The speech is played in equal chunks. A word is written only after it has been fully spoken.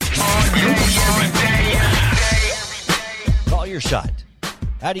your shot.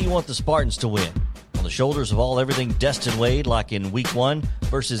 How do you want the Spartans to win? On the shoulders of all everything Destin Wade like in Week 1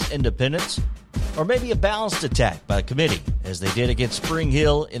 versus Independence? Or maybe a balanced attack by the committee as they did against Spring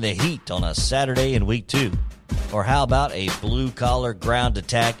Hill in the heat on a Saturday in Week 2? Or how about a blue-collar ground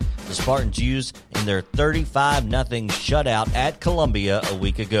attack the Spartans used in their 35-0 shutout at Columbia a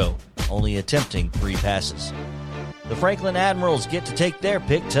week ago, only attempting 3 passes? The Franklin Admirals get to take their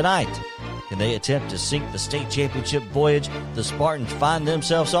pick tonight. Can they attempt to sink the state championship voyage the Spartans find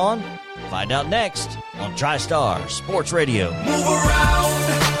themselves on? Find out next on TriStar Sports Radio. Move around,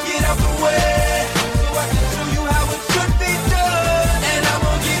 get out the way, so I can show you how it should be done. And I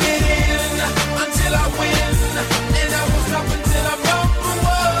won't give it in until I win, and I won't stop until I'm number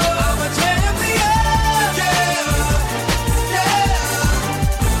one. I'm a champion, yeah, yeah.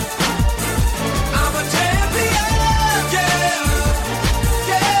 I'm a champion, yeah, yeah.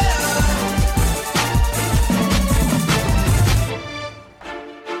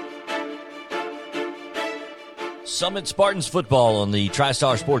 Summit Spartans football on the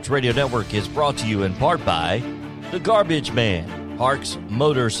TriStar Sports Radio Network is brought to you in part by The Garbage Man, Parks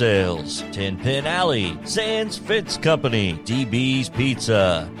Motor Sales, 10 Pin Alley, Sands Fence Company, DB's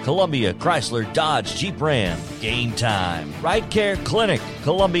Pizza, Columbia Chrysler Dodge Jeep Ram, Game Time, Right Care Clinic,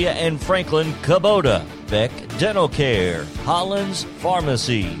 Columbia and Franklin Kubota, Beck Dental Care, Hollins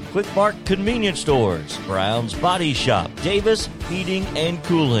Pharmacy, Quick Mart Convenience Stores, Brown's Body Shop, Davis Heating and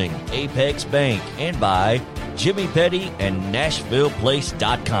Cooling, Apex Bank, and by Jimmy Petty and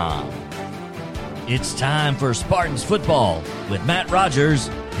NashvillePlace.com. It's time for Spartans football with Matt Rogers.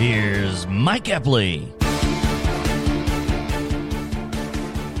 Here's Mike Epley.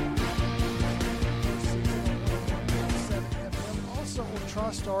 Also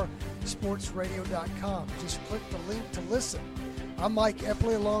on TriStarSportsRadio.com. Just click the link to listen. I'm Mike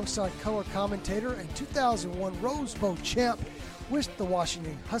Epley alongside color commentator and 2001 Rose Bowl champ with the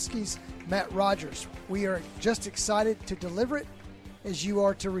Washington Huskies, Matt Rogers. We are just excited to deliver it as you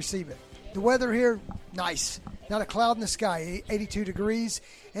are to receive it. The weather here, nice. Not a cloud in the sky, 82 degrees.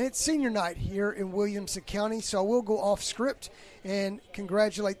 And it's senior night here in Williamson County, so I will go off script and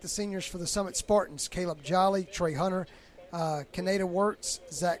congratulate the seniors for the Summit Spartans. Caleb Jolly, Trey Hunter, Kaneda Wirtz,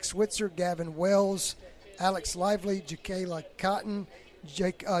 Zach Switzer, Gavin Wells, Alex Lively, Jacayla Cotton,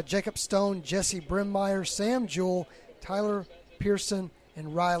 Jacob Stone, Jesse Brimmeyer, Sam Jewell, Tyler Pearson,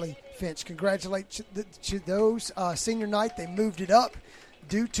 and Riley Finch. Congratulations to those. Senior night, they moved it up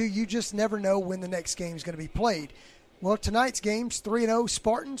due to you just never know when the next game is going to be played. Well, tonight's games, 3-0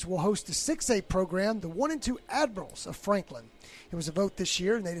 Spartans will host the 6A program, the 1-2 Admirals of Franklin. It was a vote this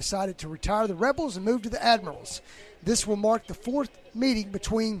year, and they decided to retire the Rebels and move to the Admirals. This will mark the 4th meeting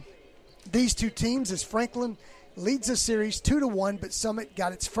between these two teams as Franklin leads the series 2-1, but Summit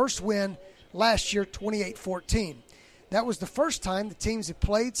got its first win last year, 28-14. That was the first time the teams had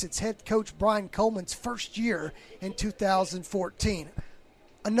played since head coach Brian Coleman's first year in 2014.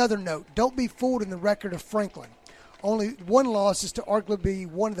 Another note, don't be fooled in the record of Franklin. Only one loss is to arguably be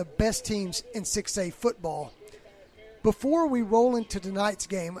one of the best teams in 6A football. Before we roll into tonight's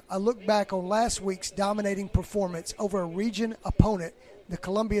game, I look back on last week's dominating performance over a region opponent, the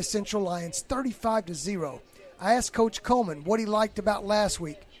Columbia Central Lions, 35-0. I asked Coach Coleman what he liked about last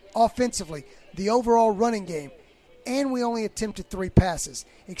week, offensively, the overall running game, and we only attempted 3 passes,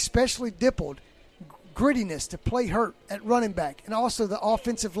 especially Dippled, grittiness to play hurt at running back, and also the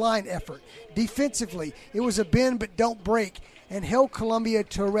offensive line effort. Defensively, it was a bend but don't break and held Columbia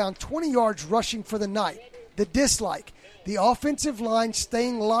to around 20 yards rushing for the night. The dislike, the offensive line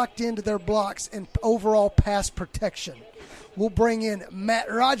staying locked into their blocks and overall pass protection. We'll bring in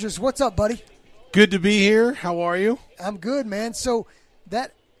Matt Rogers. What's up, buddy? Good to be here. How are you? I'm good, man. So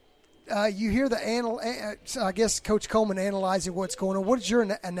that you hear the I guess Coach Coleman analyzing what's going on. What is your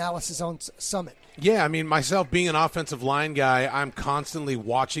analysis on Summit? Yeah, I mean, myself being an offensive line guy, I'm constantly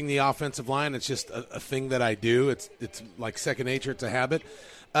watching the offensive line. It's just a thing that I do. It's like second nature. It's a habit.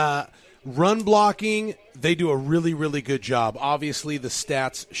 Run blocking, they do a really, really good job. Obviously, the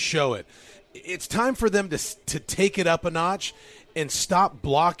stats show it. It's time for them to take it up a notch and stop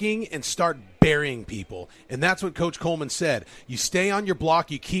blocking and start burying people. And that's what Coach Coleman said. You stay on your block,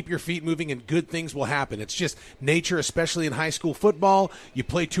 you keep your feet moving, and good things will happen. It's just nature, especially in high school football. You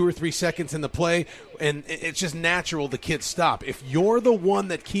play 2 or 3 seconds in the play, and it's just natural the kids stop. If you're the one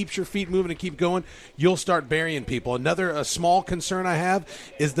that keeps your feet moving and keep going, you'll start burying people. Another small concern I have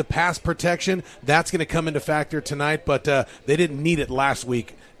is the pass protection. That's going to come into factor tonight, but they didn't need it last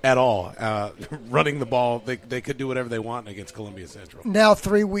week at all. Running the ball, they could do whatever they want against Columbia Central. Now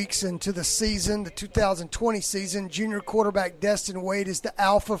 3 weeks into the season, season, the 2020 season, junior quarterback Destin Wade is the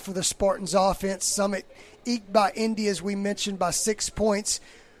alpha for the Spartans offense. Summit eked by Indy, as we mentioned, by 6 points.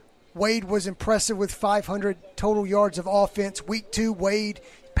 Wade was impressive with 500 total yards of offense. Week 2, Wade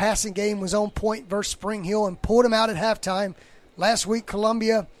passing game was on point versus Spring Hill and pulled him out at halftime. Last week,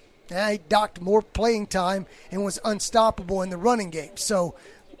 Columbia, he docked more playing time and was unstoppable in the running game. So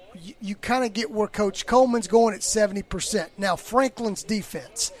you kind of get where Coach Coleman's going at 70%. Now, Franklin's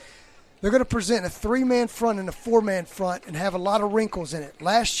defense, they're going to present a 3-man front and a 4-man front and have a lot of wrinkles in it.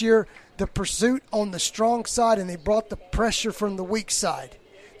 Last year, the pursuit on the strong side, and they brought the pressure from the weak side.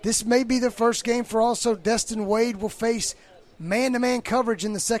 This may be the first game for also Destin Wade will face man-to-man coverage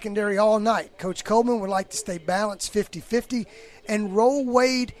in the secondary all night. Coach Coleman would like to stay balanced 50-50 and roll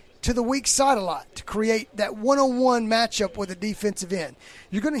Wade to the weak side a lot to create that one-on-one matchup with a defensive end.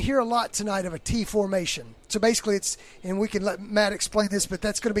 You're going to hear a lot tonight of a T formation. So basically it's, and we can let Matt explain this, but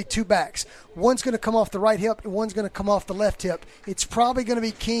that's going to be 2 backs. One's going to come off the right hip and one's going to come off the left hip. It's probably going to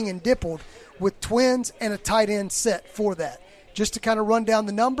be King and Dippled with twins and a tight end set for that. Just to kind of run down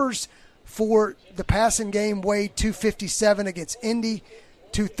the numbers for the passing game, Wade 257 against Indy,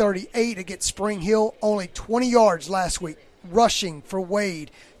 238 against Spring Hill, only 20 yards last week. Rushing for Wade,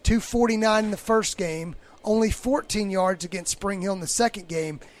 249 in the first game, only 14 yards against Spring Hill in the second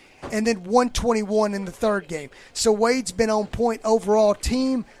game, and then 121 in the third game. So Wade's been on point overall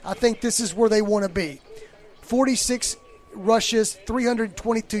team. I think this is where they want to be. 46 rushes,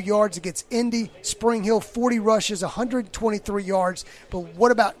 322 yards against Indy. Spring Hill, 40 rushes, 123 yards. But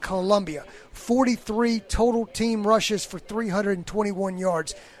what about Columbia? 43 total team rushes for 321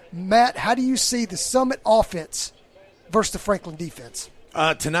 yards. Matt, how do you see the Summit offense versus the Franklin defense?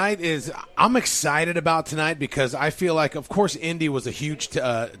 I'm excited about tonight because I feel like, of course, Indy was a huge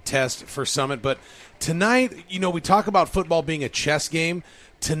test for Summit. But tonight, we talk about football being a chess game.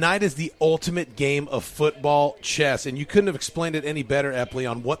 Tonight is the ultimate game of football chess, and you couldn't have explained it any better, Epley,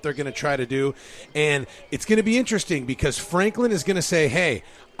 on what they're going to try to do. And it's going to be interesting because Franklin is going to say, hey,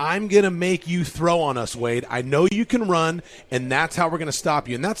 I'm going to make you throw on us, Wade. I know you can run, and that's how we're going to stop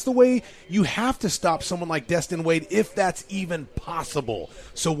you. And that's the way you have to stop someone like Destin Wade, if that's even possible.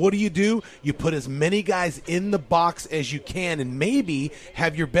 So what do? You put as many guys in the box as you can and maybe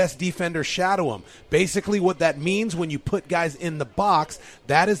have your best defender shadow them. Basically what that means when you put guys in the box,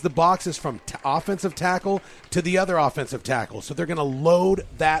 that is the boxes from offensive tackle to the other offensive tackle. So they're going to load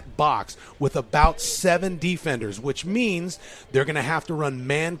that box with about 7 defenders, which means they're going to have to run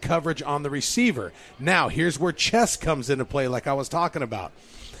man coverage on the receiver. Now, here's where chess comes into play, like I was talking about.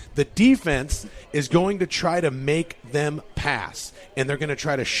 The defense is going to try to make them pass, and they're going to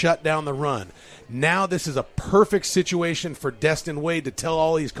try to shut down the run. Now this is a perfect situation for Destin Wade to tell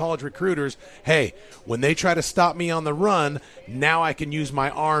all these college recruiters, hey, when they try to stop me on the run, now I can use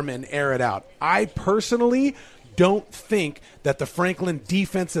my arm and air it out. I personally don't think that the Franklin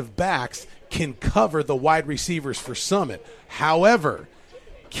defensive backs can cover the wide receivers for Summit. However,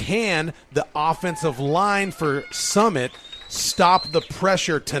 can the offensive line for Summit stop the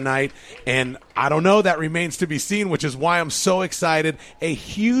pressure tonight? And I don't know. That remains to be seen, which is why I'm so excited. A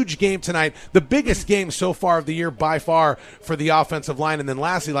huge game tonight. The biggest game so far of the year by far for the offensive line. And then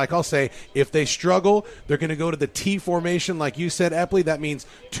lastly, like I'll say, if they struggle, they're going to go to the T formation. Like you said, Epley, that means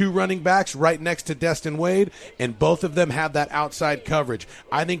 2 running backs right next to Destin Wade, and both of them have that outside coverage.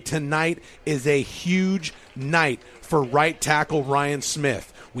 I think tonight is a huge night for right tackle Ryan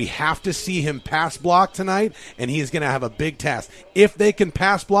Smith. We have to see him pass block tonight, and he is going to have a big task. If they can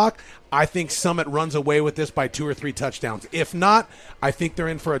pass block, I think Summit runs away with this by 2 or 3 touchdowns. If not, I think they're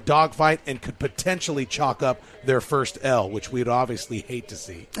in for a dogfight and could potentially chalk up their first L, which we'd obviously hate to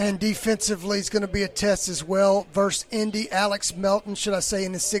see. And defensively is going to be a test as well. Versus Indy, Alex Melton, should I say,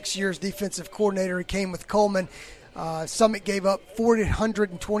 in his 6 years defensive coordinator, he came with Coleman. Summit gave up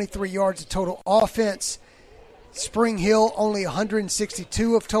 423 yards of total offense. Spring Hill only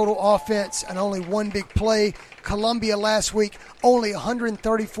 162 of total offense and only 1 big play. Columbia last week only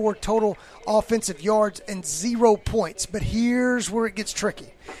 134 total offensive yards and 0 points. But here's where it gets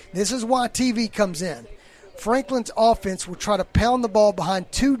tricky. This is why TV comes in. Franklin's offense will try to pound the ball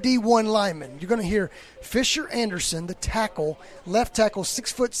behind 2 D1 linemen. You're going to hear Fisher Anderson, the tackle, left tackle,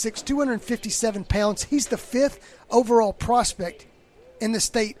 6'6", 257 pounds. He's the 5th overall prospect in the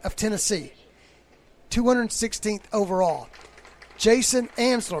state of Tennessee. 216th overall. Jason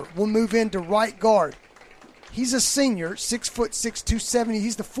Amsler will move into right guard. He's a senior, 6'6", 270.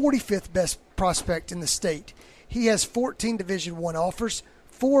 He's the 45th best prospect in the state. He has 14 Division I offers,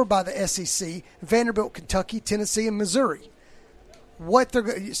 4 by the SEC, Vanderbilt, Kentucky, Tennessee, and Missouri.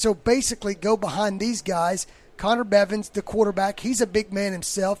 So basically go behind these guys. Connor Bevins, the quarterback, he's a big man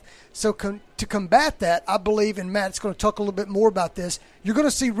himself. So to combat that, I believe, and Matt's going to talk a little bit more about this, you're going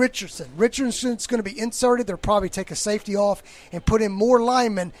to see Richardson. Richardson's going to be inserted. They'll probably take a safety off and put in more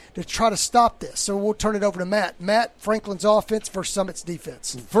linemen to try to stop this. So we'll turn it over to Matt. Matt, Franklin's offense versus Summit's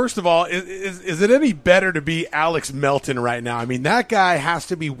defense. First of all, is it any better to be Alex Melton right now? I mean, that guy has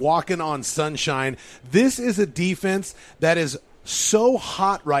to be walking on sunshine. This is a defense that is so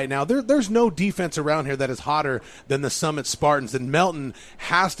hot right now. There's no defense around here that is hotter than the Summit Spartans, and Melton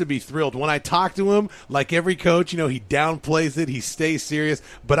has to be thrilled. When I talk to him, like every coach, he downplays it, he stays serious,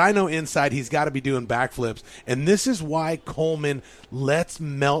 but I know inside he's got to be doing backflips, and this is why Coleman lets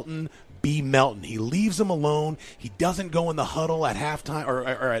Melton be Melton. He leaves him alone. He doesn't go in the huddle at halftime or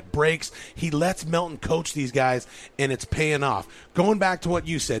at breaks. He lets Melton coach these guys, and it's paying off. Going back to what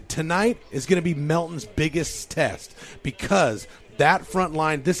you said, tonight is going to be Melton's biggest test because that front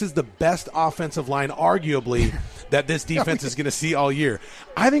line, this is the best offensive line, arguably, that this defense is going to see all year.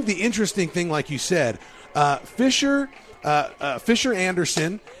 I think the interesting thing, like you said, Fisher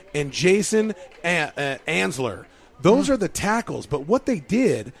Anderson and Jason Ansler, those are the tackles. But what they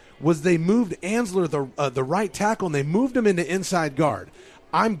did was they moved Ansler, the right tackle, and they moved him into inside guard.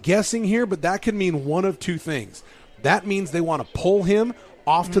 I'm guessing here, but that could mean one of two things. That means they want to pull him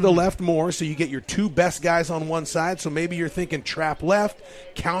off to the left more, so you get your two best guys on one side. So maybe you're thinking trap left,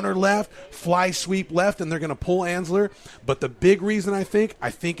 counter left, fly sweep left, and they're going to pull Ansler. But the big reason I think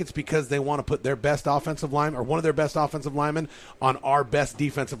it's because they want to put their best offensive lineman, or one of their best offensive linemen, on our best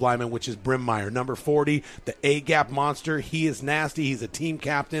defensive lineman, which is Brimmeyer, number 40, the A-gap monster. He is nasty. He's a team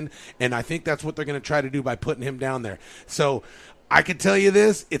captain, and I think that's what they're going to try to do by putting him down there. So I can tell you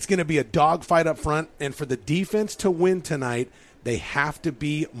this, it's going to be a dogfight up front, and for the defense to win tonight, they have to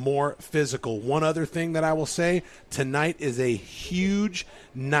be more physical. One other thing that I will say, tonight is a huge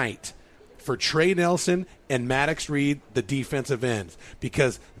night for Trey Nelson and Maddox Reed, the defensive ends,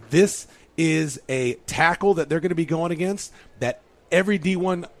 because this is a tackle that they're going to be going against that every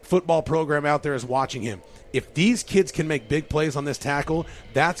D1 football program out there is watching him. If these kids can make big plays on this tackle,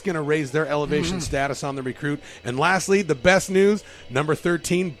 that's going to raise their elevation status on the recruit. And lastly, the best news, number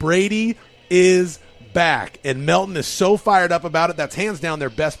 13, Brady is back, and Melton is so fired up about it. That's hands down their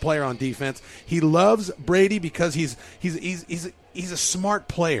best player on defense. He loves Brady because he's a smart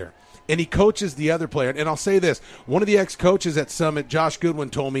player, and he coaches the other player. And I'll say this, one of the ex-coaches at Summit, Josh Goodwin,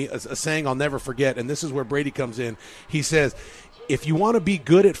 told me a saying I'll never forget, and this is where Brady comes in. He says, if you want to be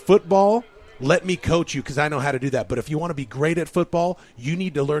good at football, let me coach you because I know how to do that. But if you want to be great at football, you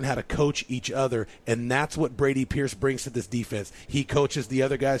need to learn how to coach each other, and that's what Brady Pierce brings to this defense. He coaches the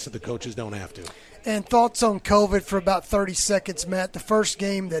other guys so the coaches don't have to. And thoughts on COVID for about 30 seconds, Matt. The first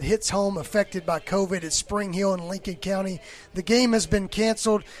game that hits home affected by COVID is Spring Hill in Lincoln County. The game has been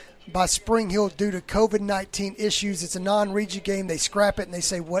canceled by Spring Hill due to COVID-19 issues. It's a non-region game. They scrap it and they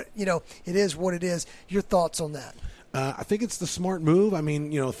say, it is what it is. Your thoughts on that? I think it's the smart move. I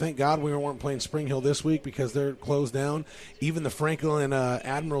mean, thank God we weren't playing Spring Hill this week because they're closed down. Even the Franklin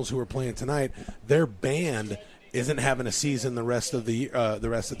Admirals who are playing tonight, their band isn't having a season the rest of the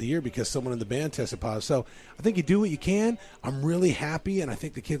year because someone in the band tested positive. So I think you do what you can. I'm really happy, and I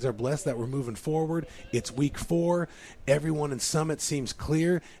think the kids are blessed that we're moving forward. It's week 4. Everyone in Summit seems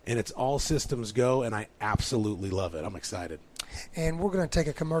clear, and it's all systems go, and I absolutely love it. I'm excited. And we're going to take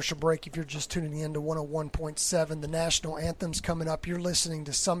a commercial break if you're just tuning in to 101.7. The national anthem's coming up. You're listening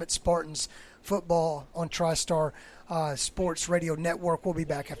to Summit Spartans football on TriStar Sports Radio Network. We'll be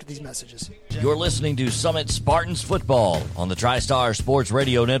back after these messages. You're listening to Summit Spartans football on the TriStar Sports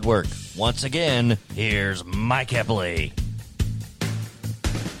Radio Network. Once again, here's Mike Eppley.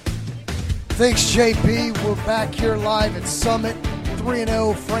 Thanks, JP. We're back here live at Summit.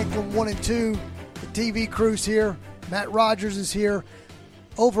 3-0, Franklin 1-2. The TV crew's here. Matt Rogers is here.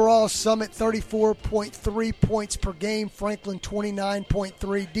 Overall, Summit 34.3 points per game. Franklin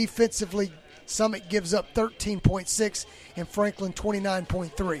 29.3. Defensively, Summit gives up 13.6 and Franklin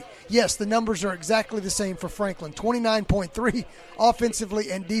 29.3. Yes, the numbers are exactly the same for Franklin. 29.3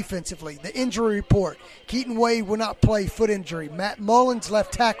 offensively and defensively. The injury report. Keaton Wade will not play, foot injury. Matt Mullins,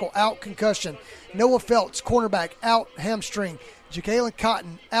 left tackle, out, concussion. Noah Feltz, cornerback, out, hamstring. Jacalen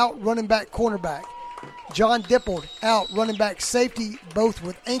Cotton, out, running back, cornerback. John Dippold, out, running back, safety, both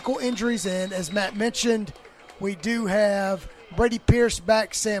with ankle injuries. And as Matt mentioned, we do have Brady Pierce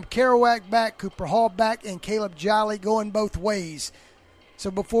back, Sam Kerouac back, Cooper Hall back, and Caleb Jolly going both ways.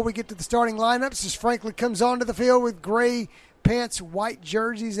 So before we get to the starting lineups, as Franklin comes onto the field with gray pants, white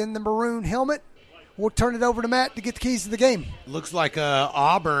jerseys, and the maroon helmet, we'll turn it over to Matt to get the keys to the game. Looks like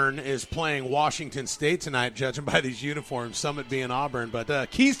Auburn is playing Washington State tonight, judging by these uniforms, Summit being Auburn. But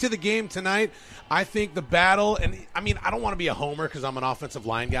keys to the game tonight, I think the battle, and I mean, I don't want to be a homer because I'm an offensive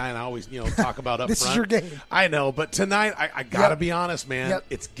line guy and I always, talk about up This front. is your game. I know, but tonight, I got to Yep. be honest, man. Yep.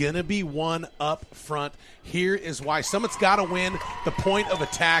 It's going to be one up front. Here is why. Summit's got to win the point of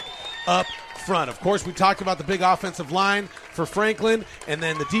attack up front. Of course, we talked about the big offensive line for Franklin, and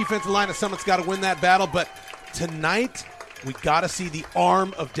then the defensive line of Summit's got to win that battle. But tonight, we got to see the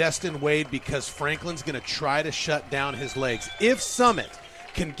arm of Destin Wade because Franklin's going to try to shut down his legs. If Summit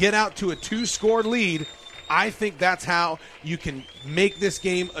can get out to a 2-score lead, I think that's how you can make this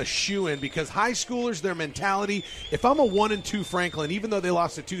game a shoo-in because high schoolers, their mentality, if I'm a 1-2 Franklin, even though they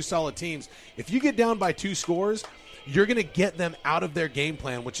lost to 2 solid teams, if you get down by 2 scores, you're going to get them out of their game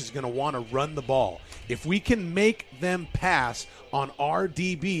plan, which is going to want to run the ball. If we can make them pass on our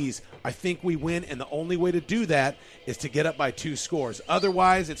DBs, I think we win, and the only way to do that is to get up by 2 scores.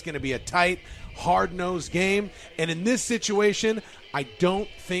 Otherwise, it's going to be a tight, hard-nosed game, and in this situation, I don't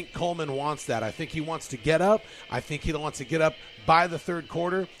think Coleman wants that. I think he wants to get up. I think he wants to get up by the third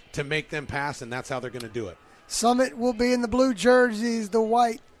quarter to make them pass, and that's how they're going to do it. Summit will be in the blue jerseys, the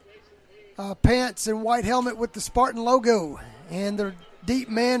white pants and white helmet with the Spartan logo. And the deep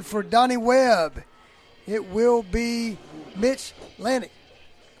man for Donnie Webb, it will be Mitch Lanick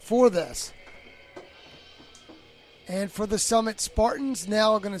for this. And for the Summit Spartans,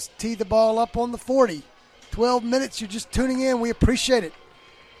 now are going to tee the ball up on the 40. 12 minutes, you're just tuning in. We appreciate it.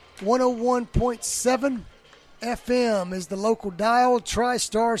 101.7 FM is the local dial.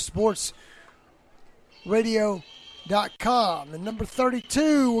 TriStar Sports Radio.com. And number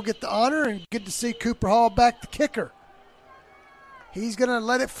 32 will get the honor, and good to see Cooper Hall back, the kicker. He's going to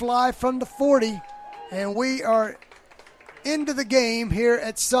let it fly from the 40, and we are into the game here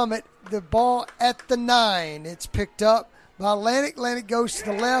at Summit. The ball at the 9. It's picked up by Lanick. Lanick goes to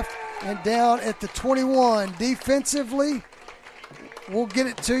the left and down at the 21. Defensively, we'll get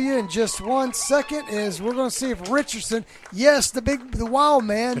it to you in just 1 second as we're going to see if Richardson, yes, the wild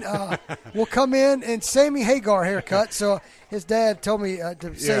man, will come in, and Sammy Hagar haircut. So his dad told me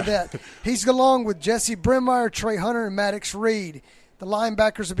to say that. He's along with Jesse Brimmeyer, Trey Hunter, and Maddox Reed. The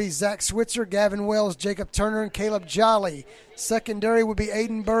linebackers will be Zach Switzer, Gavin Wells, Jacob Turner, and Caleb Jolly. Secondary will be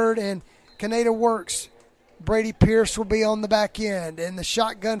Aiden Bird and Kaneda Works. Brady Pierce will be on the back end. And the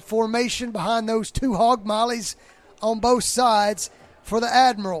shotgun formation behind those 2 hog mollies on both sides for the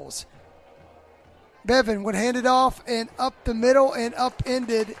Admirals. Bevan would hand it off and up the middle and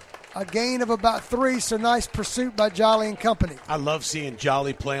upended a gain of about 3, so nice pursuit by Jolly and company. I love seeing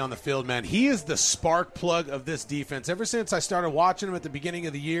Jolly play on the field, man. He is the spark plug of this defense. Ever since I started watching him at the beginning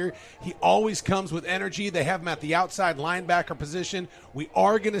of the year, he always comes with energy. They have him at the outside linebacker position. We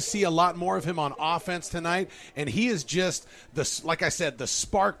are going to see a lot more of him on offense tonight, and he is just, like I said, the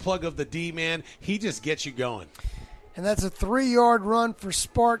spark plug of the D, man. He just gets you going. And that's a 3-yard run for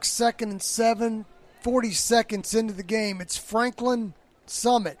Sparks, 2nd and 7, 40 seconds into the game. It's Franklin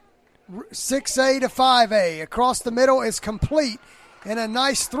Summit. 6A to 5A. Across the middle is complete. And a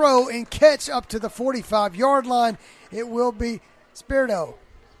nice throw and catch up to the 45-yard line. It will be Spirito.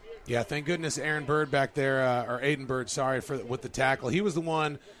 Yeah, thank goodness Aaron Bird back there, or Aiden Bird, sorry, with the tackle. He was the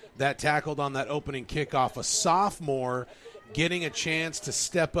one that tackled on that opening kickoff. A sophomore getting a chance to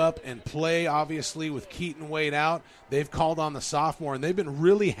step up and play, obviously, with Keaton Wade out. They've called on the sophomore, and they've been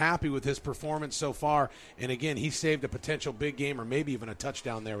really happy with his performance so far. And, again, he saved a potential big game or maybe even a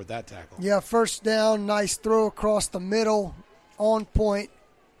touchdown there with that tackle. Yeah, first down, nice throw across the middle, on point.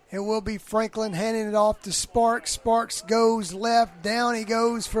 It will be Franklin handing it off to Sparks. Sparks goes left, down he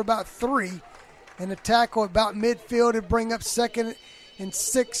goes for about 3. And a tackle about midfield to bring up 2nd and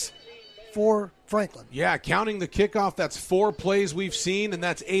 6 for Franklin. Yeah, counting the kickoff, that's 4 plays we've seen, and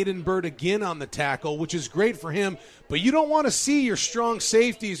that's Aiden Bird again on the tackle, which is great for him. But you don't want to see your strong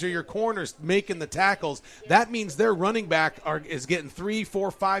safeties or your corners making the tackles. That means their running back is getting 3,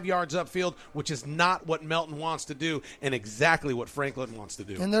 4, 5 yards upfield, which is not what Melton wants to do and exactly what Franklin wants to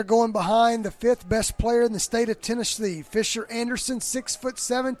do. And they're going behind the 5th best player in the state of Tennessee, Fisher Anderson,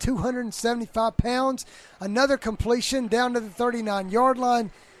 6'7", 275 pounds. Another completion down to the 39-yard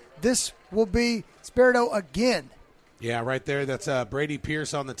line. This will be Spirito again. Yeah, right there. That's Brady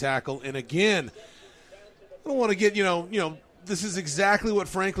Pierce on the tackle. And again, I don't want to get, this is exactly what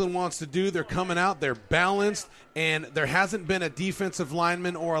Franklin wants to do. They're coming out, they're balanced, and there hasn't been a defensive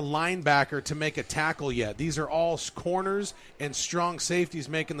lineman or a linebacker to make a tackle yet. These are all corners and strong safeties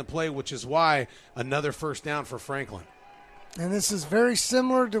making the play, which is why another first down for Franklin. And this is very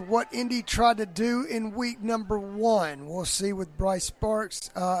similar to what Indy tried to do in week number 1. We'll see with Bryce Sparks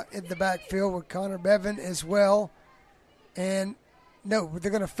in the backfield with Connor Bevan as well. And no,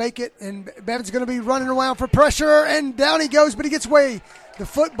 they're going to fake it, and Bevan's going to be running around for pressure, and down he goes, but he gets away the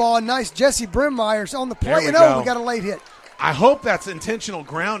football. And nice Jesse Brimmeyer's on the play, and we got a late hit. I hope that's intentional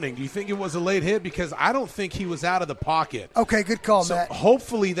grounding. Do you think it was a late hit? Because I don't think he was out of the pocket. Okay, good call, so Matt.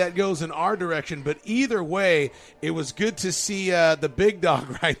 Hopefully that goes in our direction. But either way, it was good to see the big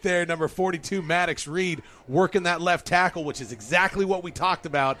dog right there, number 42, Maddox Reed, working that left tackle, which is exactly what we talked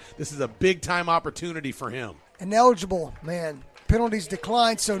about. This is a big-time opportunity for him. Ineligible, man. Penalties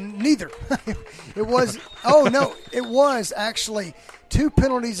declined, so neither. It was actually 2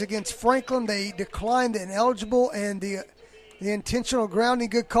 penalties against Franklin. They declined the ineligible and the intentional grounding.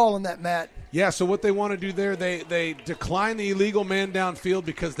 Good call on that, Matt. Yeah, so what they want to do there, they decline the illegal man downfield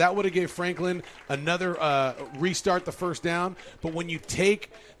because that would have gave Franklin another restart the first down. But when you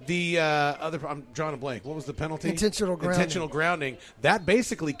take the I'm drawing a blank. What was the penalty? Intentional grounding. That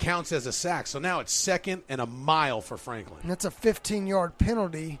basically counts as a sack. So now it's 2nd and a mile for Franklin. And that's a 15-yard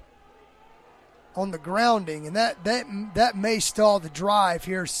penalty on the grounding, and that may stall the drive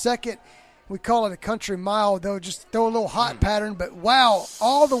here. Second. We call it a country mile, though, just throw a little hot pattern. But, wow,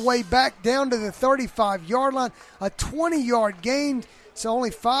 all the way back down to the 35-yard line, a 20-yard gain, so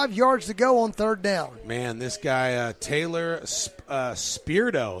only 5 yards to go on 3rd down. Man, this guy, Taylor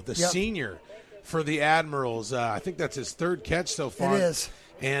Speardo, the senior for the Admirals, I think that's his 3rd catch so far. It is.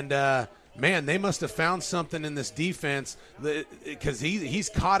 And, man, they must have found something in this defense because he's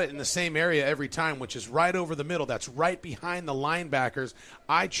caught it in the same area every time, which is right over the middle. That's right behind the linebackers.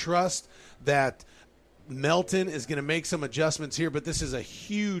 I trust that Melton is going to make some adjustments here, but this is a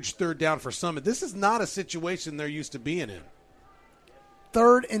huge 3rd down for Summit. This is not a situation they're used to being in.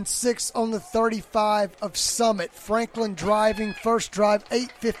 3rd and 6 on the 35 of Summit. Franklin driving, first drive,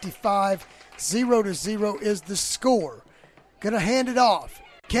 8:55, 0-0 is the score. Going to hand it off.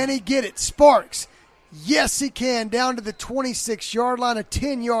 Can he get it? Sparks. Yes, he can. Down to the 26-yard line, a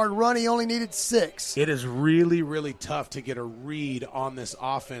 10-yard run. He only needed 6. It is really, really tough to get a read on this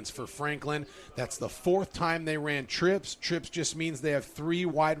offense for Franklin. That's the 4th time they ran trips. Trips just means they have 3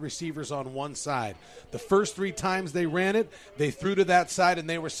 wide receivers on one side. The first 3 times they ran it, they threw to that side, and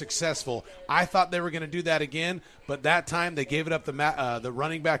they were successful. I thought they were going to do that again, but that time they gave it up the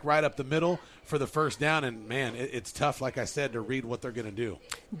running back right up the middle for the first down, and, man, it's tough, like I said, to read what they're going to do.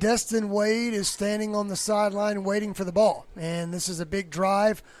 Destin Wade is standing on the sideline waiting for the ball, and this is a big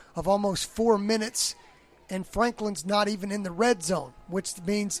drive of almost 4 minutes, and Franklin's not even in the red zone, which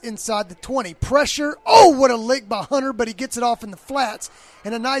means inside the 20. Pressure, what a lick by Hunter, but he gets it off in the flats,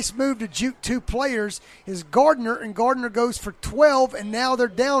 and a nice move to juke 2 players is Gardner, and Gardner goes for 12, and now they're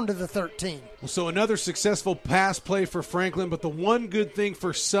down to the 13. So another successful pass play for Franklin, but the one good thing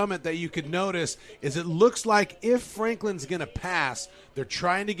for Summit that you could notice is it looks like if Franklin's going to pass, they're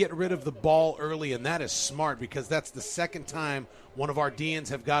trying to get rid of the ball early, and that is smart because that's the 2nd time one of our DNs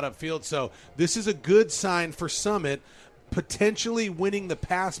have got upfield. So this is a good sign for Summit, potentially winning the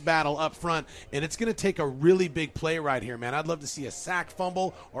pass battle up front, and it's going to take a really big play right here, man. I'd love to see a sack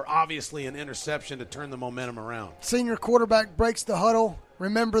fumble or obviously an interception to turn the momentum around. Senior quarterback breaks the huddle.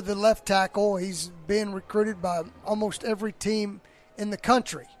 Remember the left tackle. He's being recruited by almost every team in the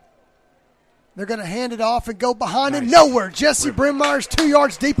country. They're going to hand it off and go behind him. Nowhere. Jesse Brimmeyer's 2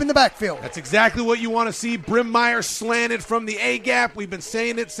 yards deep in the backfield. That's exactly what you want to see. Brimmeyer slanted from the A-gap. We've been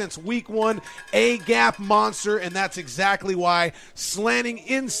saying it since week 1. A-gap monster, and that's exactly why. Slanting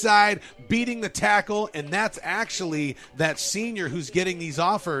inside, beating the tackle, and that's actually that senior who's getting these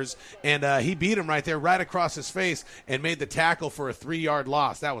offers, and he beat him right there, right across his face, and made the tackle for a 3-yard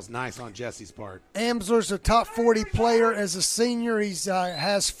loss. That was nice on Jesse's part. Amsler's a top 40 player as a senior. He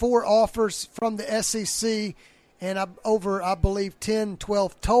has 4 offers from the SEC, and I believe 10,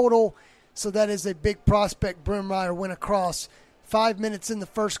 12 total. So that is a big prospect. Brimmeyer went across. 5 minutes in the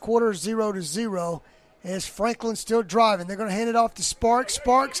first quarter, 0-0. As Franklin still driving. They're going to hand it off to Sparks.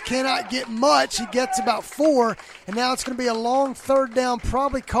 Sparks cannot get much. He gets about 4, and now it's going to be a long 3rd down,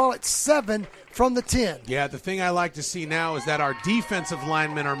 probably call it 7 from the 10. Yeah, the thing I like to see now is that our defensive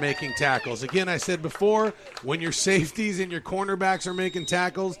linemen are making tackles. Again, I said before, when your safeties and your cornerbacks are making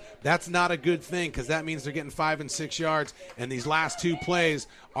tackles, that's not a good thing because that means they're getting 5 and 6 yards. And these last 2 plays,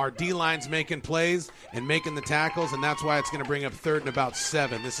 our D-line's making plays and making the tackles, and that's why it's going to bring up 3rd and about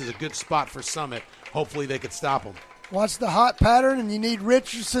 7. This is a good spot for Summit. Hopefully they could stop them. Watch the hot pattern, and you need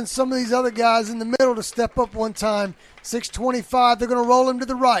Richardson, some of these other guys in the middle to step up one time. 6:25, they're going to roll him to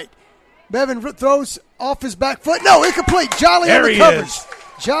the right. Bevan throws off his back foot. No, incomplete. Jolly on the coverage.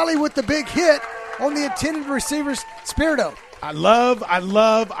 Jolly with the big hit, on the intended receivers. Spirito. I love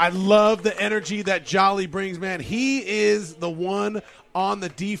the energy that Jolly brings, man. He is the one on the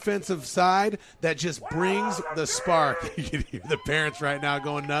defensive side that just brings the spark. You can hear the parents right now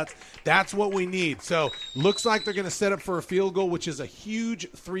going nuts. That's what we need. So looks like they're going to set up for a field goal, which is a huge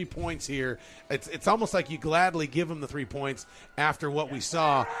 3 points here. It's almost like you gladly give them the 3 points after what we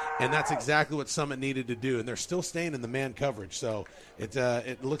saw, and that's exactly what Summit needed to do. And they're still staying in the man coverage. So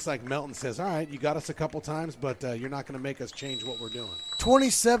it looks like Melton says, all right, you got us a couple times, but you're not going to make us change what we're doing.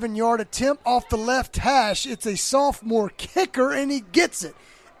 27-yard attempt off the left hash. It's a sophomore kicker, and he gets it.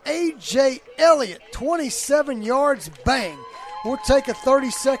 A.J. Elliott, 27 yards, bang. We'll take a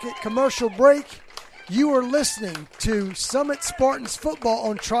 30-second commercial break. You are listening to Summit Spartans football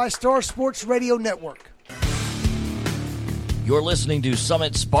on TriStar Sports Radio Network. You're listening to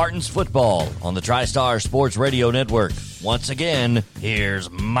Summit Spartans football on the TriStar Sports Radio Network. Once again, here's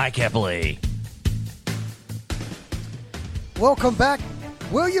Mike Eppley. Welcome back.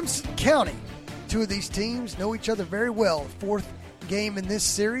 Williamson County. Two of these teams know each other very well. Fourth game in this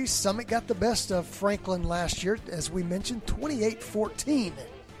series. Summit got the best of Franklin last year, as we mentioned, 28-14.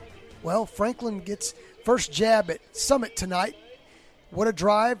 Well, Franklin gets first jab at Summit tonight. What a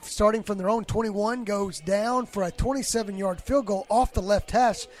drive, starting from their own 21, goes down for a 27-yard field goal off the left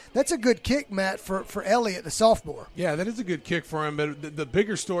hash. That's a good kick, Matt, for Elliott, the sophomore. Yeah, that is a good kick for him. But the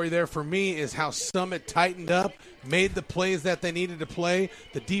bigger story there for me is how Summit tightened up, made the plays that they needed to play.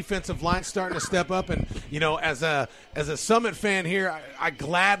 The defensive line starting to step up. And, you know, as a Summit fan here, I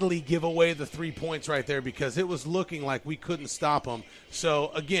gladly give away the 3 points right there because it was looking like we couldn't stop them.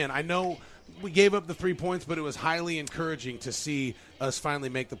 So, again, I know we gave up the 3 points, but it was highly encouraging to see us finally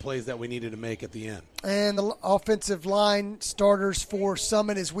make the plays that we needed to make at the end. And the offensive line starters for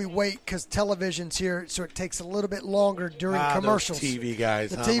Summit as we wait because television's here, so it takes a little bit longer during commercials. Those TV guys.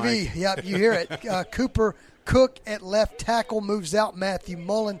 The TV, Mike? Yep, you hear it. Cooper Cook at left tackle moves out. Matthew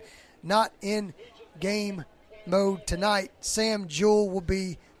Mullen not in game mode tonight. Sam Jewell will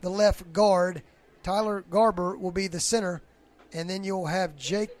be the left guard. Tyler Garber will be the center. And then you'll have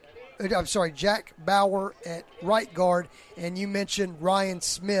Jack Bauer at right guard, and you mentioned Ryan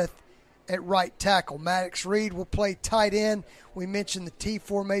Smith at right tackle. Maddox Reed will play tight end. We mentioned the T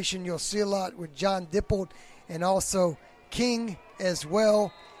formation. You'll see a lot with John Dippold and also King as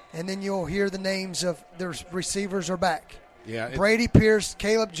well. And then you'll hear the names of their receivers are back. Yeah, Brady Pierce,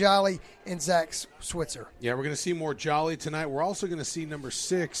 Caleb Jolly, and Zach Switzer. Yeah, we're going to see more Jolly tonight. We're also going to see number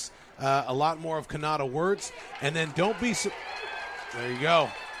 6, a lot more of Kanata Wirtz. And then there you go.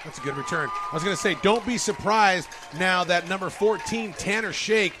 That's a good return. I was going to say, don't be surprised now that number 14, Tanner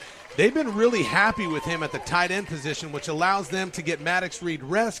Shake, they've been really happy with him at the tight end position, which allows them to get Maddox Reed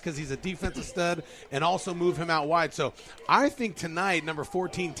rest because he's a defensive stud and also move him out wide. So I think tonight, number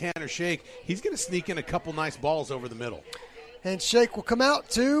 14, Tanner Shake, he's going to sneak in a couple nice balls over the middle. And Shake will come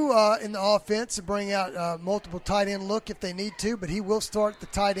out, too, in the offense to bring out multiple tight end look if they need to, but he will start the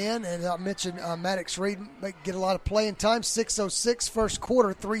tight end. And I mentioned Maddox Reed get a lot of playing time, 6:06 first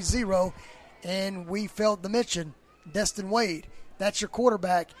quarter, 3-0. And we failed to mention Destin Wade. That's your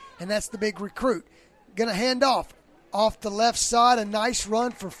quarterback, and that's the big recruit. Going to hand off the left side, a nice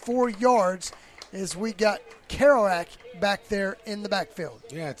run for 4 yards as we got Kerouac back there in the backfield.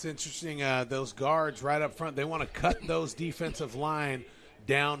 Yeah, it's interesting. Those guards right up front, they want to cut those defensive line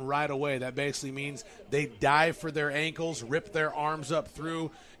down right away. That basically means they dive for their ankles, rip their arms up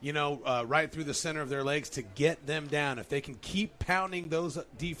through, right through the center of their legs to get them down. If they can keep pounding those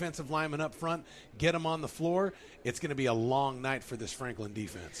defensive linemen up front, get them on the floor, it's going to be a long night for this Franklin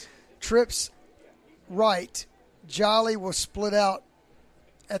defense. Trips right. Jolly will split out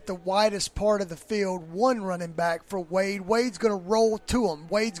at the widest part of the field, one running back for Wade. Wade's going to roll to him.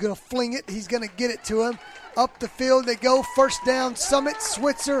 Wade's going to fling it. He's going to get it to him. Up the field they go. First down, Summit.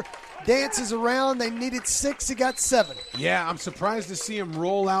 Switzer dances around. They needed 6. He got 7. Yeah, I'm surprised to see him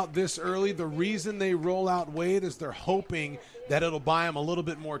roll out this early. The reason they roll out Wade is they're hoping that it'll buy him a little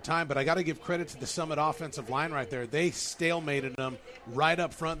bit more time. But I got to give credit to the Summit offensive line right there. They stalemated them right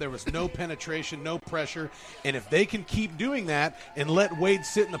up front. There was no penetration, no pressure. And if they can keep doing that and let Wade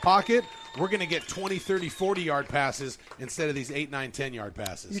sit in the pocket, we're going to get 20, 30, 40-yard passes instead of these 8, 9, 10-yard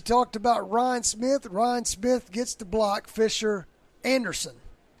passes. You talked about Ryan Smith. Ryan Smith gets to block Fisher Anderson,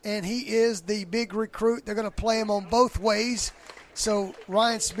 and he is the big recruit. They're going to play him on both ways. So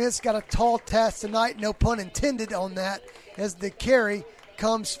Ryan Smith's got a tall task tonight, no pun intended on that, as the carry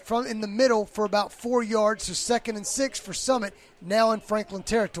comes from in the middle for about 4 yards, so 2nd and 6 for Summit, now in Franklin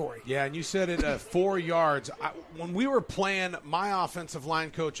territory. Yeah, and you said it 4 yards. When we were playing, my offensive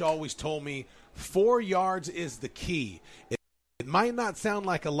line coach always told me 4 yards is the key. If It might not sound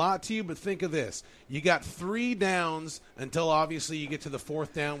like a lot to you, but think of this. You got 3 downs until obviously you get to the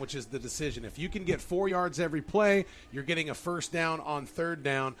 4th down, which is the decision. If you can get 4 yards every play, you're getting a first down on 3rd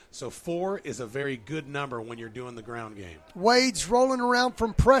down. So 4 is a very good number when you're doing the ground game. Wade's rolling around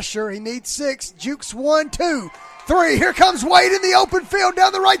from pressure. He needs 6. Jukes 1, 2, 3. Here comes Wade in the open field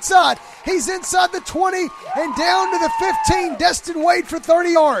down the right side. He's inside the 20 and down to the 15. Destin Wade for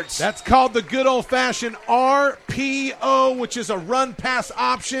 30 yards. That's called the good old-fashioned RPO, which is a run-pass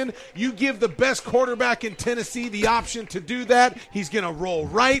option. You give the best quarterback in Tennessee the option to do that. He's going to roll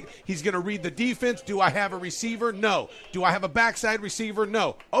right. He's going to read the defense. Do I have a receiver? No. Do I have a backside receiver?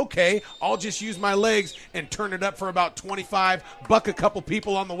 No. Okay, I'll just use my legs and turn it up for about 25, buck a couple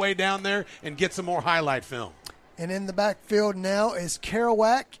people on the way down there, and get some more highlight film. And in the backfield now is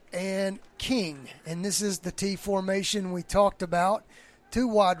Kerouac and King. And this is the T formation we talked about. 2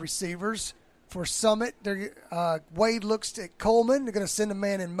 wide receivers for Summit. Wade looks at Coleman. They're going to send a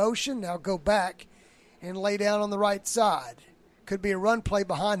man in motion. Now go back and lay down on the right side. Could be a run play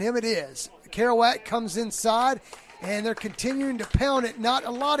behind him. It is. Kerouac comes inside, and they're continuing to pound it. Not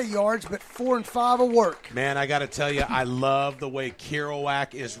a lot of yards, but 4 and 5 will work. Man, I got to tell you, I love the way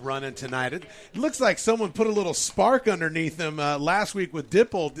Kerouac is running tonight. It looks like someone put a little spark underneath him last week with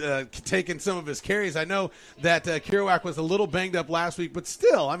Dipple taking some of his carries. I know that Kerouac was a little banged up last week, but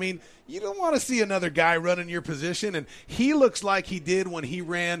still, I mean, you don't want to see another guy running your position, and he looks like he did when he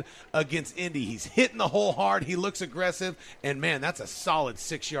ran against Indy. He's hitting the hole hard. He looks aggressive, and, man, that's a solid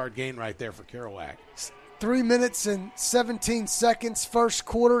 6-yard gain right there for Kerouac. 3 minutes and 17 seconds, first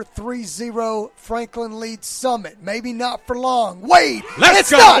quarter, 3-0. Franklin leads Summit. Maybe not for long. Wade,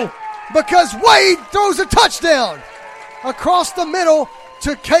 Let's go! Not, because Wade throws a touchdown across the middle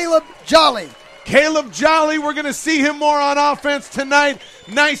to Caleb Jolly. Caleb Jolly, we're going to see him more on offense tonight.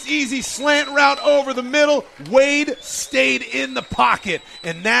 Nice, easy slant route over the middle. Wade stayed in the pocket,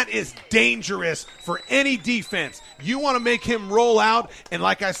 and that is dangerous for any defense. You want to make him roll out, and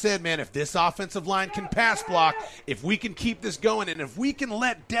like I said, man, if this offensive line can pass block, if we can keep this going, and if we can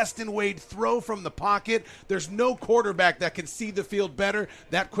let Destin Wade throw from the pocket, there's no quarterback that can see the field better.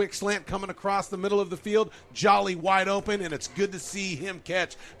 That quick slant coming across the middle of the field, Jolly wide open, and it's good to see him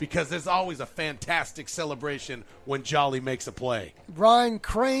catch because there's always a fantastic celebration when Jolly makes a play. Ryan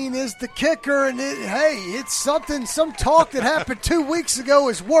Crane is the kicker, and it's something, some talk that happened 2 weeks ago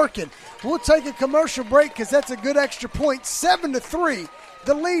is working. We'll take a commercial break because that's a good extra point. 7-3,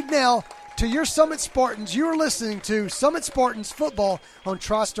 the lead now to your Summit Spartans. You're listening to Summit Spartans football on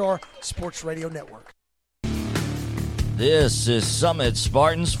TriStar Sports Radio Network. This is Summit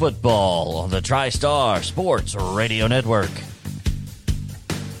Spartans football on the TriStar Sports Radio Network.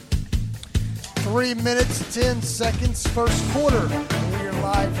 3 minutes, 10 seconds, first quarter. We are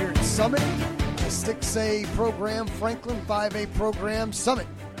live here at Summit. A 6A program, Franklin 5A program, Summit.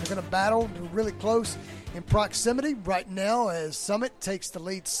 They're going to battle really close in proximity right now as Summit takes the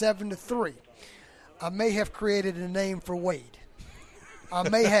lead 7-3. I may have created a name for Wade. I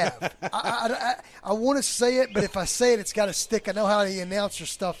may have. I want to say it, but if I say it, it's got to stick. I know how the announcer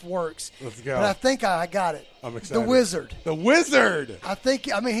stuff works. Let's go. But I think I got it. I'm excited. The Wizard. The Wizard!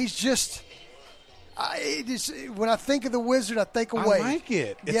 He's just... when I think of the Wizard, I think of Wade. I like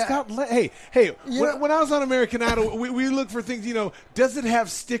it. It's Yeah. got when I was on American Idol, we look for things, does it have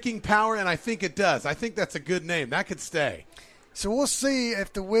sticking power? And I think it does. I think that's a good name. That could stay. So we'll see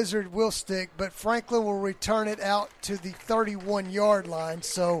if the Wizard will stick, but Franklin will return it out to the 31-yard line.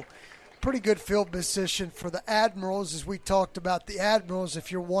 So pretty good field position for the Admirals. As we talked about, the Admirals,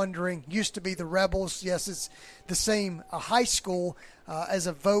 if you're wondering, used to be the Rebels. Yes, it's the same high school as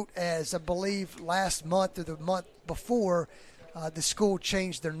a vote as, I believe, last month or the month before, the school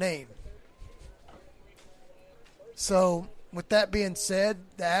changed their name. So with that being said,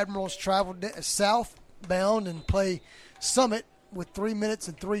 the Admirals travel southbound and play Summit with 3 minutes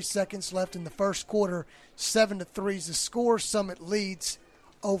and 3 seconds left in the first quarter. 7-3 is the score. Summit leads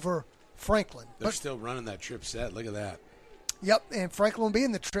over Franklin. They're still running that trip set. Look at that. Yep, and Franklin will be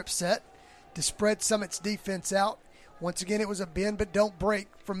in the trip set to spread Summit's defense out. Once again, it was a bend but don't break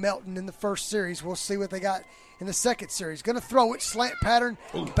for Melton in the first series. We'll see what they got in the second series. Going to throw it, slant pattern,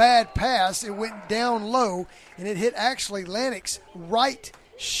 bad pass. It went down low, and it hit actually Lannick's right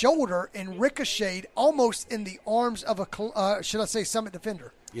shoulder and ricocheted almost in the arms of Summit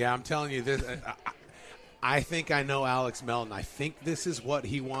defender. Yeah, I'm telling you this. I think I know Alex Melton. I think this is what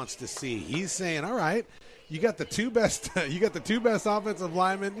he wants to see. He's saying, all right, you got the two best offensive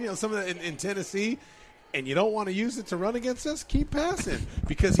linemen, some of in Tennessee, and you don't want to use it to run against us? Keep passing,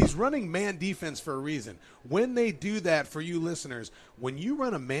 because he's running man defense for a reason. When they do that, for you listeners, when you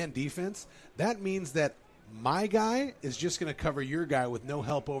run a man defense, that means that my guy is just going to cover your guy with no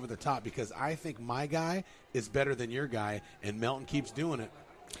help over the top because I think my guy is better than your guy, and Melton keeps doing it.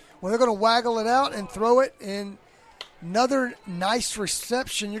 Well, they're going to waggle it out and throw it, and another nice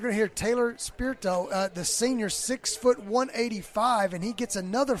reception. You're going to hear Taylor Spirito, the senior, 6 foot 185, and he gets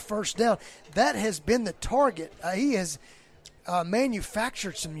another first down. That has been the target. He has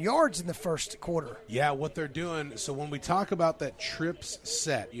manufactured some yards in the first quarter. Yeah, what they're doing, so when we talk about that trips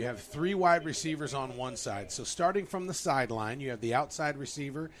set, you have 3 wide receivers on one side. So starting from the sideline, you have the outside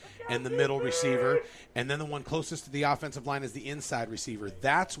receiver and the middle receiver, and then the one closest to the offensive line is the inside receiver.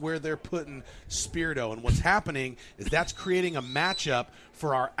 That's where they're putting Spirito, and what's happening is that's creating a matchup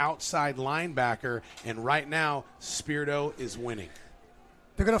for our outside linebacker, and right now Spirito is winning.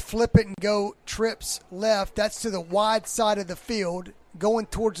 They're going to flip it and go trips left. That's to the wide side of the field, going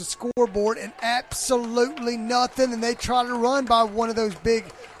towards the scoreboard, and absolutely nothing. And they try to run by one of those big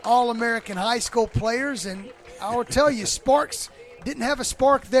All-American high school players. And I will tell you, Sparks didn't have a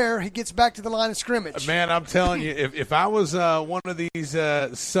spark there. He gets back to the line of scrimmage. Man, I'm telling you, if I was one of these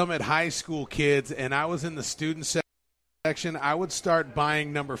Summit High School kids and I was in the student section, I would start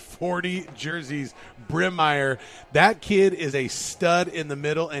buying number 40 jerseys, Brimmeyer. That kid is a stud in the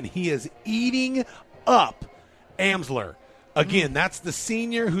middle, and he is eating up Amsler. Again, that's the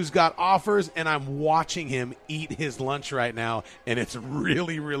senior who's got offers, and I'm watching him eat his lunch right now, and it's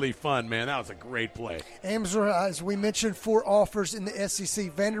really, really fun, man. That was a great play. Amsler, as we mentioned, 4 offers in the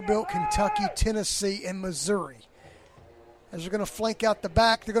SEC, Vanderbilt, Kentucky, Tennessee, and Missouri. As they're going to flank out the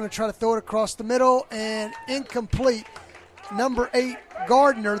back, they're going to try to throw it across the middle, and incomplete. Number 8,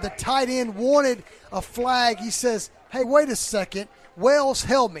 Gardner, the tight end, wanted a flag. He says, hey, wait a second. Wells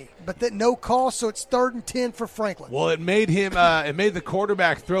held me, but that no call, so it's 3rd and 10 for Franklin. Well, it made him, it made the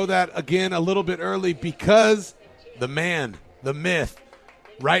quarterback throw that again a little bit early because the man, the myth,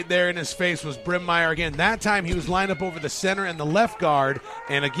 right there in his face was Brimmeyer again. That time he was lined up over the center and the left guard,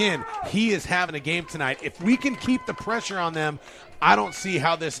 and again, he is having a game tonight. If we can keep the pressure on them, I don't see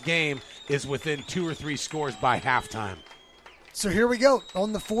how this game is within 2 or 3 scores by halftime. So here we go.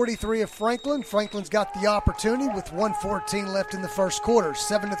 On the 43 of Franklin. Franklin's got the opportunity with 1:14 left in the first quarter.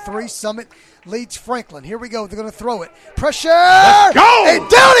 7-3, Summit leads Franklin. Here we go. They're going to throw it. Pressure! Let's go! And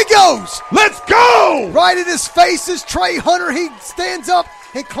down he goes! Let's go! Right in his face is Trey Hunter. He stands up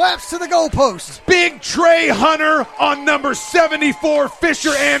and claps to the goalpost. Big Trey Hunter on number 74,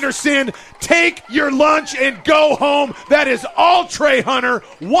 Fisher Anderson. Take your lunch and go home. That is all Trey Hunter.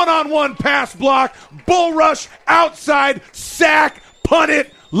 One-on-one pass block, bull rush, outside, sack, punt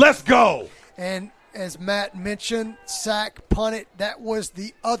it. Let's go. And as Matt mentioned, sack, punt it. That was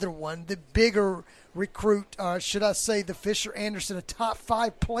the other one, the bigger recruit, should I say the Fisher Anderson, a top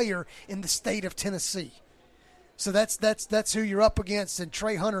 5 player in the state of Tennessee. So that's who you're up against. And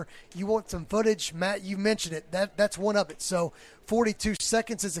Trey Hunter, you want some footage, Matt? You mentioned it. That's one of it. So 42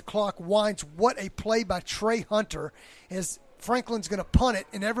 seconds as the clock winds. What a play by Trey Hunter! As Franklin's going to punt it,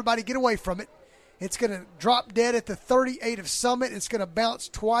 and everybody get away from it. It's going to drop dead at the 38 of Summit. It's going to bounce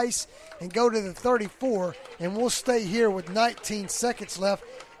twice and go to the 34. And we'll stay here with 19 seconds left.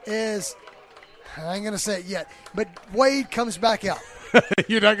 As I ain't going to say it yet, but Wade comes back out.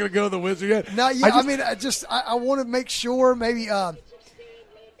 You're not going to go to the Wizard yet? Not yet. I want to make sure maybe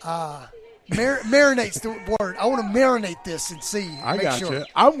marinate's the word. I want to marinate this and see. I got you.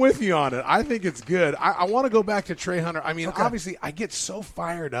 I'm with you on it. I think it's good. I want to go back to Trey Hunter. I mean, Obviously, I get so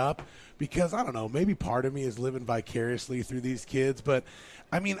fired up because, I don't know, maybe part of me is living vicariously through these kids. But,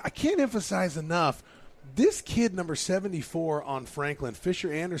 I mean, I can't emphasize enough, this kid, number 74 on Franklin,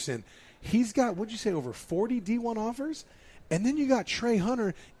 Fisher Anderson, he's got, what'd you say, over 40 D1 offers? And then you got Trey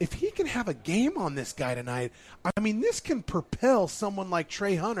Hunter. If he can have a game on this guy tonight, I mean, this can propel someone like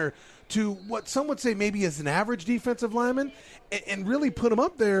Trey Hunter to what some would say maybe is an average defensive lineman and really put him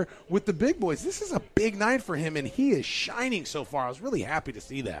up there with the big boys. This is a big night for him, and he is shining so far. I was really happy to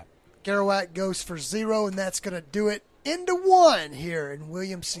see that. Garrowak goes for 0, and that's going to do it into 1 here in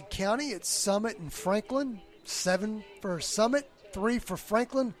Williamson County. It's Summit and Franklin. 7 for Summit, 3 for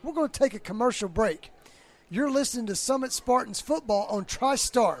Franklin. We're going to take a commercial break. You're listening to Summit Spartans football on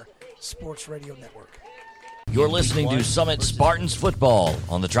TriStar Sports Radio Network. You're listening to Summit Spartans football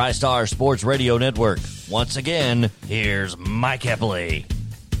on the TriStar Sports Radio Network. Once again, here's Mike Eppley.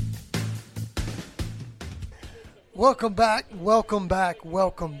 Welcome back, welcome back,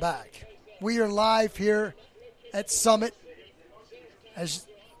 welcome back. We are live here at Summit. I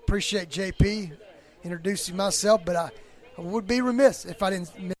appreciate JP introducing myself, but I would be remiss if I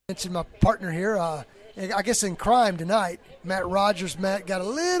didn't mention my partner here. I guess in crime tonight, Matt Rogers. Matt got a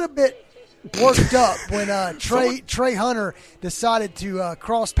little bit worked up when Trey Hunter decided to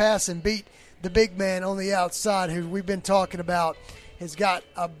cross pass and beat the big man on the outside who we've been talking about, has got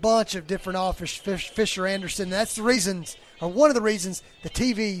a bunch of different offers. Fisher Anderson. That's the reasons, or one of the reasons, the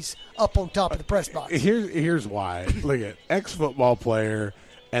TV's up on top of the press box. Here's why. Look at ex-football player,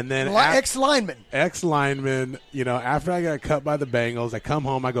 and then ex-lineman. Ex-lineman. After I got cut by the Bengals, I come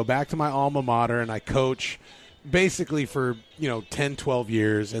home, I go back to my alma mater, and I coach basically for 10, 12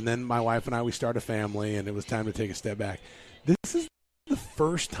 years. And then my wife and I, we start a family, and it was time to take a step back. This is the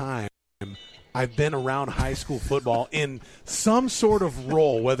first time I've been around high school football in some sort of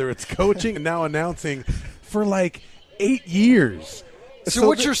role, whether it's coaching and now announcing, for like 8 years. So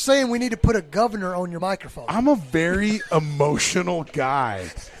what you're saying, we need to put a governor on your microphone. I'm a very emotional guy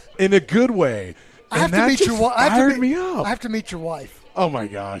in a good way. I have to meet your wife. I have to meet your wife. Oh, my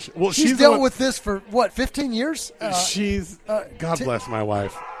gosh. Well, she's dealt with this for, 15 years? God bless my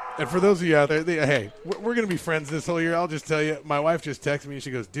wife. And for those of you out there, hey, we're going to be friends this whole year. I'll just tell you, my wife just texted me and she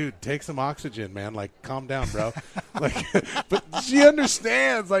goes, dude, take some oxygen, man. Like, calm down, bro. But she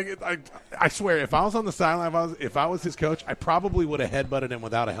understands. I swear, if I was on the sideline, if I was his coach, I probably would have headbutted him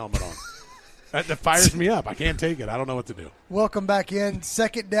without a helmet on. That fires me up. I can't take it. I don't know what to do. Welcome back in.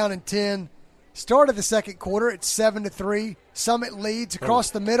 Second down and 10. Start of the second quarter. It's 7-3. Summit leads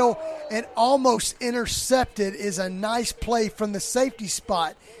across the middle, and almost intercepted is a nice play from the safety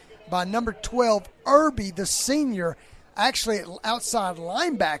spot by number 12, Irby, the senior. Actually, outside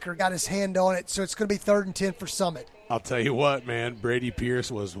linebacker got his hand on it, so it's going to be 3rd and 10 for Summit. I'll tell you what, man, Brady Pierce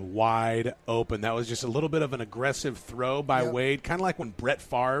was wide open. That was just a little bit of an aggressive throw by Wade, kind of like when Brett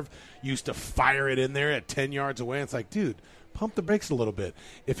Favre used to fire it in there at 10 yards away. It's like, dude, pump the brakes a little bit.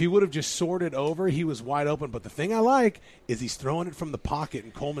 If he would have just sorted over, he was wide open. But the thing I like is he's throwing it from the pocket,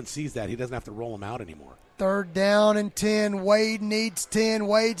 and Coleman sees that. He doesn't have to roll him out anymore. 3rd down and 10. Wade needs 10.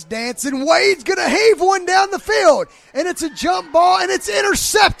 Wade's dancing. Wade's going to heave one down the field. And it's a jump ball, and it's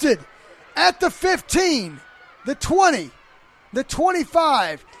intercepted at the 15, the 20, the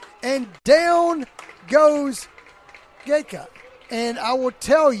 25. And down goes Gaeka. And I will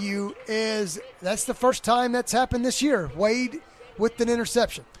tell you that's the first time that's happened this year. Wade with an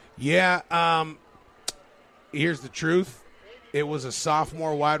interception. Yeah, here's the truth. It was a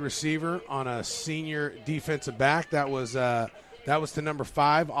sophomore wide receiver on a senior defensive back. That was to number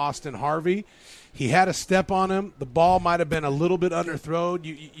 5, Austin Harvey. He had a step on him. The ball might have been a little bit underthrown.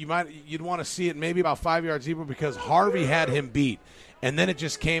 You'd want to see it maybe about 5 yards deeper because Harvey had him beat. And then it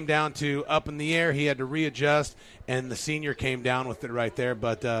just came down to up in the air. He had to readjust, and the senior came down with it right there.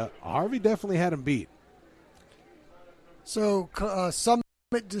 But Harvey definitely had him beat. So Summit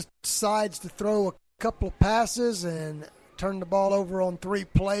decides to throw a couple of passes and turn the ball over on 3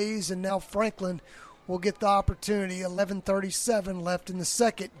 plays, and now Franklin will get the opportunity. 11:37 left in the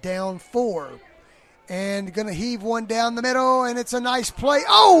second, down 4. And going to heave one down the middle, and it's a nice play.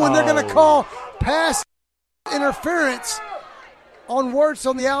 And they're going to call pass interference on Wirtz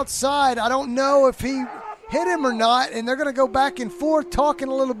on the outside. I don't know if he hit him or not, and they're going to go back and forth talking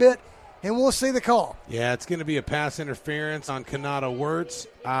a little bit, and we'll see the call. Yeah, it's going to be a pass interference on Kanata Wirtz.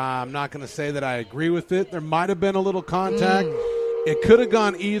 I'm not going to say that I agree with it. There might have been a little contact. It could have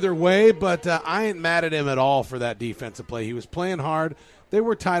gone either way, but I ain't mad at him at all for that defensive play. He was playing hard. They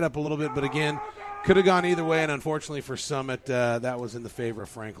were tied up a little bit, but again, could have gone either way, and unfortunately for Summit, that was in the favor of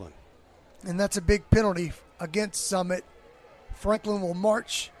Franklin. And that's a big penalty against Summit. Franklin will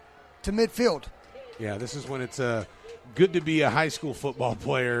march to midfield. Yeah, this is when it's good to be a high school football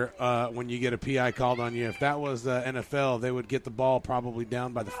player when you get a PI called on you. If that was the NFL, they would get the ball probably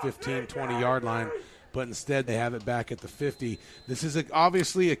down by the 15, 20-yard line, but instead they have it back at the 50. This is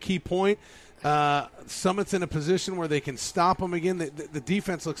obviously a key point. Summit's in a position where they can stop them again. The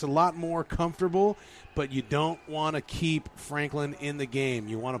defense looks a lot more comfortable, but you don't want to keep Franklin in the game.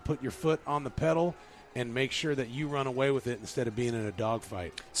 You want to put your foot on the pedal and make sure that you run away with it instead of being in a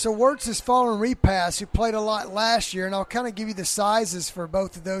dogfight. So Wirtz is following repass, who played a lot last year, and I'll kind of give you the sizes for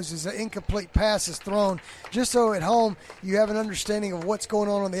both of those as an incomplete pass is thrown, just so at home you have an understanding of what's going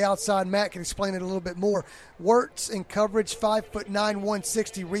on the outside. Matt can explain it a little bit more. Wirtz in coverage, 5'9",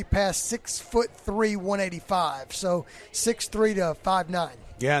 160, repass 6'3", 185. So 6'3" to 5'9".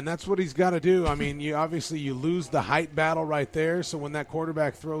 Yeah, and that's what he's got to do. I mean, you lose the height battle right there, so when that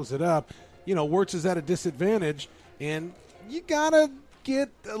quarterback throws it up, Wirtz is at a disadvantage, and you got to get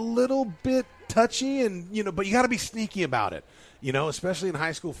a little bit touchy, but you got to be sneaky about it, especially in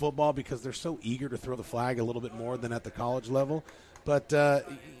high school football because they're so eager to throw the flag a little bit more than at the college level. But,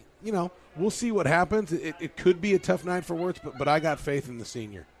 we'll see what happens. It could be a tough night for Wirtz, but I got faith in the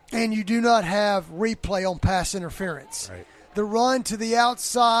senior. And you do not have replay on pass interference. Right. The run to the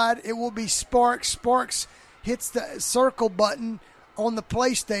outside, it will be Sparks. Sparks hits the circle button on the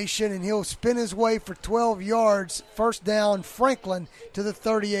PlayStation, and he'll spin his way for 12 yards, first down, Franklin to the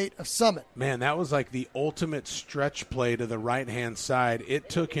 38 of Summit. Man, that was like the ultimate stretch play to the right-hand side. It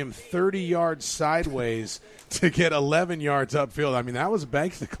took him 30 yards sideways to get 11 yards upfield. I mean, that was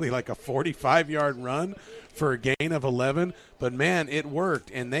basically like a 45-yard run for a gain of 11. But, man, it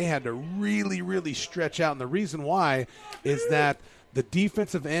worked, and they had to really, really stretch out. And the reason why is that the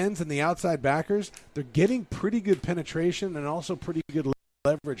defensive ends and the outside backers, they're getting pretty good penetration and also pretty good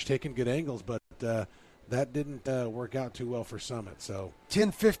leverage, taking good angles, but that didn't work out too well for Summit. So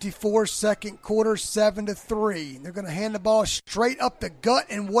 10:54, second quarter, 7-3. They're going to hand the ball straight up the gut,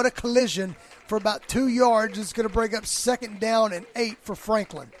 and what a collision for about 2 yards. It's going to bring up second down and 8 for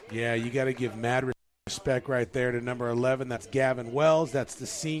Franklin. Yeah, you got to give mad respect right there to number 11. That's Gavin Wells. That's the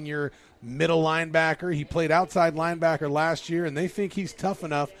senior middle linebacker. He played outside linebacker last year, and they think he's tough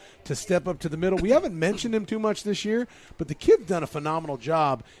enough to step up to the middle. We haven't mentioned him too much this year, but the kid's done a phenomenal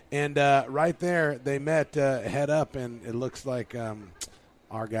job. And right there, they met head up, and it looks like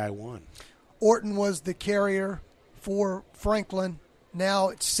our guy won. Orton was the carrier for Franklin. Now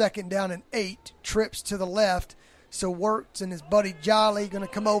it's second down and 8, trips to the left. So Wirtz and his buddy Jolly going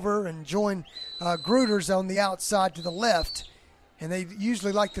to come over and join Gruters on the outside to the left. And they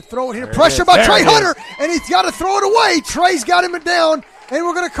usually like to throw it here. Pressure by Trey Hunter, and he's got to throw it away. Trey's got him down, and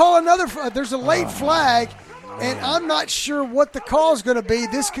we're going to call another. There's a late flag, and I'm not sure what the call is going to be.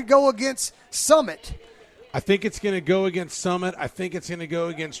 This could go against Summit. I think it's going to go against Summit. I think it's going to go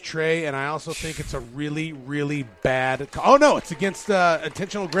against Trey, and I also think it's a really, really bad call. Oh, no, it's against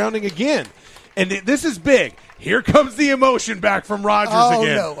intentional grounding again. And this is big. Here comes the emotion back from Rogers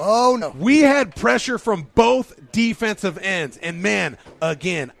again. Oh, no. We had pressure from both defensive ends. And, man,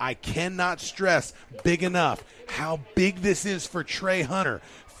 again, I cannot stress big enough how big this is for Trey Hunter.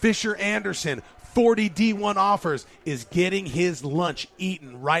 Fisher Anderson, 40 D1 offers, is getting his lunch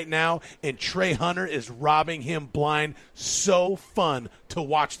eaten right now, and Trey Hunter is robbing him blind. So fun to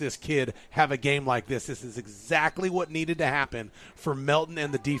watch this kid have a game like this. This is exactly what needed to happen for Melton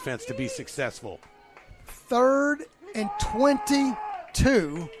and the defense to be successful. 3rd and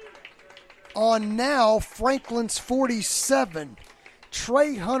 22 on now Franklin's 47.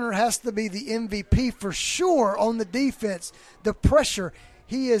 Trey Hunter has to be the MVP for sure on the defense. The pressure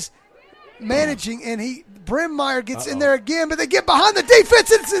he is managing, and Bremmeyer gets in there again, but they get behind the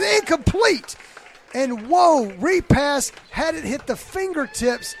defense, and it's an incomplete. And whoa, repass, had it hit the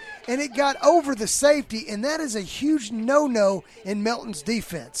fingertips, and it got over the safety, and that is a huge no-no in Melton's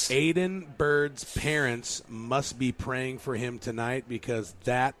defense. Aiden Bird's parents must be praying for him tonight, because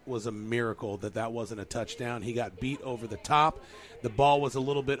that was a miracle that wasn't a touchdown. He got beat over the top. The ball was a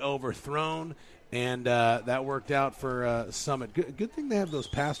little bit overthrown, and that worked out for Summit. Good thing they have those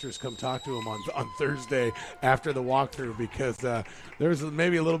pastors come talk to him on Thursday after the walkthrough, because there was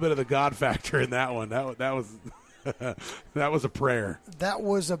maybe a little bit of the God factor in that one. That was that was a prayer. That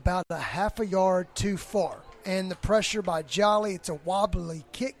was about a half a yard too far. And the pressure by Jolly, it's a wobbly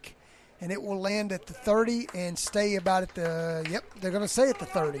kick, and it will land at the 30 and stay about at the, they're going to stay at the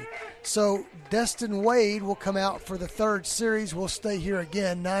 30. So Destin Wade will come out for the third series. We'll stay here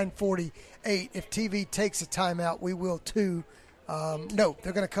again, 9:48. If TV takes a timeout, we will too. No,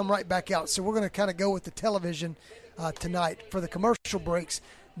 they're going to come right back out. So we're going to kind of go with the television tonight for the commercial breaks.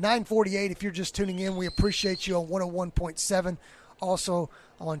 9:48, if you're just tuning in, we appreciate you on 101.7. Also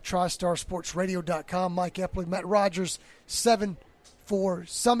on TriStarSportsRadio.com. Mike Eppley, Matt Rogers, 7 for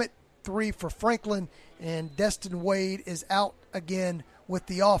Summit, 3 for Franklin, and Destin Wade is out again with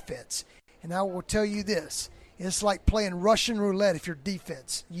the offense. And I will tell you this. It's like playing Russian roulette if you're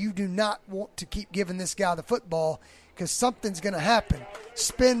defense. You do not want to keep giving this guy the football, because something's going to happen.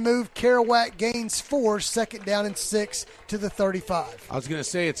 Spin move, Kerouac gains 4, second down and 6 to the 35. I was going to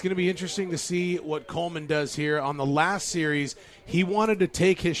say, it's going to be interesting to see what Coleman does here. On the last series, he wanted to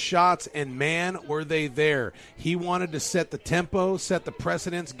take his shots, and man, were they there. He wanted to set the tempo, set the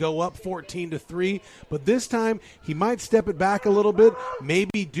precedence, go up 14-3. But this time, he might step it back a little bit,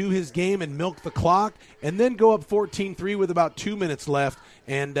 maybe do his game and milk the clock, and then go up 14-3 with about 2 minutes left.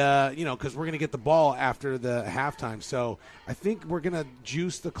 And, because we're going to get the ball after the halftime. So I think we're going to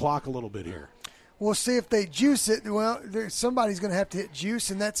juice the clock a little bit here. We'll see if they juice it. Well, somebody's going to have to hit juice,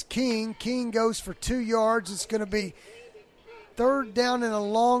 and that's King. King goes for 2 yards. It's going to be third down and a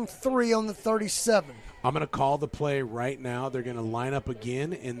long 3 on the 37. I'm going to call the play right now. They're going to line up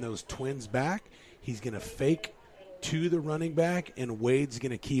again in those twins back. He's going to fake to the running back, and Wade's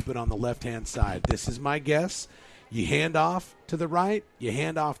going to keep it on the left-hand side. This is my guess. You hand off to the right, you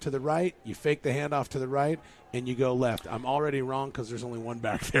hand off to the right, you fake the handoff to the right, and you go left. I'm already wrong because there's only one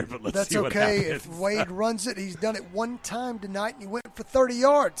back there, but let's see what happens. That's okay. If Wade runs it, he's done it one time tonight, and he went for 30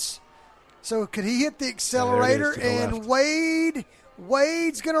 yards. So could he hit the accelerator? And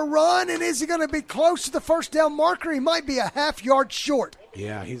Wade's going to run, and is he going to be close to the first down marker? He might be a half yard short.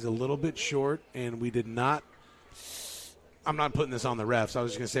 Yeah, he's a little bit short, and we did not – I'm not putting this on the refs. I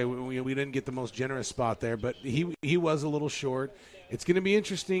was just going to say we didn't get the most generous spot there, but he was a little short. It's going to be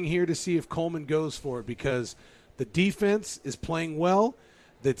interesting here to see if Coleman goes for it because the defense is playing well.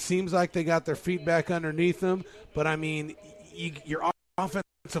 It seems like they got their feet back underneath them, but, I mean, your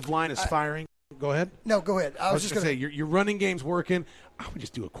offensive line is firing. Go ahead. No, go ahead. I was just going to say, your running game's working. I would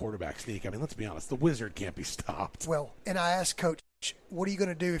just do a quarterback sneak. I mean, let's be honest. The Wizard can't be stopped. Well, and I asked Coach, what are you going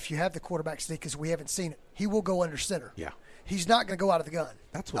to do if you have the quarterback sneak because we haven't seen it? He will go under center. Yeah. He's not going to go out of the gun.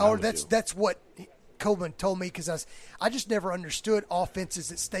 That's what I would do. That's what Coleman told me because I just never understood offenses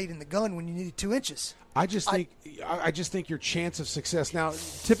that stayed in the gun when you needed 2 inches. I just think your chance of success now.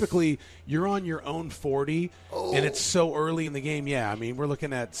 Typically, you're on your own 40, and it's so early in the game. Yeah, I mean we're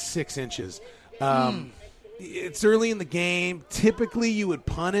looking at 6 inches. It's early in the game. Typically, you would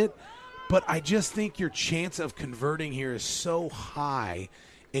punt it, but I just think your chance of converting here is so high.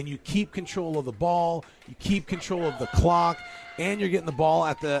 And you keep control of the ball, you keep control of the clock, and you're getting the ball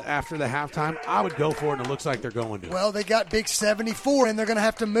after the halftime. I would go for it, and it looks like they're going to. Well, they got big 74, and they're going to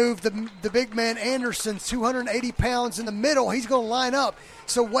have to move the big man Anderson, 280 pounds in the middle. He's going to line up.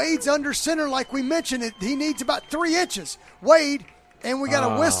 So Wade's under center, like we mentioned. He needs about 3 inches. Wade, and we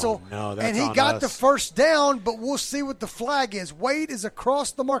got a whistle, and he got the first down, but we'll see what the flag is. Wade is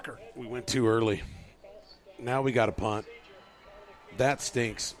across the marker. We went too early. Now we got to punt. That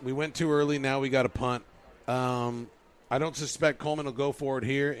stinks. We went too early. Now we got to punt. I don't suspect Coleman will go for it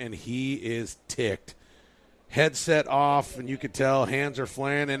here, and he is ticked. Headset off, and you could tell hands are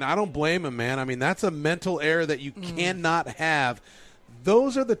flaring, and I don't blame him, man. I mean, that's a mental error that you cannot have.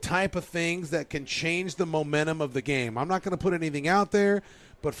 Those are the type of things that can change the momentum of the game. I'm not going to put anything out there,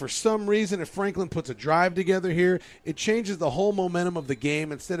 but for some reason, if Franklin puts a drive together here, it changes the whole momentum of the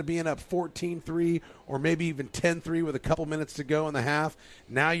game. Instead of being up 14-3 or maybe even 10-3 with a couple minutes to go in the half,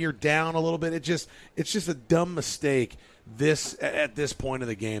 now you're down a little bit. It's just a dumb mistake at this point of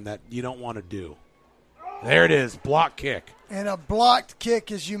the game that you don't want to do. There it is, block kick. And a blocked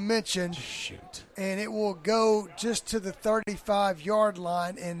kick, as you mentioned. Shoot. And it will go just to the 35-yard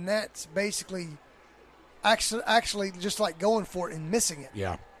line, and that's basically actually just like going for it and missing it.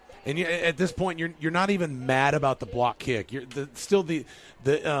 Yeah. And at this point, you're not even mad about the block kick. You're still the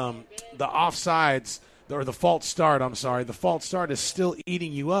offsides or the false start. I'm sorry, the false start is still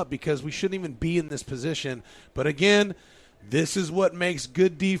eating you up because we shouldn't even be in this position. But again, this is what makes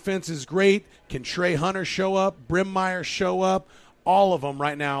good defenses great. Can Trey Hunter show up? Brimmeyer show up? All of them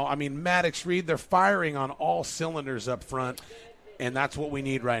right now. I mean, Maddox Reed, they're firing on all cylinders up front. And that's what we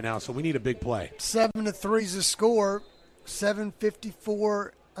need right now. So we need a big play. 7-3 is the score.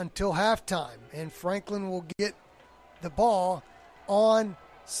 7:54 until halftime. And Franklin will get the ball on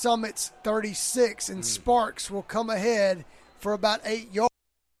Summit's 36. And Sparks will come ahead for about 8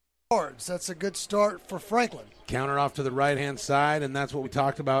 yards. That's a good start for Franklin. Counter off to the right-hand side, and that's what we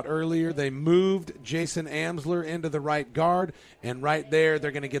talked about earlier. They moved Jason Amsler into the right guard. And right there,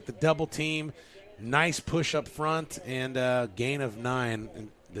 they're going to get the double team. Nice push up front and gain of 9. And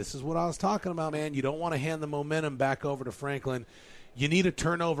this is what I was talking about, man. You don't want to hand the momentum back over to Franklin. You need a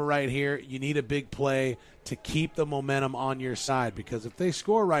turnover right here. You need a big play to keep the momentum on your side because if they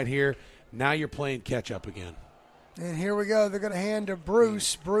score right here, now you're playing catch-up again. And here we go. They're going to hand to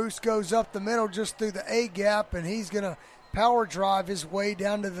Bruce. Bruce goes up the middle just through the A gap, and he's going to power drive his way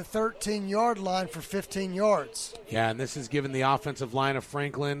down to the 13-yard line for 15 yards. Yeah, and this has given the offensive line of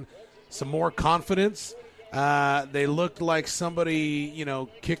Franklin some more confidence. They looked like somebody,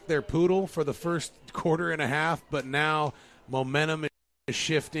 kicked their poodle for the first quarter and a half, but now momentum is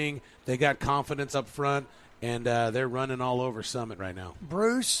shifting. They got confidence up front, and they're running all over Summit right now.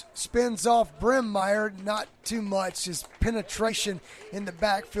 Bruce spins off Brimmeyer, not too much. His penetration in the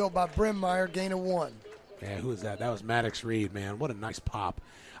backfield by Brimmeyer, gain of 1. Yeah, who is that? That was Maddox Reed, man. What a nice pop.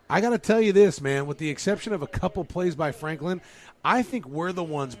 I got to tell you this, man, with the exception of a couple plays by Franklin, I think we're the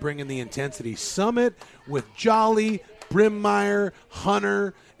ones bringing the intensity. Summit with Jolly, Brimmeyer,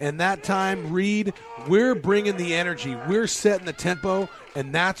 Hunter, and that time Reed, we're bringing the energy. We're setting the tempo,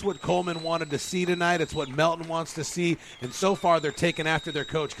 and that's what Coleman wanted to see tonight. It's what Melton wants to see, and so far they're taking after their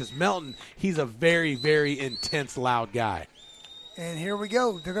coach because Melton, he's a very, very intense, loud guy. And here we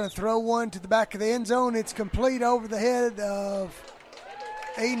go. They're going to throw one to the back of the end zone. It's complete over the head of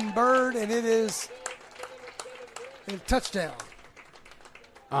Aiden Bird, and it is And a touchdown.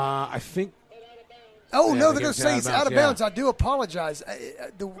 I think. Oh, Yeah, no, they they're going gave to say it it's out of out of bounds, bounds. I do apologize.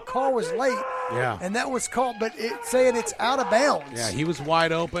 The call was late, Yeah. and that was called, but it's saying it's out of bounds. Yeah, he was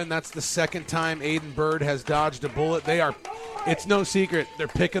wide open. That's the second time Aiden Bird has dodged a bullet. It's no secret, they're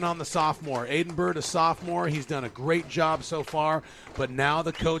picking on the sophomore. Aiden Bird, a sophomore, he's done a great job so far, but now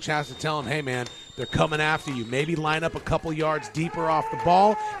the coach has to tell him, hey, man, they're coming after you. Maybe line up a couple yards deeper off the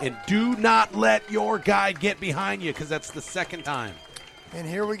ball, and do not let your guy get behind you, because that's the second time. And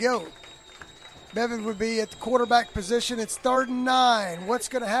here we go. Bevan would be at the quarterback position. It's 3rd and 9. What's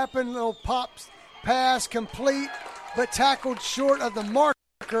going to happen? Little pops, pass, complete, but tackled short of the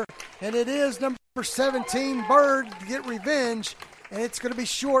marker. And it is number 17, Bird, to get revenge. And it's going to be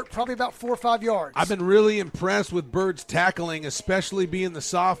short, probably about 4 or 5 yards. I've been really impressed with Bird's tackling, especially being the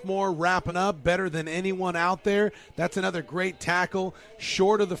sophomore, wrapping up better than anyone out there. That's another great tackle,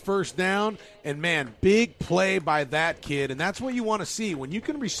 short of the first down. And, man, big play by that kid. And that's what you want to see. When you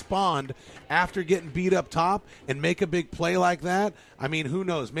can respond after getting beat up top and make a big play like that, I mean, who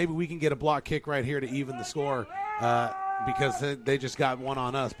knows? Maybe we can get a block kick right here to even the score because they just got one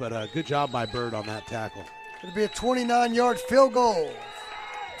on us. But good job by Bird on that tackle. It'll be a 29-yard field goal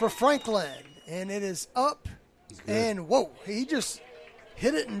for Franklin. And it is up. And, whoa, he just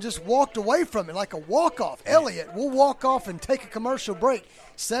hit it and just walked away from it like a walk-off. Elliott will walk off and take a commercial break.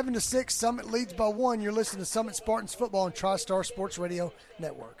 7-6, Summit leads by 1. You're listening to Summit Spartans Football on TriStar Sports Radio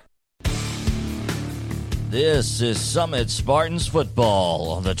Network. This is Summit Spartans Football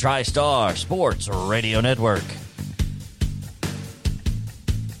on the TriStar Sports Radio Network.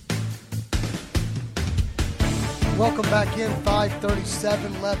 Welcome back in.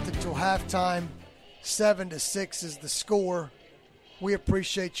 5:37 left until halftime. 7-6 is the score. We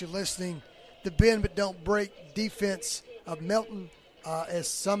appreciate you listening. The bend but don't break defense of Melton as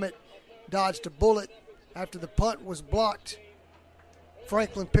Summit dodged a bullet after the punt was blocked.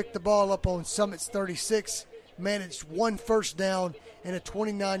 Franklin picked the ball up on Summit's 36, managed 1 first down and a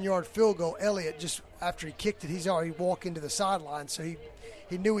 29-yard field goal. Elliott, just after he kicked it, he's already walked into the sideline, so he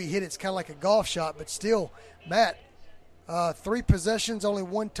knew he hit it. It's kind of like a golf shot, but still, Matt, 3 possessions, only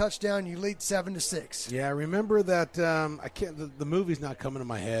 1 touchdown. You lead 7-6. Yeah, I remember that. I can't. The movie's not coming to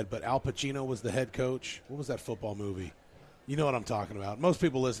my head, but Al Pacino was the head coach. What was that football movie? You know what I'm talking about. Most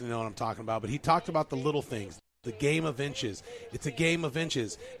people listening know what I'm talking about. But he talked about the little things, the game of inches. It's a game of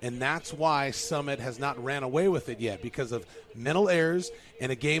inches, and that's why Summit has not ran away with it yet, because of mental errors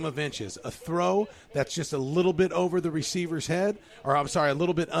and a game of inches. A throw that's just a little bit over the receiver's head, or I'm sorry, a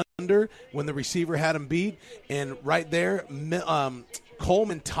little bit under when the receiver had him beat. And right there,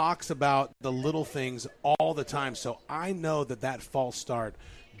 Coleman talks about the little things all the time. So I know that false start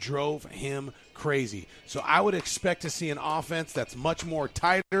drove him crazy. So I would expect to see an offense that's much more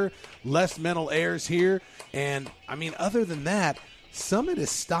tighter, less mental errors here. And, I mean, other than that, Summit is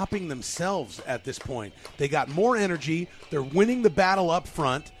stopping themselves at this point. They got more energy. They're winning the battle up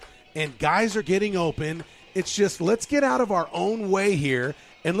front, and guys are getting open. It's just, let's get out of our own way here,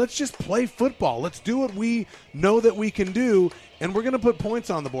 and let's just play football. Let's do what we know that we can do, and we're going to put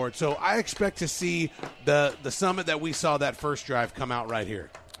points on the board. So I expect to see the Summit that we saw that first drive come out right here.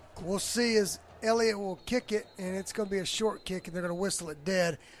 We'll see as Elliott will kick it, and it's going to be a short kick, and they're going to whistle it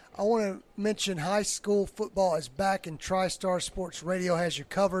dead. I want to mention high school football is back, and TriStar Sports Radio has you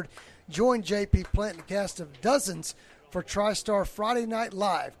covered. Join JP Plant and the cast of dozens for TriStar Friday Night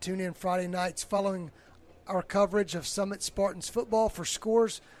Live. Tune in Friday nights following our coverage of Summit Spartans football for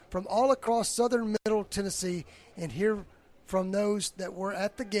scores from all across southern Middle Tennessee, and hear from those that were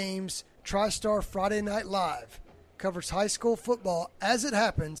at the games. TriStar Friday Night Live covers high school football as it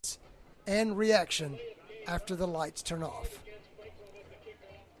happens and reaction after the lights turn off.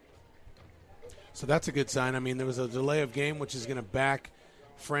 So that's a good sign. I mean, there was a delay of game, which is going to back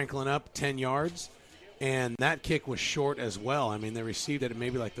Franklin up 10 yards, and that kick was short as well. I mean, they received it at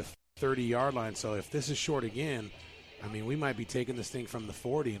maybe like the 30-yard line. So if this is short again, I mean, we might be taking this thing from the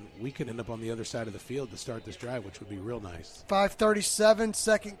 40, and we could end up on the other side of the field to start this drive, which would be real nice. 5:37,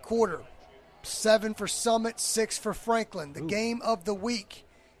 second quarter. 7 for Summit, 6 for Franklin. The game of the week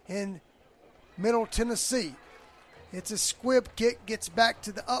in Middle Tennessee. It's a squib kick, gets back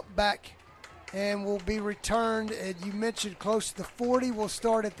to the up back, and will be returned. And you mentioned close to the 40. We'll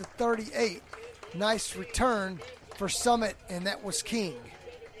start at the 38. Nice return for Summit, and that was King.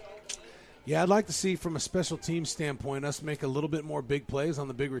 Yeah, I'd like to see from a special team standpoint us make a little bit more big plays on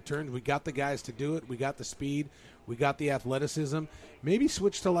the big returns. We got the guys to do it. We got the speed. We got the athleticism. Maybe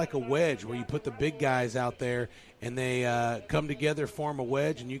switch to like a wedge where you put the big guys out there and they come together, form a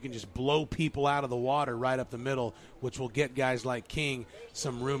wedge, and you can just blow people out of the water right up the middle, which will get guys like King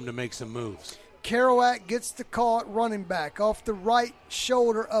some room to make some moves. Kerouac gets the call at running back off the right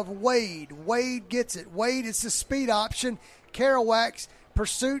shoulder of Wade. Wade gets it. Wade is the speed option. Kerouac's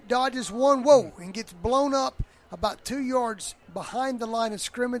pursuit dodges one, and gets blown up about 2 yards behind the line of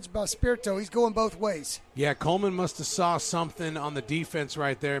scrimmage by Spirito. He's going both ways. Yeah, Coleman must have saw something on the defense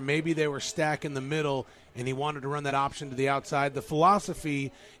right there. Maybe they were stacking the middle, and he wanted to run that option to the outside. The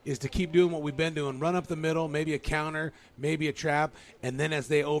philosophy is to keep doing what we've been doing, run up the middle, maybe a counter, maybe a trap, and then as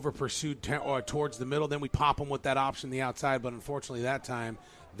they over-pursue towards the middle, then we pop them with that option the outside. But unfortunately that time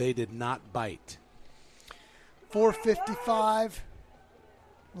they did not bite. 4:55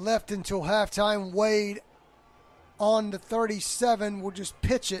 left until halftime. Wade on the 37 will just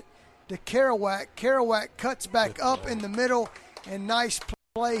pitch it to Kerouac. Kerouac cuts back up in the middle, and nice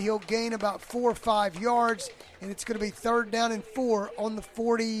play. He'll gain about 4 or 5 yards, and it's going to be 3rd down and 4 on the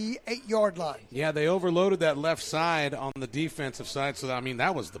 48-yard line. Yeah, they overloaded that left side on the defensive side, so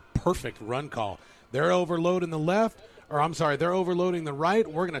that was the perfect run call. They're overloading the left, they're overloading the right.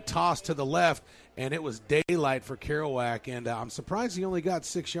 We're going to toss to the left, and it was daylight for Kerouac, and I'm surprised he only got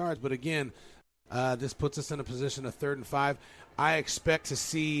 6 yards, but again, this puts us in a position of 3rd and 5. I expect to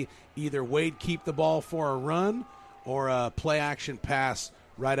see either Wade keep the ball for a run or a play-action pass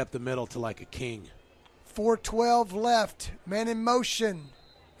right up the middle to like a king. 4:12 left. Man in motion.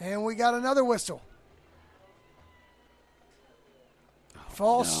 And we got another whistle.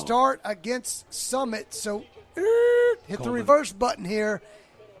 False start against Summit. So hit the reverse button here.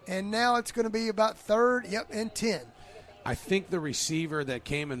 And now it's going to be about 3rd and 10. I think the receiver that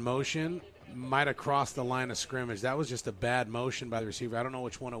came in motion might have crossed the line of scrimmage. That was just a bad motion by the receiver. I don't know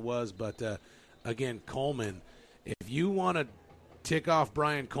which one it was, but again, Coleman, if you want to tick off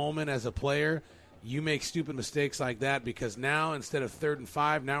Brian Coleman as a player, you make stupid mistakes like that, because now instead of 3rd and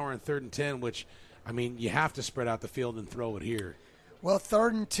 5, now we're in 3rd and 10, which, you have to spread out the field and throw it here. Well,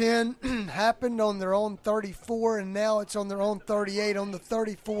 3rd and 10 happened on their own 34, and now it's on their own 38. On the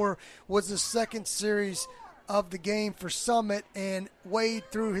 34 was the second series of the game for Summit, and Wade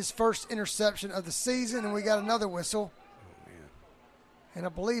threw his first interception of the season, and we got another whistle. Oh, man. And I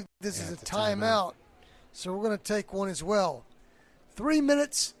believe this is a timeout, so we're going to take one as well. 3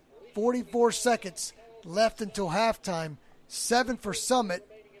 minutes, 44 seconds left until halftime. 7 for Summit,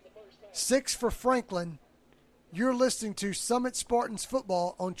 6 for Franklin. You're listening to Summit Spartans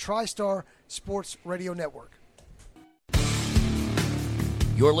football on TriStar Sports Radio Network.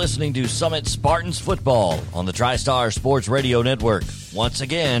 You're listening to Summit Spartans football on the TriStar Sports Radio Network. Once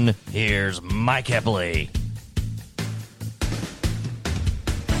again, here's Mike Eppley.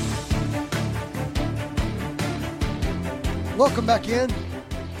 Welcome back in.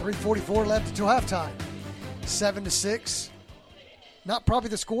 3:44 left until halftime. 7-6. Not probably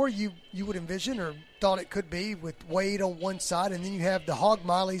the score you would envision or thought it could be, with Wade on one side, and then you have the Hog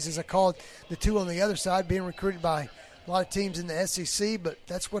Miley's, as I called the two on the other side, being recruited by a lot of teams in the SEC, but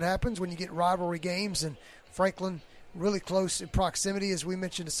that's what happens when you get rivalry games. And Franklin really close in proximity, as we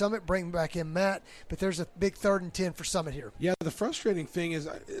mentioned, to Summit. Bring back in Matt, but there's a big 3rd and 10 for Summit here. Yeah, the frustrating thing is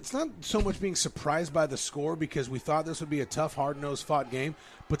it's not so much being surprised by the score, because we thought this would be a tough, hard-nosed fought game,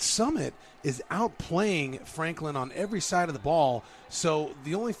 but Summit is outplaying Franklin on every side of the ball, so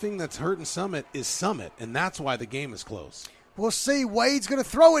the only thing that's hurting Summit is Summit, and that's why the game is close. We'll see. Wade's going to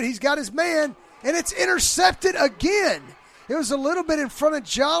throw it. He's got his man, and it's intercepted again. It was a little bit in front of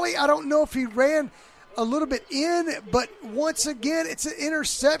Jolly. I don't know if he ran a little bit in, but once again, it's an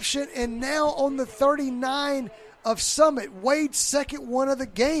interception, and now on the 39 of Summit, Wade's second one of the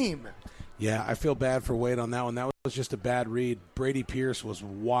game. Yeah, I feel bad for Wade on that one. That was just a bad read. Brady Pierce was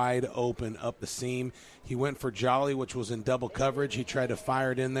wide open up the seam. He went for Jolly, which was in double coverage. He tried to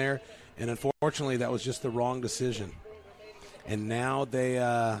fire it in there, and unfortunately, that was just the wrong decision. And now they,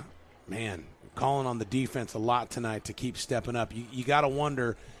 calling on the defense a lot tonight to keep stepping up. You got to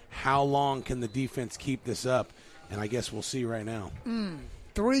wonder, how long can the defense keep this up? And I guess we'll see right now.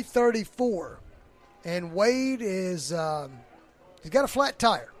 3:34. And Wade is he's got a flat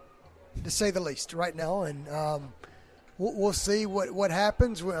tire, to say the least, right now. And we'll see what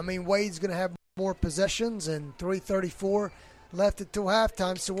happens. I mean, Wade's going to have more possessions, and 3:34 left until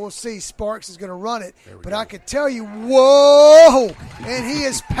halftime, so we'll see. Sparks is going to run it, but I could tell you, whoa! And he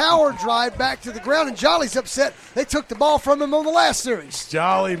is power drive back to the ground, and Jolly's upset. They took the ball from him on the last series.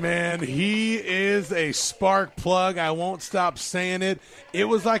 Jolly, man, he is a spark plug. I won't stop saying it. It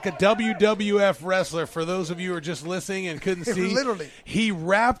was like a WWF wrestler, for those of you who are just listening and couldn't see. Literally. He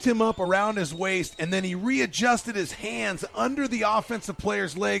wrapped him up around his waist, and then he readjusted his hands under the offensive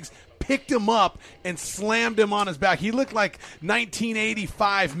player's legs, picked him up and slammed him on his back. He looked like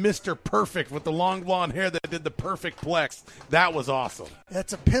 1985 Mr. Perfect with the long blonde hair that did the perfect plex. That was awesome.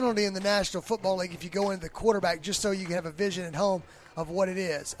 That's a penalty in the National Football League if you go into the quarterback, just so you can have a vision at home of what it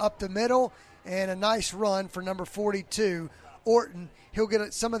is. Up the middle, and a nice run for number 42, Orton. He'll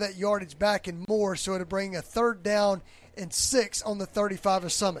get some of that yardage back and more, so it'll bring a 3rd down and 6 on the 35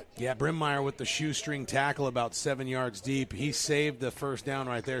 of Summit. Yeah, Brimmeyer with the shoestring tackle about 7 yards deep. He saved the first down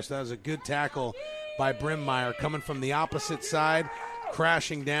right there, so that was a good tackle by Brimmeyer coming from the opposite side,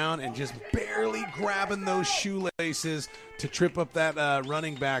 crashing down and just barely grabbing those shoelaces to trip up that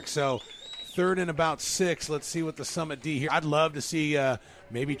running back. So 3rd and about 6. Let's see what the Summit D here. I'd love to see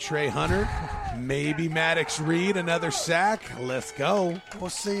maybe Trey Hunter, maybe Maddox Reed, another sack. Let's go. We'll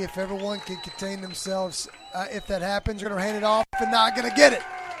see if everyone can contain themselves. If that happens, they're going to hand it off and not going to get it.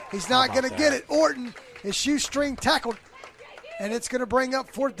 He's not going to get it. Orton is shoestring tackled, and it's going to bring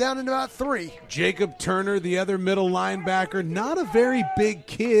up 4th down and about 3. Jacob Turner, the other middle linebacker, not a very big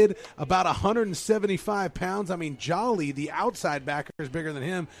kid, about 175 pounds. I mean, Jolly, the outside backer, is bigger than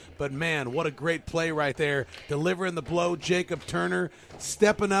him, but man, what a great play right there. Delivering the blow, Jacob Turner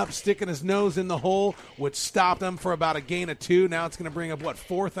stepping up, sticking his nose in the hole, which stopped him for about a gain of 2. Now it's going to bring up,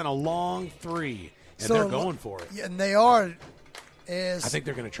 4th and a long 3. And they're going for it. Yeah, and they are. I think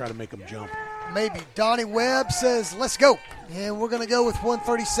they're going to try to make them jump. Maybe. Donnie Webb says, let's go. And we're going to go with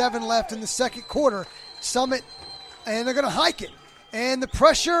 1:37 left in the second quarter. Summit, and they're going to hike it. And the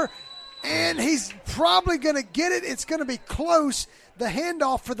pressure, and he's probably going to get it. It's going to be close. The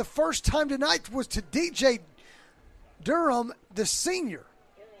handoff for the first time tonight was to DJ Durham, the senior.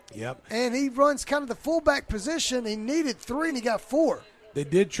 Yep. And he runs kind of the fullback position. He needed 3, and he got 4. They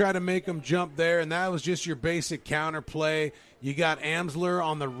did try to make him jump there, and that was just your basic counter play. You got Amsler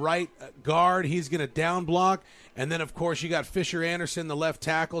on the right guard. He's going to down block. And then, of course, you got Fisher Anderson, the left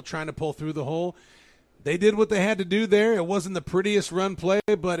tackle, trying to pull through the hole. They did what they had to do there. It wasn't the prettiest run play,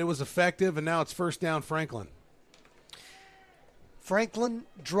 but it was effective, and now it's 1st down Franklin. Franklin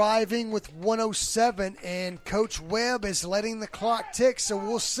driving with 1:07, and Coach Webb is letting the clock tick, so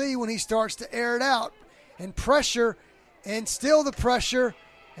we'll see when he starts to air it out. And pressure, and still the pressure,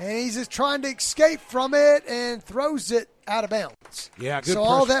 and he's just trying to escape from it and throws it out of bounds. Yeah, good. So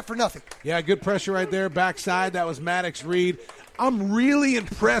all that for nothing. Yeah, good pressure right there. Backside, that was Maddox Reed. I'm really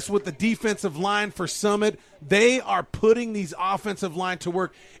impressed with the defensive line for Summit. They are putting these offensive line to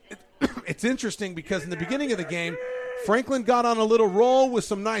work. It's interesting because in the beginning of the game, Franklin got on a little roll with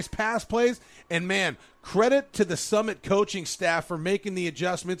some nice pass plays, and man, credit to the Summit coaching staff for making the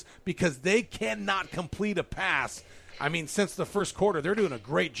adjustments because they cannot complete a pass. I mean, since the first quarter, they're doing a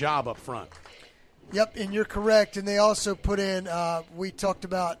great job up front. Yep, and you're correct. And they also put in, we talked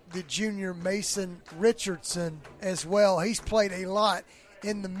about the junior Mason Richardson as well. He's played a lot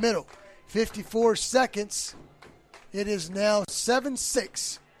in the middle. 54 seconds. It is now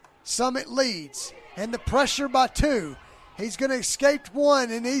 7-6. Summit leads. And the pressure by 2. He's going to escape 1,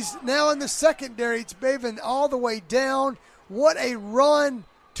 and he's now in the secondary. It's Baven all the way down. What a run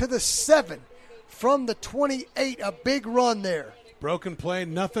to the 7. From the 28, a big run there. Broken play,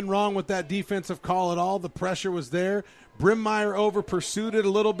 nothing wrong with that defensive call at all. The pressure was there. Brimmeyer over-pursued it a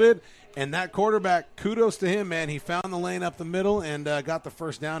little bit, and that quarterback, kudos to him, man. He found the lane up the middle and got the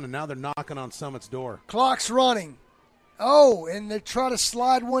first down, and now they're knocking on Summit's door. Clock's running. Oh, and they try to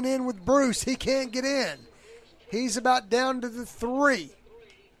slide one in with Bruce. He can't get in. He's about down to the 3.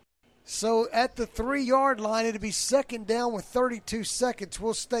 So at the 3-yard line, it'll be 2nd down with 32 seconds.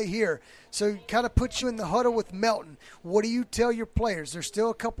 We'll stay here. So kind of puts you in the huddle with Melton. What do you tell your players? There's still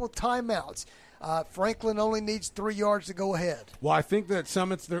a couple of timeouts. Franklin only needs 3 yards to go ahead. Well, I think that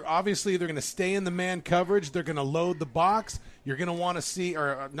Summit's, they're going to stay in the man coverage. They're going to load the box. You're going to want to see,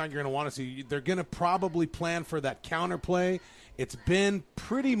 or not you're going to want to see, they're going to probably plan for that counter play. It's been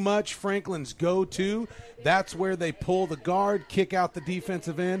pretty much Franklin's go-to. That's where they pull the guard, kick out the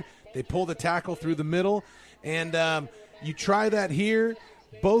defensive end. They pull the tackle through the middle, and you try that here.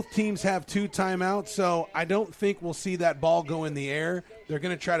 Both teams have 2 timeouts, so I don't think we'll see that ball go in the air. They're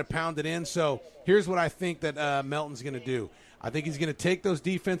going to try to pound it in. So here's what I think that Melton's going to do. I think he's going to take those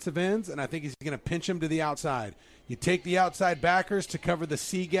defensive ends, and I think he's going to pinch them to the outside. You take the outside backers to cover the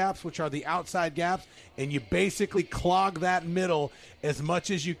C gaps, which are the outside gaps, and you basically clog that middle as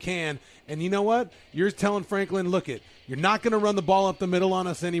much as you can. And you know what? You're telling Franklin, look it, you're not going to run the ball up the middle on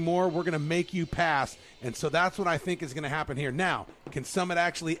us anymore. We're going to make you pass. And so that's what I think is going to happen here. Now, can Summit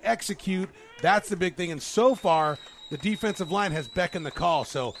actually execute? That's the big thing. And so far, the defensive line has beckoned the call.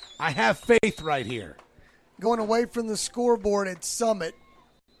 So I have faith right here. Going away from the scoreboard at Summit,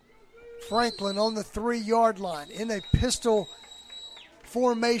 Franklin on the 3-yard line in a pistol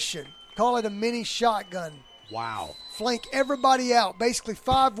formation. call it a mini shotgun. Wow. Flank everybody out, basically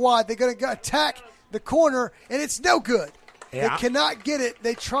 5 wide. They're going to attack the corner, and it's no good. Yeah. They cannot get it.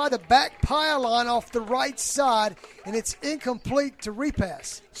 They try the back pylon off the right side, and it's incomplete to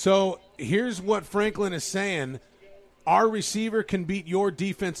repass. So here's what Franklin is saying. Our receiver can beat your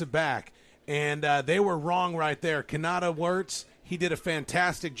defensive back. And they were wrong right there. Kanata Wirtz, he did a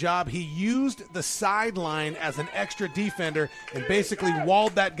fantastic job. He used the sideline as an extra defender and basically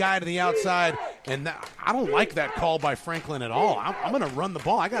walled that guy to the outside. And I don't like that call by Franklin at all. I'm going to run the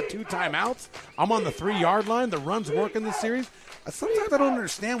ball. I got 2 timeouts. I'm on the 3-yard line. The run's working this series. Sometimes I don't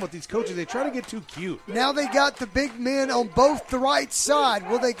understand what these coaches, they try to get too cute. Now they got the big men on both the right side.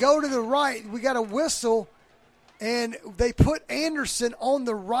 Will they go to the right? We got a whistle. And they put Anderson on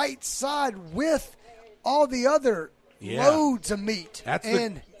the right side with all the other loads of meat.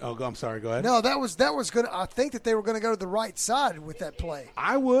 I'm sorry. Go ahead. No, that was going to – I think that they were going to go to the right side with that play.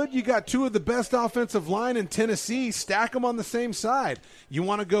 I would. You got 2 of the best offensive line in Tennessee. Stack them on the same side. You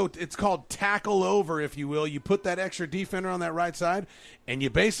want to go – it's called tackle over, if you will. You put that extra defender on that right side, and you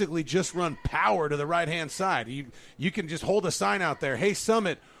basically just run power to the right-hand side. You can just hold a sign out there. Hey,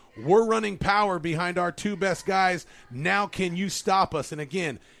 Summit, we're running power behind our 2 best guys. Now can you stop us? And,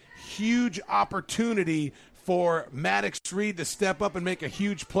 again, huge opportunity for Maddox Reed to step up and make a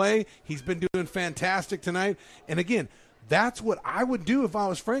huge play. He's been doing fantastic tonight. And, again, that's what I would do if I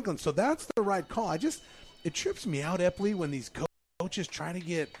was Franklin. So that's the right call. It trips me out, Epley, when these coaches try to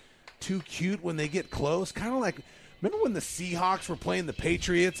get too cute when they get close. Kind of like, remember when the Seahawks were playing the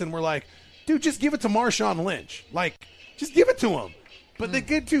Patriots and we're like, dude, just give it to Marshawn Lynch. Like, just give it to him. But they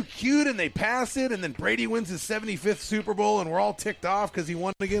get too cute and they pass it, and then Brady wins his 75th Super Bowl, and we're all ticked off because he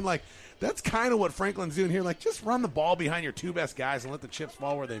won again. Like, that's kind of what Franklin's doing here. Like, just run the ball behind your 2 best guys and let the chips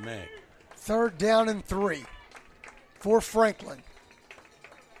fall where they may. 3rd down and 3 for Franklin.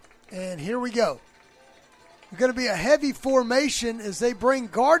 And here we go. It's going to be a heavy formation as they bring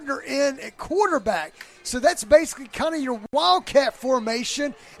Gardner in at quarterback. So that's basically kind of your Wildcat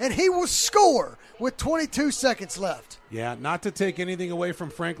formation, and he will score with 22 seconds left. Yeah, not to take anything away from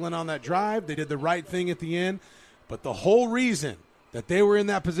Franklin on that drive. They did the right thing at the end. But the whole reason that they were in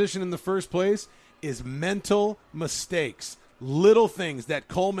that position in the first place is mental mistakes, little things that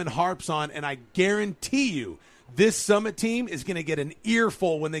Coleman harps on, and I guarantee you this Summit team is going to get an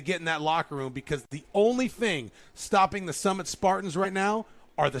earful when they get in that locker room, because the only thing stopping the Summit Spartans right now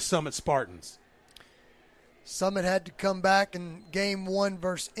are the Summit Spartans. Summit had to come back in game 1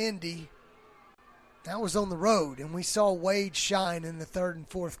 versus Indy. That was on the road, and we saw Wade shine in the 3rd and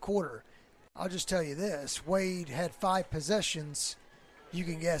 4th quarter. I'll just tell you this. Wade had 5 possessions. You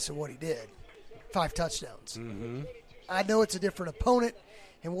can guess at what he did. 5 touchdowns. Mm-hmm. I know it's a different opponent,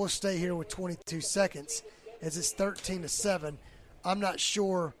 and we'll stay here with 22 seconds as it's 13-7. I'm not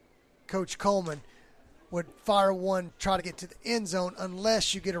sure Coach Coleman would fire one, try to get to the end zone,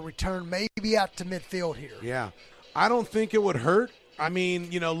 unless you get a return maybe out to midfield here. Yeah. I don't think it would hurt. I mean,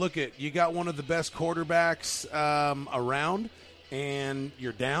 look at, you got one of the best quarterbacks around, and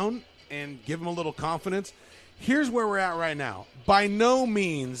you're down, and give them a little confidence. Here's where we're at right now. By no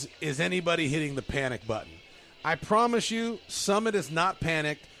means is anybody hitting the panic button. I promise you, Summit is not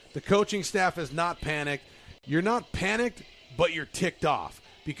panicked. The coaching staff is not panicked. You're not panicked, but you're ticked off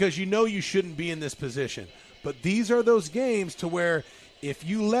because you shouldn't be in this position. But these are those games to where if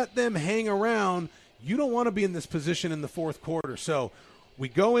you let them hang around, you don't want to be in this position in the 4th quarter. So we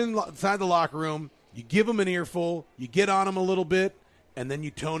go inside the locker room, you give them an earful, you get on them a little bit, and then you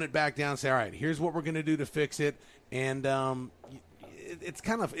tone it back down and say, all right, here's what we're going to do to fix it. And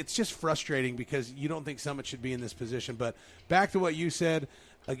it's just frustrating because you don't think Summit should be in this position. But back to what you said,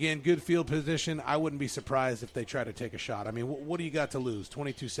 again, good field position. I wouldn't be surprised if they try to take a shot. I mean, what do you got to lose?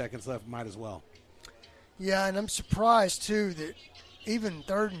 22 seconds left, might as well. Yeah, and I'm surprised, too, that even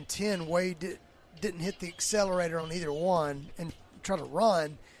 3rd and 10, Wade didn't hit the accelerator on either one and try to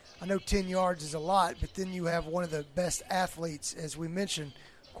run. I know 10 yards is a lot, but then you have one of the best athletes, as we mentioned,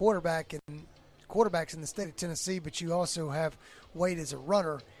 quarterbacks in the state of Tennessee, but you also have Wade as a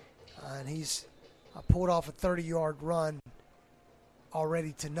runner, and he's pulled off a 30-yard run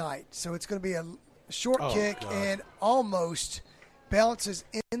already tonight. So it's going to be a short kick and almost bounces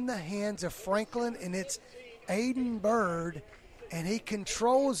in the hands of Franklin, and it's Aiden Bird, and he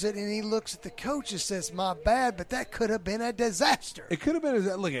controls it, and he looks at the coach and says, my bad, but that could have been a disaster. It could have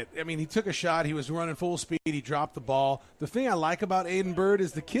been. He took a shot. He was running full speed. He dropped the ball. The thing I like about Aiden Bird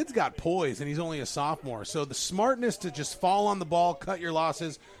is the kid's got poise, and he's only a sophomore. So the smartness to just fall on the ball, cut your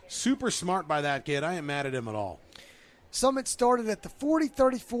losses, super smart by that kid. I ain't mad at him at all. Summit started at the 40,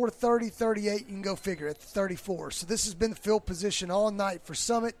 34, 30, 38. You can go figure at the 34. So this has been the field position all night for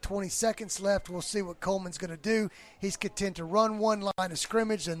Summit. 20 seconds left. We'll see what Coleman's going to do. He's content to run one line of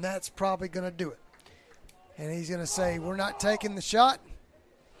scrimmage, and that's probably going to do it. And he's going to say, we're not taking the shot,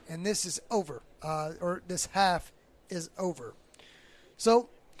 and this is over, or this half is over. So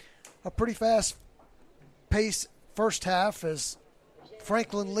a pretty fast pace first half as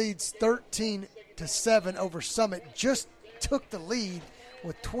Franklin leads 13-7 over Summit. Just took the lead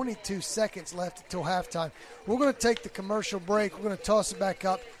with 22 seconds left until halftime. We're going to take the commercial break. We're going to toss it back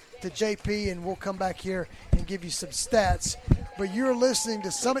up to JP, and we'll come back here and give you some stats. But you're listening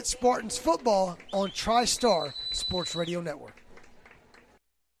to Summit Spartans football on TriStar Sports Radio Network.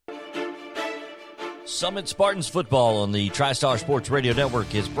 Summit Spartans football on the TriStar Sports Radio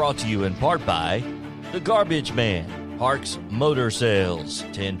Network is brought to you in part by The Garbage Man, Parks Motor Sales,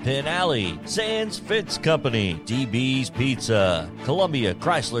 10 Pin Alley, Sands Fence Company, DB's Pizza, Columbia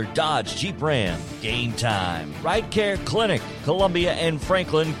Chrysler Dodge Jeep Ram, Game Time, Right Care Clinic, Columbia and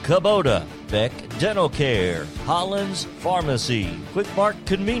Franklin Kubota, Beck Dental Care, Hollins Pharmacy, Quick Mart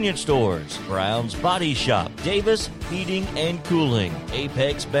Convenience Stores, Brown's Body Shop, Davis Heating and Cooling,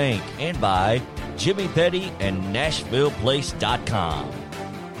 Apex Bank, and by Jimmy Petty and NashvillePlace.com.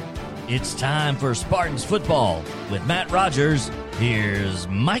 It's time for Spartans football with Matt Rogers. Here's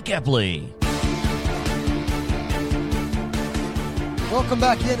Mike Epley. Welcome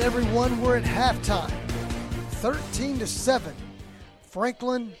back in, everyone. We're at halftime. 13-7.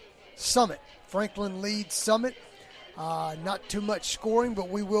 Franklin Summit. Franklin leads Summit. Not too much scoring, but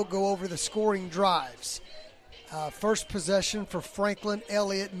we will go over the scoring drives. First possession for Franklin.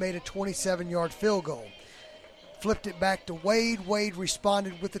 Elliott made a 27-yard field goal. Flipped it back to Wade. Wade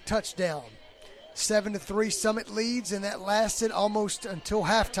responded with a touchdown. 7-3 Summit leads, and that lasted almost until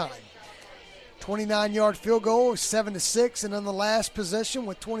halftime. 29-yard field goal, 7-6, and on the last possession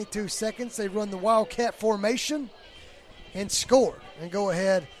with 22 seconds, they run the Wildcat formation and score and go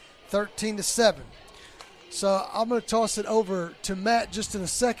ahead 13-7. So I'm going to toss it over to Matt just in a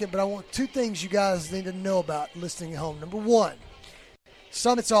second, but I want two things you guys need to know about listening at home. Number one,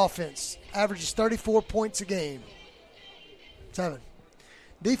 Summit's offense averages 34 points a game. 7.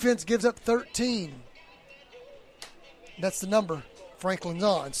 Defense gives up 13. That's the number Franklin's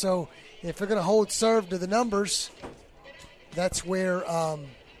on. So if they're going to hold serve to the numbers, that's where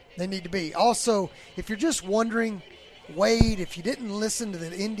they need to be. Also, if you're just wondering, Wade, if you didn't listen to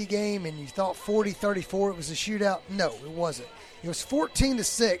the Indy game and you thought 40-34 it was a shootout, no, it wasn't. It was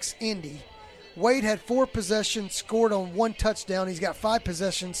 14-6 Indy. Wade had 4 possessions, scored on 1 touchdown. He's got 5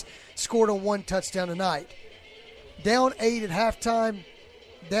 possessions, scored on 1 touchdown tonight. Down 8 at halftime,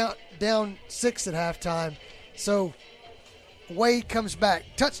 down 6 at halftime. So Wade comes back.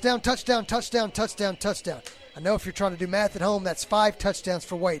 Touchdown, touchdown, touchdown, touchdown, touchdown. I know if you're trying to do math at home, that's 5 touchdowns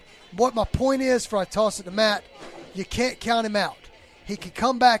for Wade. What my point is, before I toss it to Matt, you can't count him out. He can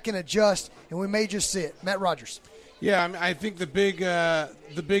come back and adjust, and we may just see it. Matt Rogers. Yeah, I think the big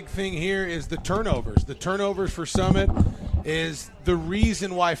thing here is the turnovers. The turnovers for Summit is the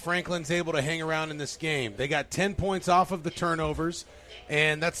reason why Franklin's able to hang around in this game. They got 10 points off of the turnovers,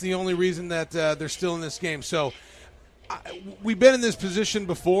 and that's the only reason that they're still in this game. So we've been in this position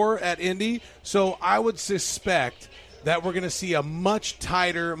before at Indy, so I would suspect that we're going to see a much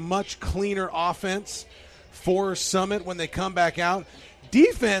tighter, much cleaner offense for Summit when they come back out.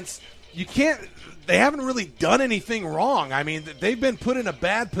 Defense, they haven't really done anything wrong. I mean, they've been put in a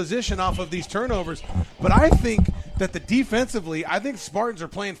bad position off of these turnovers, but I think that defensively, I think Spartans are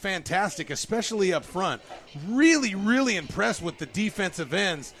playing fantastic, especially up front. Really, really impressed with the defensive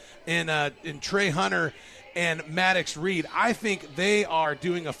ends in Trey Hunter and Maddox Reed. I think they are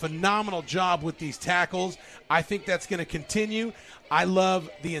doing a phenomenal job with these tackles. I think that's going to continue. I love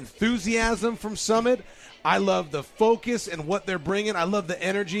the enthusiasm from Summit. I love the focus and what they're bringing. I love the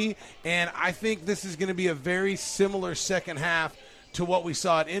energy, and I think this is going to be a very similar second half to what we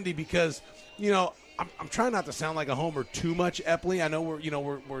saw at Indy because, I'm trying not to sound like a homer too much, Epley. I know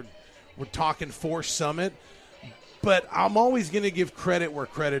we're talking for Summit, but I'm always going to give credit where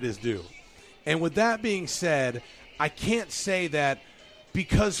credit is due. And with that being said, I can't say that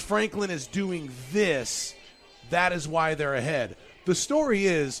because Franklin is doing this, that is why they're ahead. The story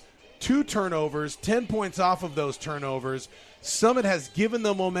is 2 turnovers, 10 points off of those turnovers. Summit has given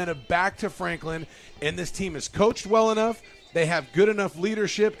the momentum back to Franklin, and this team is coached well enough. They have good enough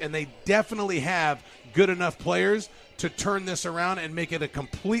leadership, and they definitely have good enough players to turn this around and make it a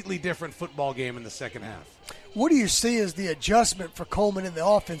completely different football game in the second half. What do you see as the adjustment for Coleman in the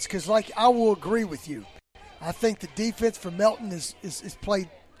offense? Because, I will agree with you. I think the defense for Melton is played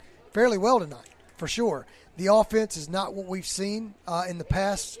fairly well tonight. for sure. The offense is not what we've seen in the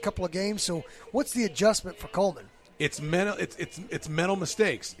past couple of games. So what's the adjustment for Coleman? It's mental. It's mental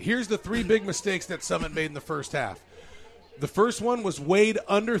mistakes. Here's the 3 big mistakes that Summit made in the first half. The first one was Wade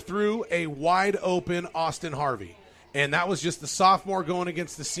underthrew a wide open Austin Harvey, and that was just the sophomore going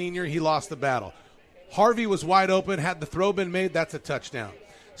against the senior. He lost the battle. Harvey was wide open. Had the throw been made, that's a touchdown.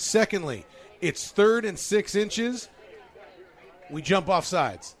 Secondly, it's 3rd and 6 inches. We jump off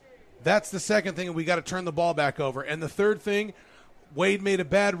sides. That's the second thing, and we got to turn the ball back over. And the third thing, Wade made a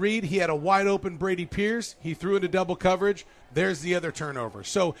bad read. He had a wide open Brady Pierce. He threw into double coverage. There's the other turnover.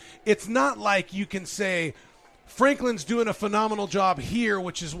 So it's not like you can say Franklin's doing a phenomenal job here,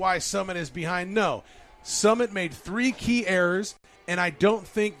 which is why Summit is behind. No. Summit made 3 key errors, and I don't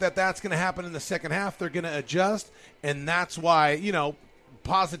think that that's going to happen in the second half. They're going to adjust, and that's why,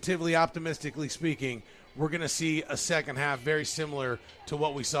 positively, optimistically speaking, we're going to see a second half very similar to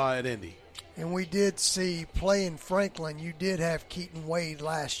what we saw at Indy. And we did see playing Franklin, you did have Keaton Wade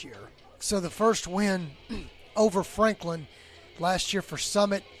last year. So the first win over Franklin last year for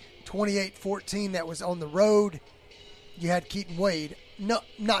Summit, 28-14, that was on the road. You had Keaton Wade.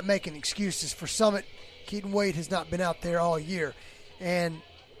 Not making excuses for Summit. Keaton Wade has not been out there all year. And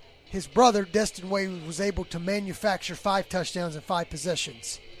his brother, Destin Wade, was able to manufacture 5 touchdowns and 5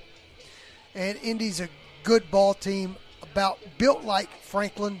 possessions. And Indy's a good ball team, built like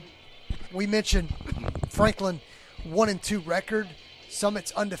Franklin. We mentioned Franklin 1-2 record.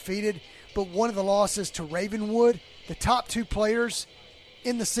 Summit's undefeated. But one of the losses to Ravenwood, the top 2 players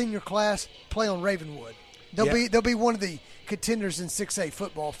in the senior class play on Ravenwood. They'll be one of the contenders in 6A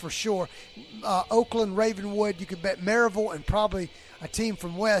football for sure. Oakland, Ravenwood, you could bet Maryville and probably a team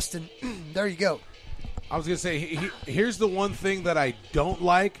from West, and there you go. I was going to say, here's the one thing that I don't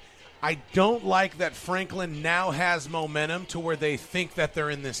like. I don't like that Franklin now has momentum to where they think that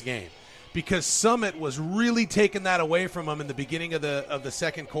they're in this game, because Summit was really taking that away from them in the beginning of the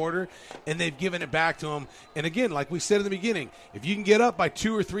second quarter, and they've given it back to them. And again, like we said in the beginning, if you can get up by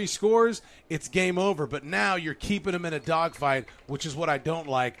 2 or 3 scores, it's game over. But now you're keeping them in a dogfight, which is what I don't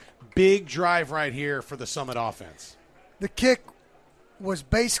like. Big drive right here for the Summit offense. The kick was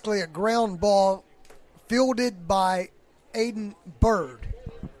basically a ground ball fielded by Aiden Bird.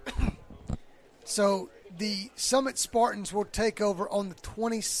 So the Summit Spartans will take over on the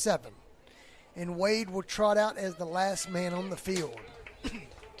 27. And Wade will trot out as the last man on the field.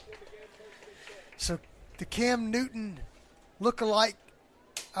 So the Cam Newton look-alike,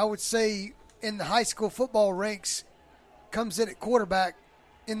 I would say, in the high school football ranks, comes in at quarterback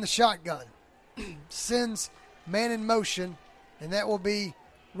in the shotgun. Sends man in motion, and that will be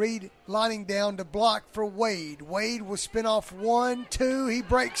Reed lining down to block for Wade. Wade will spin off 1, 2. He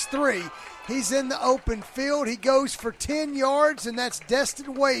breaks 3. He's in the open field. He goes for 10 yards, and that's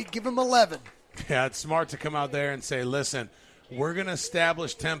Destin Wade. Give him 11. Yeah, it's smart to come out there and say, listen, we're going to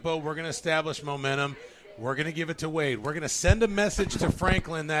establish tempo. We're going to establish momentum. We're going to give it to Wade. We're going to send a message to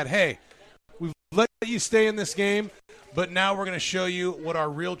Franklin that, hey, we've let you stay in this game, but now we're going to show you what our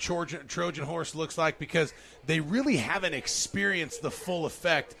real Trojan horse looks like, because they really haven't experienced the full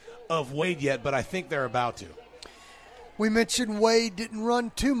effect of Wade yet, but I think they're about to. We mentioned Wade didn't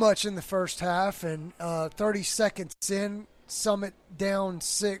run too much in the first half, and 30 seconds in, Summit down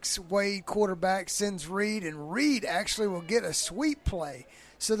 6. Wade, quarterback, sends Reed, and Reed actually will get a sweep play.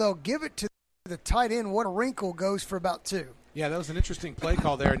 So they'll give it to the tight end. What a wrinkle, goes for about 2. Yeah, that was an interesting play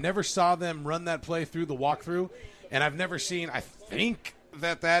call there. Never saw them run that play through the walkthrough, and I've never seen, I think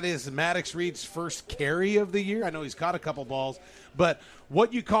that is Maddox Reed's first carry of the year. I know he's caught a couple balls, but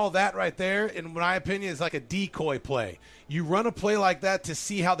what you call that right there, in my opinion, is like a decoy play. You run a play like that to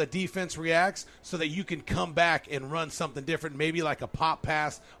see how the defense reacts so that you can come back and run something different, maybe like a pop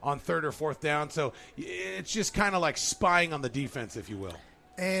pass on 3rd or 4th down. So it's just kind of like spying on the defense, if you will.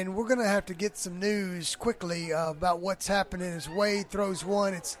 And we're going to have to get some news quickly about what's happening as Wade throws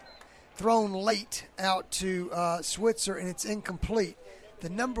one. It's thrown late out to Switzer, and it's incomplete. The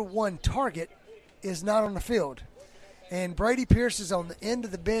number 1 target is not on the field. And Brady Pierce is on the end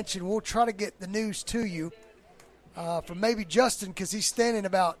of the bench, and we'll try to get the news to you from maybe Justin, because he's standing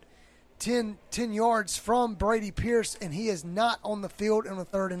about 10 yards from Brady Pierce, and he is not on the field on a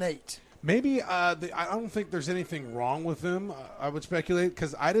 3rd and 8. Maybe I don't think there's anything wrong with him, I would speculate,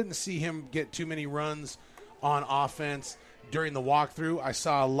 because I didn't see him get too many runs on offense during the walkthrough. I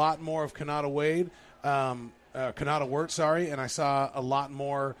saw a lot more of Kanata Wirt, and I saw a lot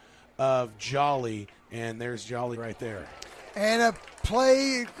more of Jolly, and there's Jolly right there. And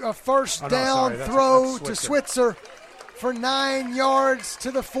a first down throw to Switzer for 9 yards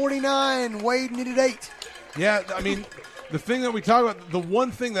to the 49. Wade needed 8. Yeah, I mean, the thing that we talk about, the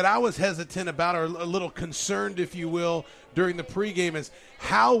one thing that I was hesitant about, or a little concerned, if you will, during the pregame is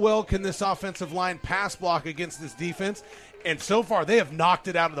how well can this offensive line pass block against this defense? And so far, they have knocked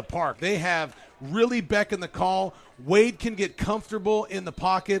it out of the park. They have really beckoned the call. Wade can get comfortable in the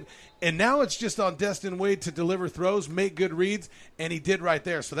pocket, and now it's just on Destin Wade to deliver throws, make good reads, and he did right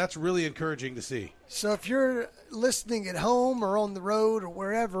there. So that's really encouraging to see. So if you're listening at home or on the road or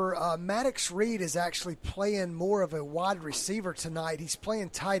wherever, Maddox Reed is actually playing more of a wide receiver tonight. He's playing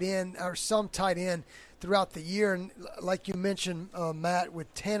tight end or some tight end throughout the year. And like you mentioned, Matt,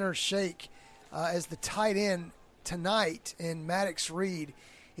 with Tanner Shake as the tight end tonight, and Maddox Reed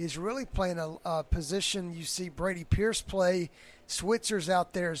is really playing a position you see Brady Pierce play. Switzer's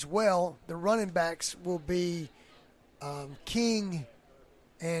out there as well. The running backs will be King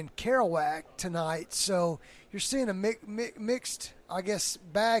and Kerouac tonight. So you're seeing a mixed, I guess,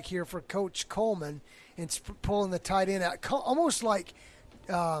 bag here for Coach Coleman and pulling the tight end out. Almost like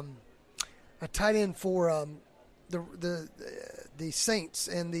a tight end for the Saints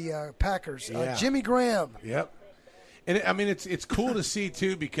and the Packers. Yeah. Jimmy Graham. Yep. And, I mean, it's cool to see,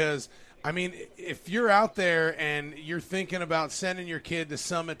 too, because, I mean, if you're out there and you're thinking about sending your kid to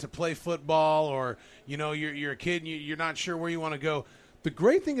Summit to play football, or, you know, you're a kid and you're not sure where you want to go, the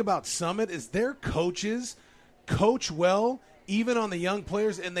great thing about Summit is their coaches coach well, even on the young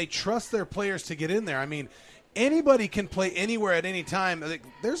players, and they trust their players to get in there. I mean, anybody can play anywhere at any time.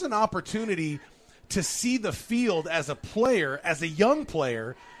 There's an opportunity to see the field as a player, as a young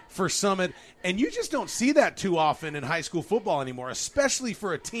player, for Summit, and you just don't see that too often in high school football anymore, especially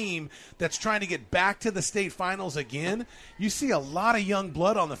for a team that's trying to get back to the state finals again. You see a lot of young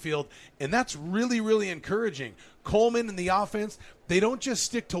blood on the field, and that's really, really encouraging. Coleman and the offense, they don't just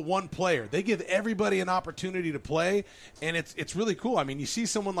stick to one player. They give everybody an opportunity to play, and it's really cool. I mean, you see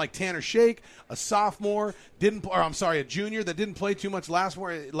someone like Tanner Shake, a sophomore, a junior that didn't play too much last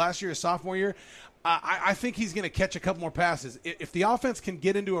year, a sophomore year. I think he's going to catch a couple more passes. If the offense can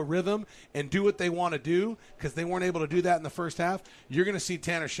get into a rhythm and do what they want to do, because they weren't able to do that in the first half, you're going to see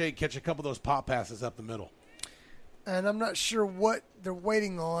Tanner Shake catch a couple of those pop passes up the middle. And I'm not sure what they're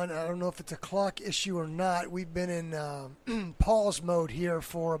waiting on. I don't know if it's a clock issue or not. We've been in pause mode here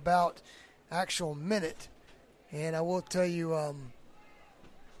for about actual minute. And I will tell you,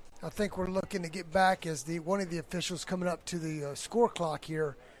 I think we're looking to get back as one of the officials coming up to the score clock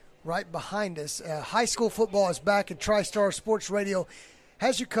here right behind us. High school football is back, and TriStar Sports Radio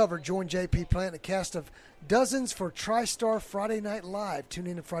has you covered. Join JP Plant, a cast of dozens for TriStar Friday Night Live. Tune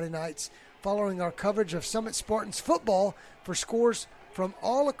in to Friday nights following our coverage of Summit Spartans football for scores from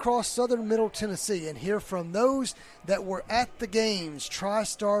all across southern Middle Tennessee, and hear from those that were at the games.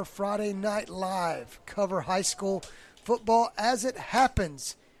 TriStar Friday Night Live. Cover high school football as it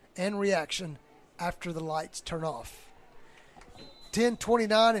happens and reaction after the lights turn off.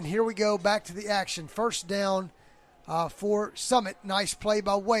 10:29, and here we go back to the action. First down for Summit. Nice play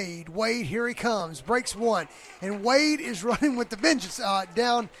by Wade. Wade, here he comes. Breaks one. And Wade is running with the vengeance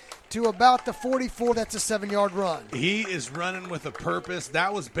down to about the 44. That's a 7-yard run. He is running with a purpose.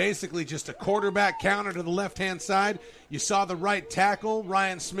 That was basically just a quarterback counter to the left-hand side. You saw the right tackle,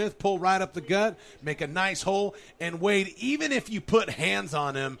 Ryan Smith, pull right up the gut, make a nice hole. And Wade, even if you put hands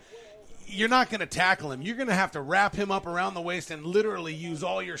on him, you're not going to tackle him. You're going to have to wrap him up around the waist and literally use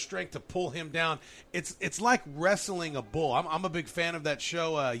all your strength to pull him down. It's like wrestling a bull. I'm a big fan of that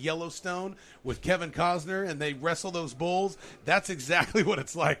show Yellowstone with Kevin Costner, and they wrestle those bulls. That's exactly what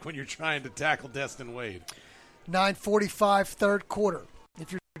it's like when you're trying to tackle Destin Wade. 9:45, third quarter.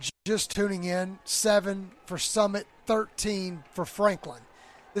 If you're just tuning in, 7 for Summit, 13 for Franklin.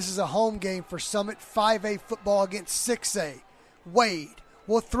 This is a home game for Summit, 5A football against 6A. Wade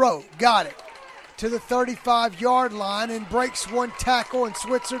will throw. Got it. To the 35-yard line and breaks one tackle and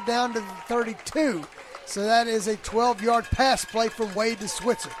Switzer down to the 32. So that is a 12-yard pass play from Wade to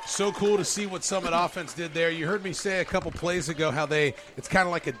Switzer. So cool to see what Summit offense did there. You heard me say a couple plays ago how it's kind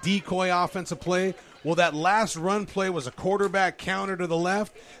of like a decoy offensive play. Well, that last run play was a quarterback counter to the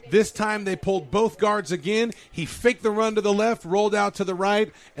left. This time they pulled both guards again. He faked the run to the left, rolled out to the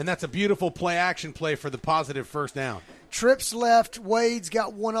right, and that's a beautiful play-action play for the positive first down. Trips left. Wade's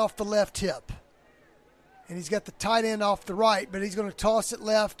got one off the left hip. And he's got the tight end off the right, but he's going to toss it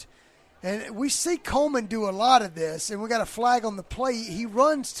left. And we see Coleman do a lot of this, and we got a flag on the play. He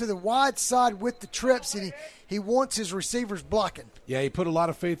runs to the wide side with the trips, and he wants his receivers blocking. Yeah, he put a lot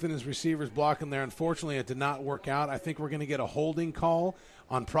of faith in his receivers blocking there. Unfortunately, it did not work out. I think we're going to get a holding call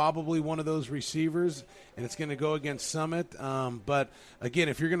on probably one of those receivers, and it's going to go against Summit. But, again,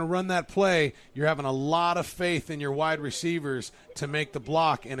 if you're going to run that play, you're having a lot of faith in your wide receivers to make the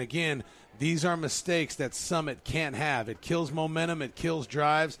block. And, again, these are mistakes that Summit can't have. It kills momentum, it kills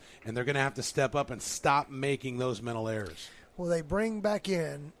drives, and they're going to have to step up and stop making those mental errors. Well, they bring back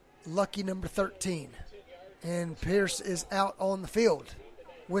in lucky number 13, and Pierce is out on the field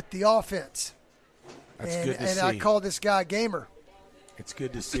with the offense. That's good to see. And I call this guy gamer. It's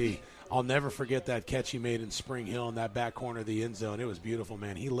good to see. I'll never forget that catch he made in Spring Hill in that back corner of the end zone. It was beautiful,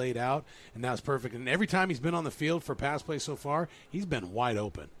 man. He laid out, and that was perfect. And every time he's been on the field for pass play so far, he's been wide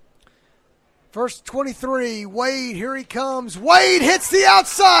open. First 23, Wade, here he comes. Wade hits the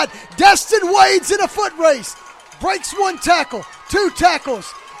outside. Destin Wade's in a foot race. Breaks one tackle, two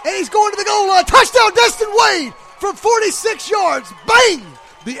tackles, and he's going to the goal line. Touchdown, Destin Wade from 46 yards. Bang!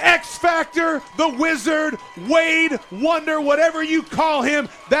 The X Factor, the Wizard, Wade Wonder, whatever you call him,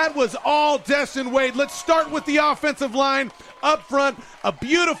 that was all Destin Wade. Let's start with the offensive line up front. A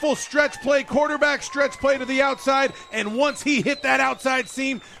beautiful stretch play, quarterback stretch play to the outside, and once he hit that outside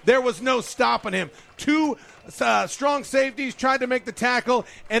seam, there was no stopping him. Two strong safeties tried to make the tackle,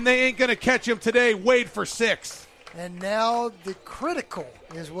 and they ain't going to catch him today. Wade for 6. And now the critical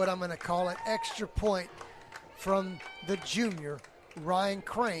is what I'm going to call an extra point from the junior, Ryan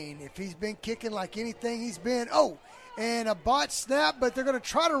Crane. If he's been kicking like anything he's been, and a bot snap, but they're going to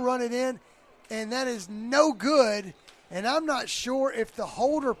try to run it in, and that is no good. And I'm not sure if the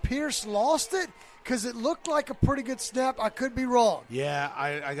holder Pierce lost it because it looked like a pretty good snap. I could be wrong. Yeah,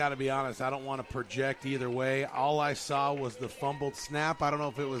 I got to be honest. I don't want to project either way. All I saw was the fumbled snap. I don't know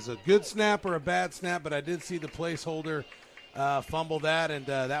if it was a good snap or a bad snap, but I did see the placeholder fumble that, and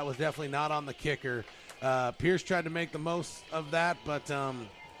that was definitely not on the kicker. Pierce tried to make the most of that, but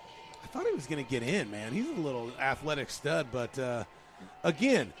I thought he was going to get in, man. He's a little athletic stud, but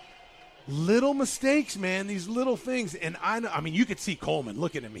again, little mistakes, man, these little things. And I mean, you could see Coleman.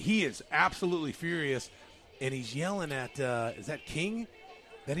 Look at him. He is absolutely furious, and he's yelling at is that King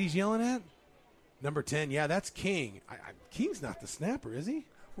that he's yelling at? Number 10. Yeah, that's King. King's not the snapper, is he?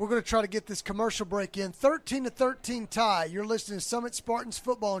 We're going to try to get this commercial break in. 13-13 tie. You're listening to Summit Spartans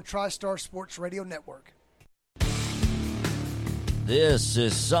Football on TriStar Sports Radio Network. This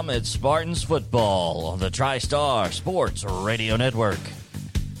is Summit Spartans Football on the TriStar Sports Radio Network.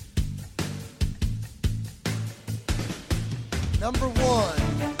 Number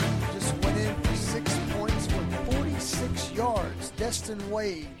 1 just went in for 6 points from 46 yards. Destin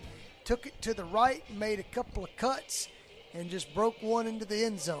Wade took it to the right, made a couple of cuts, and just broke one into the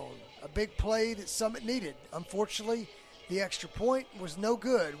end zone. A big play that Summit needed. Unfortunately, the extra point was no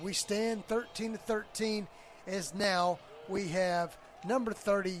good. We stand 13-13 as now we have number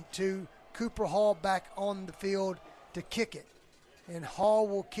 32, Cooper Hall, back on the field to kick it. And Hall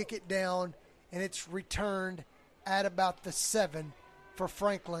will kick it down, and it's returned at about the 7 for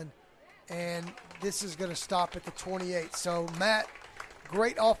Franklin. And this is going to stop at the 28. So, Matt,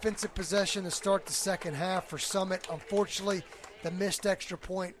 great offensive possession to start the second half for Summit. Unfortunately, the missed extra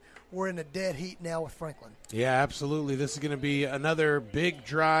point. We're in a dead heat now with Franklin. Yeah, absolutely. This is going to be another big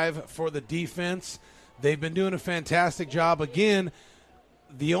drive for the defense. They've been doing a fantastic job. Again,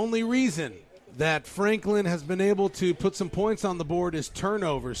 the only reason that Franklin has been able to put some points on the board is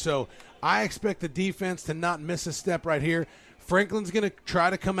turnovers. So I expect the defense to not miss a step right here. Franklin's going to try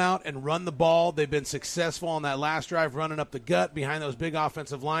to come out and run the ball. They've been successful on that last drive, running up the gut behind those big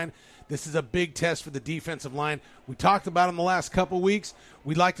offensive line. This is a big test for the defensive line. We talked about him the last couple weeks.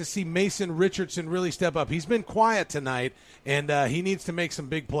 We'd like to see Mason Richardson really step up. He's been quiet tonight, and he needs to make some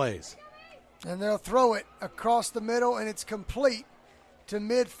big plays. And they'll throw it across the middle, and it's complete to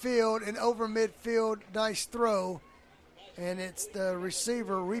midfield and over midfield. Nice throw, and it's the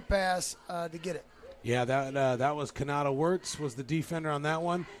receiver repass to get it. Yeah, that was Kanata Wirtz was the defender on that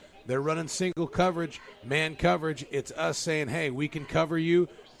one. They're running single coverage, man coverage. It's us saying, hey, we can cover you.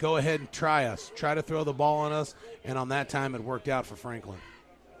 Go ahead and try us. Try to throw the ball on us. And on that time, it worked out for Franklin.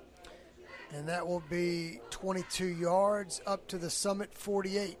 And that will be 22 yards up to the Summit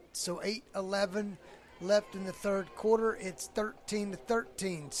 48. So 8-11 left in the third quarter. It's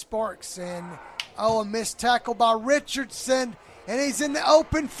 13-13. Sparks and, a missed tackle by Richardson. And he's in the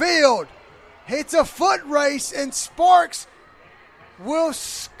open field. It's a foot race, and Sparks will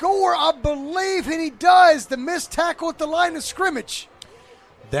score, I believe, and he does. The missed tackle at the line of scrimmage.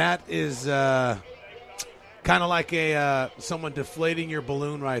 That is kind of like someone deflating your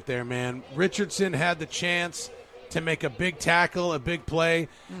balloon right there, man. Richardson had the chance to make a big tackle, a big play.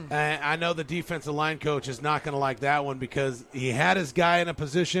 I know the defensive line coach is not going to like that one because he had his guy in a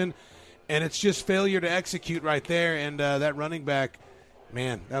position, and it's just failure to execute right there. And that running back,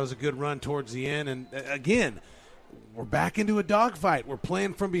 man, that was a good run towards the end. And again, we're back into a dogfight. We're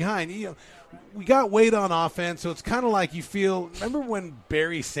playing from behind. We got weight on offense, so it's kind of like you feel – remember when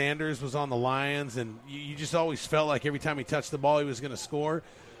Barry Sanders was on the Lions and you just always felt like every time he touched the ball he was going to score?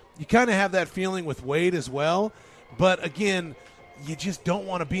 You kind of have that feeling with Wade as well. But, again, you just don't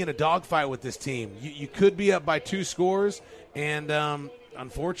want to be in a dogfight with this team. You could be up by 2 scores, and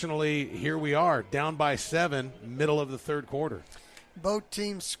unfortunately, here we are, down by 7, middle of the third quarter. Both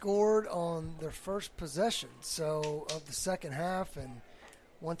teams scored on their first possession of the second half. And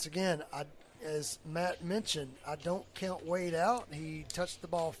once again, as Matt mentioned, I don't count Wade out. He touched the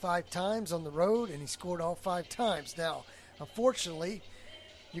ball 5 times on the road, and he scored all 5 times. Now, unfortunately,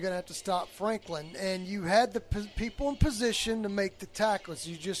 you're going to have to stop Franklin. And you had the people in position to make the tackles.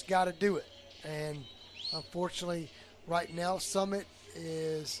 You just got to do it. And unfortunately, right now, Summit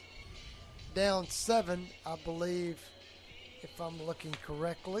is down 7, I believe, if I'm looking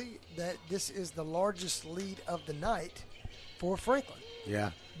correctly, that this is the largest lead of the night for Franklin.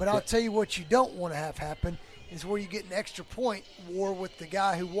 Yeah. But I'll tell you what you don't want to have happen is where you get an extra point war with the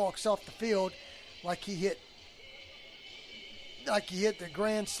guy who walks off the field like he hit the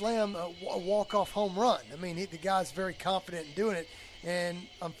grand slam, a walk-off home run. I mean, the guy's very confident in doing it. And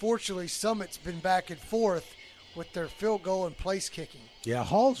unfortunately, Summit's been back and forth with their field goal and place kicking. Yeah,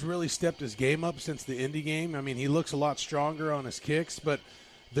 Hall's really stepped his game up since the Indy game. I mean, he looks a lot stronger on his kicks, but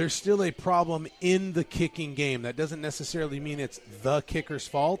there's still a problem in the kicking game. That doesn't necessarily mean it's the kicker's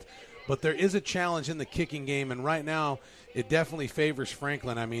fault, but there is a challenge in the kicking game, and right now it definitely favors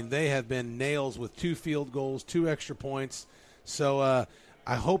Franklin. I mean, they have been nails with 2 field goals, 2 extra points. So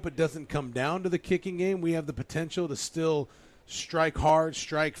I hope it doesn't come down to the kicking game. We have the potential to still strike hard,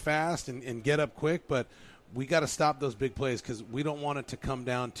 strike fast, and get up quick, but we got to stop those big plays because we don't want it to come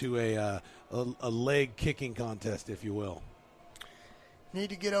down to a leg kicking contest, if you will. Need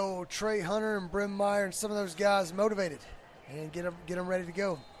to get old Trey Hunter and Brim Meyer and some of those guys motivated and get them ready to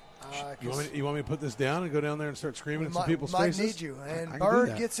go. You want me to put this down and go down there and start screaming at some people's faces? Might need you. And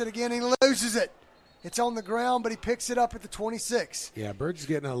Bird gets it again. He loses it. It's on the ground, but he picks it up at the 26. Yeah, Bird's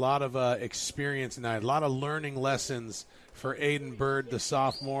getting a lot of experience tonight, a lot of learning lessons for Aiden Bird, the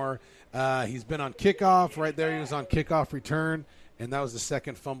sophomore. He's been on kickoff right there. He was on kickoff return, and that was the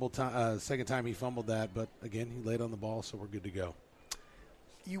second time he fumbled that. But, again, he laid on the ball, so we're good to go.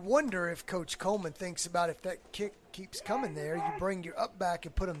 You wonder if Coach Coleman thinks about if that kick keeps coming there, you bring your up back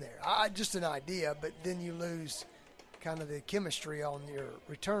and put him there. Just an idea, but then you lose kind of the chemistry on your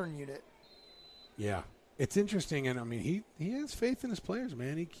return unit. Yeah. It's interesting, and, I mean, he has faith in his players,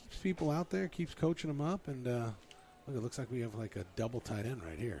 man. He keeps people out there, keeps coaching them up, and look, it looks like we have like a double tight end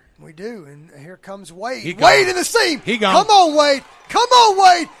right here. We do, and here comes Wade. Wade in the seam. He gone. Come on, Wade. Come on,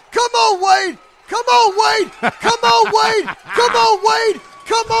 Wade. Come on, Wade. Come on, Wade. Come on, Wade. Come on, Wade.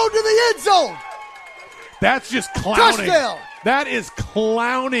 Come on to the end zone. That's just clowning. Touchdown. That is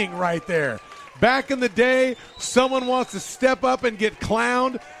clowning right there. Back in the day, someone wants to step up and get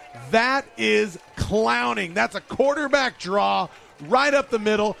clowned. That is clowning. That's a quarterback draw right up the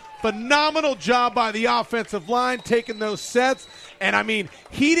middle. Phenomenal job by the offensive line taking those sets. And, I mean,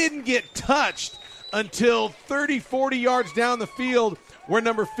 he didn't get touched until 30, 40 yards down the field where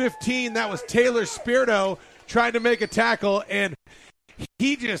number 15, that was Taylor Spirito, tried to make a tackle. And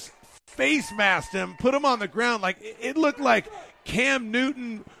he just face masked him, put him on the ground. Like it looked like Cam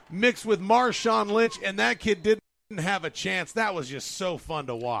Newton mixed with Marshawn Lynch, and that kid didn't have a chance. That was just so fun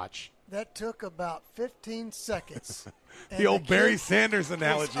to watch. That took about 15 seconds. The old Barry Sanders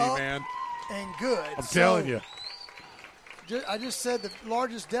analogy, man. And good. I'm telling you. I just said the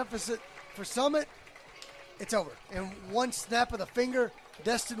largest deficit for Summit, it's over. In one snap of the finger,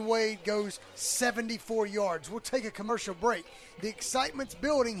 Destin Wade goes 74 yards. We'll take a commercial break. The excitement's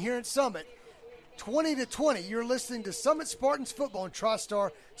building here in Summit. 20-20. You're listening to Summit Spartans Football on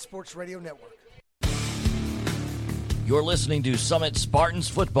TriStar Sports Radio Network. You're listening to Summit Spartans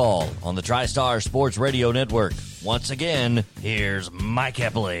Football on the TriStar Sports Radio Network. Once again, here's Mike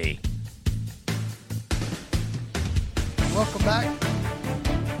Eppley. Welcome back.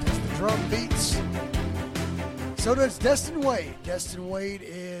 As the drum beats, so does Destin Wade. Destin Wade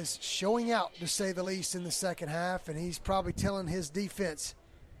is showing out, to say the least, in the second half, and he's probably telling his defense,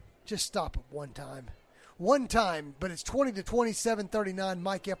 just stop it one time. One time, but it's 20-27, 39.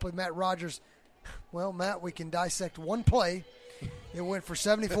 Mike Eppley, Matt Rogers. Well, Matt, we can dissect one play. It went for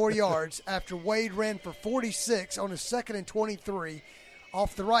 74 yards after Wade ran for 46 on his 2nd and 23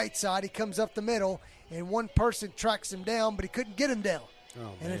 off the right side. He comes up the middle, and one person tracks him down, but he couldn't get him down.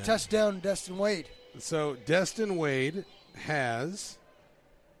 Oh, and man. a touchdown, Destin Wade. So Destin Wade has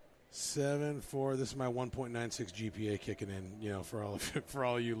 7.4. This is my 1.96 GPA kicking in. For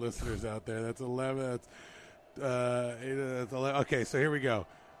all you listeners out there, that's 11. That's 11. Okay, so here we go.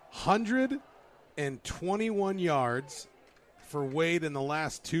 121 yards for Wade in the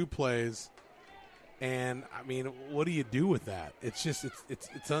last 2 plays. And I mean, what do you do with that? It's just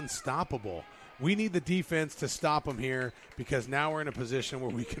it's unstoppable. We need the defense to stop them here because now we're in a position where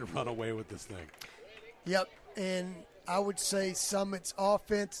we can run away with this thing. Yep, and I would say Summit's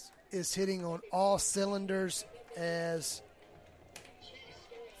offense is hitting on all cylinders as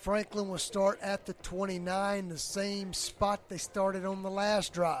Franklin will start at the 29, the same spot they started on the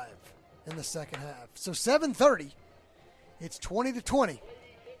last drive in the second half. So 7:30, it's 20-20,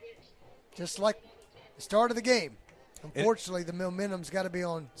 just like the start of the game. Unfortunately, the momentum's got to be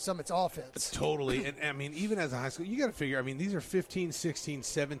on Summit's offense. Totally. And, I mean, even as a high school, you got to figure, I mean, these are 15, 16,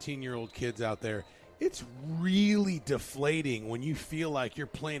 17-year-old kids out there. It's really deflating when you feel like you're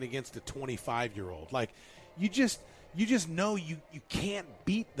playing against a 25-year-old. Like, you just know you can't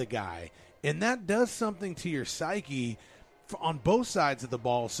beat the guy. And that does something to your psyche on both sides of the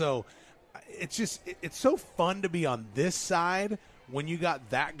ball. So it's so fun to be on this side when you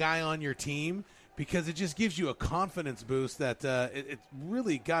got that guy on your team, because it just gives you a confidence boost that it's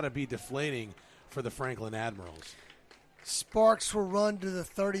really got to be deflating for the Franklin Admirals. Sparks will run to the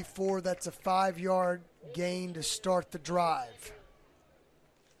 34. That's a 5-yard gain to start the drive.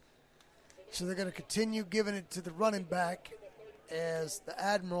 So they're going to continue giving it to the running back as the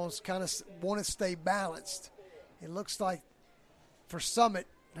Admirals kind of want to stay balanced. It looks like for Summit,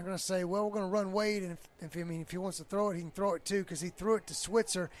 they're going to say, well, we're going to run Wade, and if he wants to throw it, he can throw it too, because he threw it to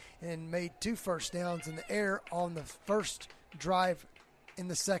Switzer and made 2 first downs in the air on the first drive in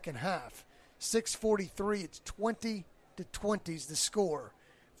the second half. 6:43, it's 20-20 is the score.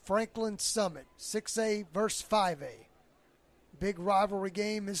 Franklin Summit, 6A versus 5A. Big rivalry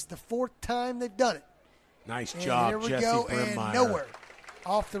game. This is the 4th time they've done it. Nice And job, here we Jesse go, Brimmeyer. and nowhere.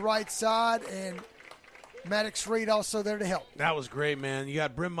 Off the right side, and Maddox Reed also there to help. That was great, man. You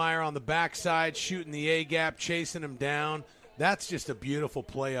got Brimmeyer on the backside, shooting the A-gap, chasing him down. That's just a beautiful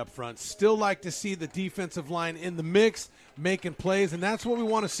play up front. Still like to see the defensive line in the mix, making plays, and that's what we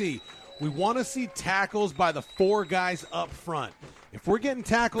want to see. We want to see tackles by the 4 guys up front. If we're getting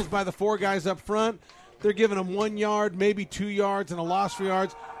tackles by the 4 guys up front, they're giving them 1 yard, maybe 2 yards, and a loss for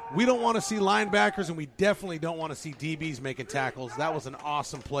yards. We don't want to see linebackers, and we definitely don't want to see DBs making tackles. That was an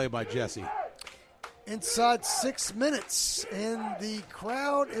awesome play by Jesse. Inside 6 minutes, and the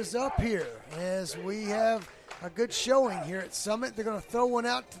crowd is up here as we have a good showing here at Summit. They're going to throw one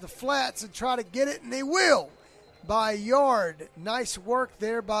out to the flats and try to get it, and they will by a yard. Nice work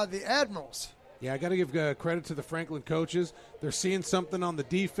there by the Admirals. Yeah, I got to give credit to the Franklin coaches. They're seeing something on the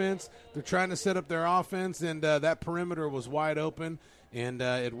defense. They're trying to set up their offense, and that perimeter was wide open, and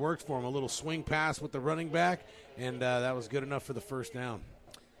it worked for them. A little swing pass with the running back, and that was good enough for the first down.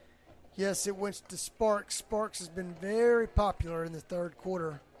 Yes, it went to Sparks. Sparks has been very popular in the third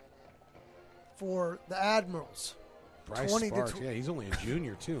quarter for the Admirals. Bryce Sparks, yeah, he's only a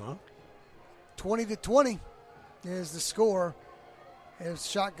junior too, huh? 20-20 is the score. It's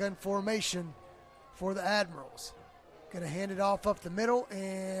shotgun formation for the Admirals. Going to hand it off up the middle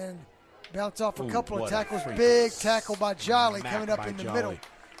and bounce off a couple of tackles. Big tackle by Jolly coming up in the middle.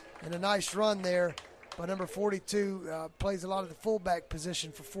 And a nice run there. But number 42 plays a lot of the fullback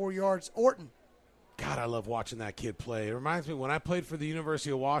position for 4 yards. Orton. God, I love watching that kid play. It reminds me when I played for the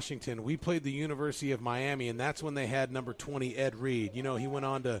University of Washington, we played the University of Miami, and that's when they had number 20, Ed Reed. You know, he went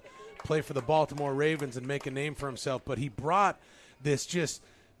on to play for the Baltimore Ravens and make a name for himself, but he brought this just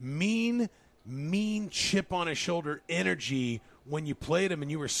mean chip on his shoulder energy when you played him and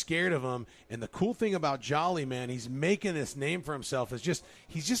you were scared of him. And the cool thing about Jolly, man, he's making this name for himself. Is just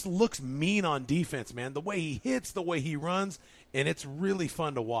he just looks mean on defense, man. The way he hits, the way he runs, and it's really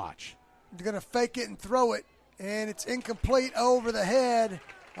fun to watch. They're going to fake it and throw it, and it's incomplete over the head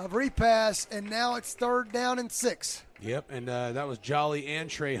of repass, and now it's 3rd down and 6. Yep, and that was Jolly and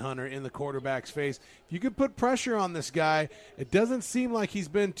Trey Hunter in the quarterback's face. If you could put pressure on this guy, it doesn't seem like he's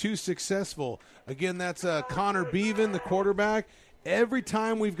been too successful. Again, that's Connor Beaven, the quarterback. Every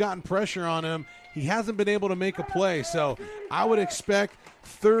time we've gotten pressure on him, he hasn't been able to make a play. So I would expect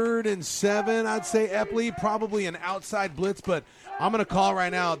 3rd and 7, I'd say Epley, probably an outside blitz, but I'm going to call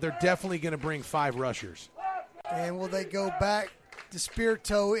right now they're definitely going to bring 5 rushers. And will they go back to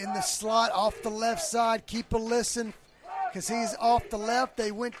Spirito in the slot off the left side? Keep a listen because he's off the left.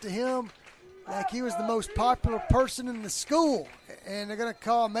 They went to him like he was the most popular person in the school. and they're going to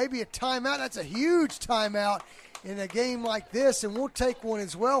call maybe a timeout. That's a huge timeout in a game like this, and we'll take one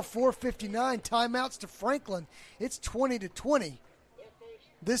as well. 4:59 timeouts to Franklin. It's 20-20.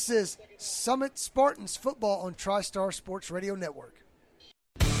 This is Summit Spartans football on TriStar Sports Radio Network.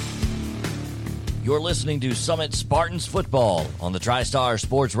 You're listening to Summit Spartans football on the TriStar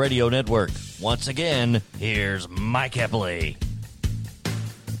Sports Radio Network. Once again, here's Mike Eppley.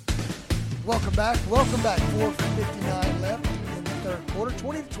 Welcome back. 4:59 left in the third quarter.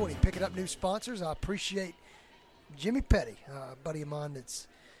 20-20. Picking up new sponsors. I appreciate Jimmy Petty, a buddy of mine that's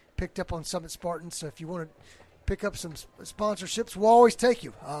picked up on Summit Spartans. So if you want to pick up some sponsorships, we'll always take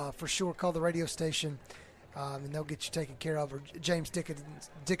you for sure. Call the radio station, and they'll get you taken care of, or James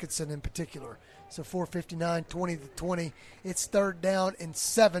Dickinson in particular. So 4:59, 20-20. It's 3rd down and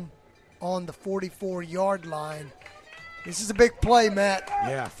 7 on the 44-yard line. This is a big play, Matt.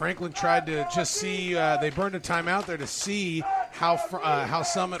 Yeah, Franklin tried to just see. They burned a timeout there to see how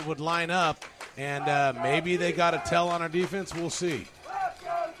Summit would line up, and maybe they got a tell on our defense. We'll see.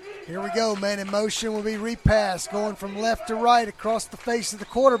 Here we go. Man in motion will be repass, going from left to right across the face of the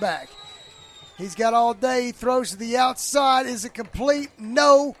quarterback. He's got all day. He throws to the outside. Is it complete?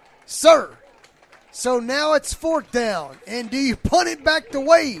 No, sir. So now it's 4th down. And do you punt it back to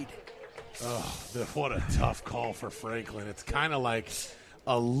Wade? Oh, what a tough call for Franklin. It's kind of like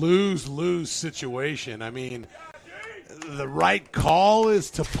a lose-lose situation. I mean, the right call is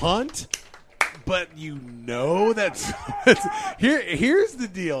to punt, but you know that's here's the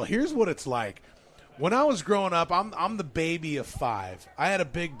deal. Here's what it's like. When I was growing up, I'm the baby of 5. I had a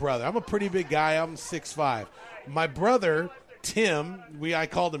big brother. I'm a pretty big guy. I'm 6'5". My brother, Tim, I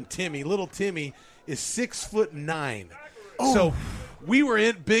called him Timmy. Little Timmy is 6'9". Oh. So we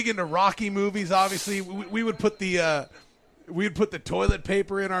were big into Rocky movies. Obviously, we would put the toilet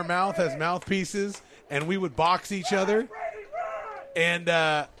paper in our mouth as mouthpieces, and we would box each other. And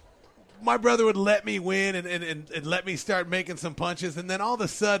my brother would let me win and let me start making some punches. And then all of a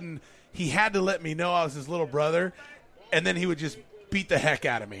sudden, he had to let me know I was his little brother, and then he would just beat the heck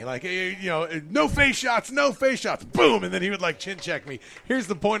out of me. Like, no face shots, boom, and then he would, like, chin check me. Here's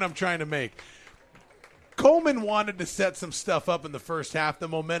the point I'm trying to make. Coleman wanted to set some stuff up in the first half. The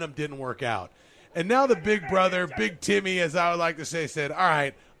momentum didn't work out. And now the big brother, Big Timmy, as I would like to say, said, all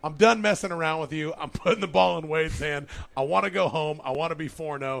right, I'm done messing around with you. I'm putting the ball in Wade's hand. I want to go home. I want to be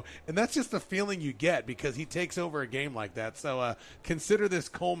 4-0. And that's just the feeling you get because he takes over a game like that. So consider this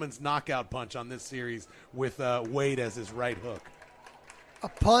Coleman's knockout punch on this series with Wade as his right hook. A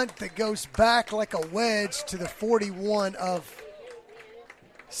punt that goes back like a wedge to the 41 of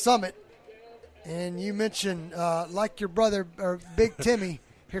Summit. And you mentioned, like your brother, or Big Timmy,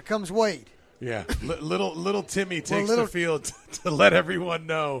 here comes Wade. Yeah, little Timmy takes the field to let everyone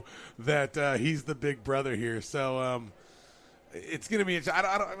know that he's the big brother here. So it's going to be.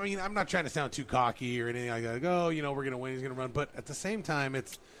 I mean, I'm not trying to sound too cocky or anything like that. Like, oh, we're going to win. He's going to run. But at the same time,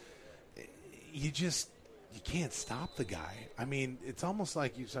 you can't stop the guy. I mean, it's almost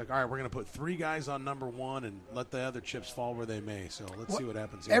like all right, we're going to put 3 guys on number 1 and let the other chips fall where they may. So let's see what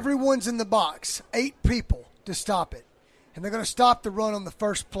happens here. Everyone's in the box. 8 people to stop it. And they're going to stop the run on the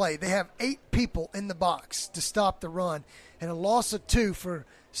first play. They have 8 people in the box to stop the run. And a loss of 2 for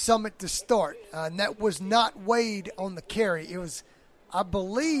Summit to start. And that was not Wade on the carry. It was, I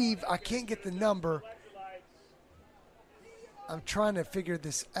believe, I can't get the number. I'm trying to figure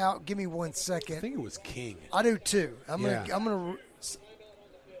this out. Give me 1 second. I think it was King. I do too. I'm gonna.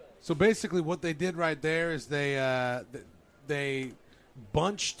 So basically, what they did right there is they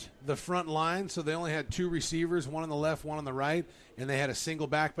bunched the front line, so they only had 2 receivers, one on the left, one on the right, and they had a single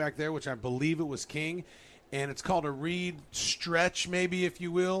back there, which I believe it was King, and it's called a read stretch, maybe, if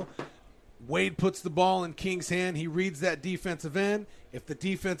you will. Wade puts the ball in King's hand. He reads that defensive end. If the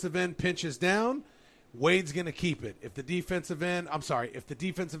defensive end pinches down, Wade's going to keep it. If the defensive end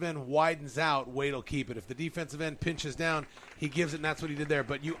widens out, Wade will keep it. If the defensive end pinches down, he gives it, and that's what he did there.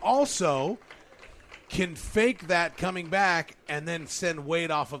 But you also can fake that coming back and then send Wade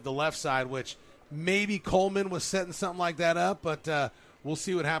off of the left side, which maybe Coleman was setting something like that up, but we'll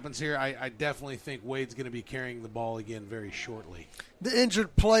see what happens here. I definitely think Wade's going to be carrying the ball again very shortly. The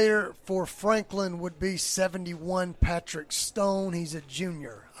injured player for Franklin would be 71, Patrick Stone. He's a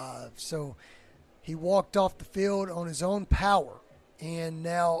junior. So he walked off the field on his own power, and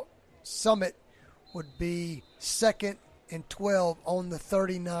now Summit would be 2nd and 12 on the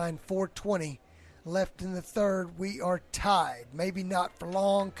 39, 4:20 left in the third. We are tied. Maybe not for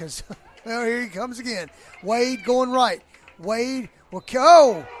long because, well, here he comes again. Wade going right. Wade will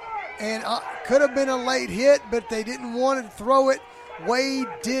go. And could have been a late hit, but they didn't want to throw it. Wade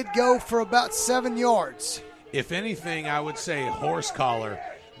did go for about 7 yards. if anything, I would say horse collar.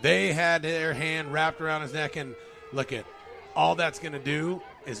 They had their hand wrapped around his neck, and look at all that's going to do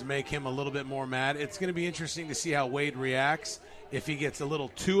is make him a little bit more mad. It's going to be interesting to see how Wade reacts, if he gets a little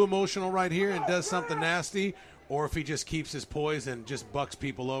too emotional right here and does something nasty, or if he just keeps his poise and just bucks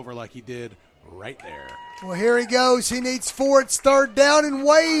people over like he did right there. Well, here he goes. He needs 4. It's third down, and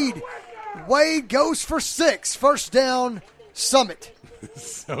Wade goes for 6. First down, Summit.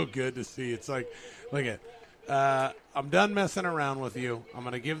 So good to see. It's like, look at, I'm done messing around with you. I'm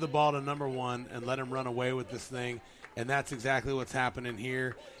going to give the ball to number 1 and let him run away with this thing. And that's exactly what's happening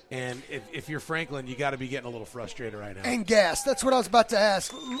here. And if you're Franklin, you got to be getting a little frustrated right now. And gas. That's what I was about to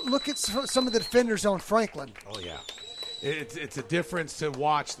ask. Look at some of the defenders on Franklin. Oh, yeah. It's a difference to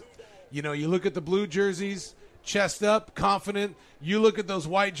watch. You know, you look at the blue jerseys, chest up, confident. You look at those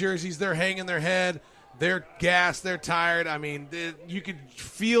white jerseys, they're hanging their head. They're gassed. They're tired. I mean, you could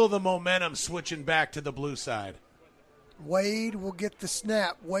feel the momentum switching back to the blue side. Wade will get the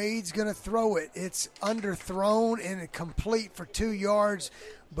snap. Wade's going to throw it. It's underthrown and complete for 2 yards,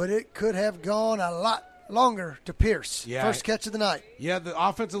 but it could have gone a lot longer to Pierce. Yeah. First catch of the night. Yeah, the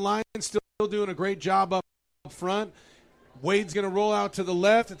offensive line still doing a great job up front. Wade's going to roll out to the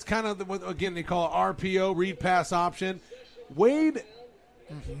left. It's kind of, again, they call it RPO, read pass option. Wade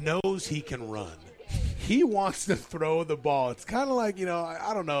knows he can run. He wants to throw the ball. It's kind of like,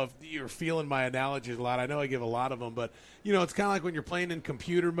 I don't know if you're feeling my analogies a lot. I know I give a lot of them, but, it's kind of like when you're playing in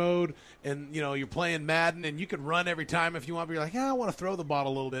computer mode and, you're playing Madden and you can run every time if you want, but you're like, I want to throw the ball a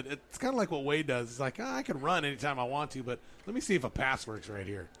little bit. It's kind of like what Wade does. It's like, I can run anytime I want to, but let me see if a pass works right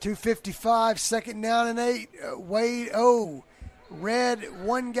here. 2:55, second down and 8. Wade, read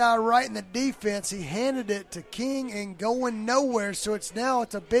one guy right in the defense. He handed it to King and going nowhere, so it's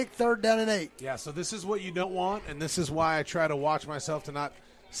a big third down and 8. Yeah, so this is what you don't want, and this is why I try to watch myself to not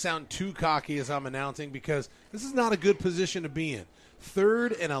sound too cocky as I'm announcing, because this is not a good position to be in.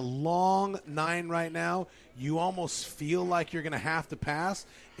 Third and a long 9 right now. You almost feel like you're going to have to pass.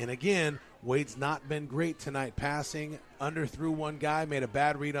 And again, Wade's not been great tonight passing. Underthrew one guy, made a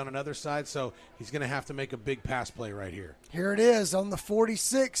bad read on another side, so he's going to have to make a big pass play right here. Here it is on the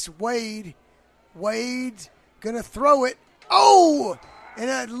 46. Wade's going to throw it. Oh! And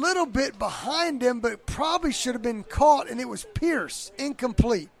a little bit behind him, but probably should have been caught, and it was Pierce.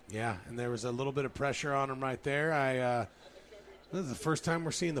 Incomplete. Yeah, and there was a little bit of pressure on him right there. This is the first time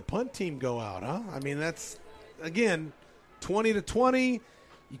we're seeing the punt team go out, huh? I mean, that's, again, 20-20.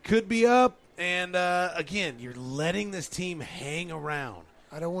 You could be up, and, again, you're letting this team hang around.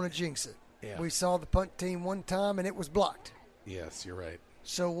 I don't want to jinx it. Yeah. We saw the punt team one time, and it was blocked. Yes, you're right.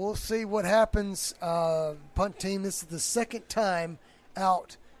 So we'll see what happens. Punt team, this is the second time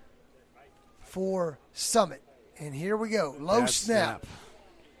out for Summit. And here we go. Low snap.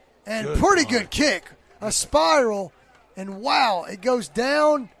 And Good pretty punt. good kick. A spiral. And, wow, it goes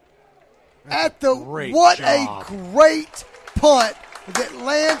down at the – what job. A great punt that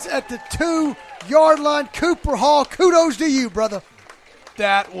lands at the 2-yard line. Cooper Hall, kudos to you, brother.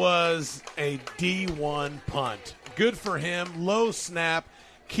 That was a D1 punt. Good for him. Low snap.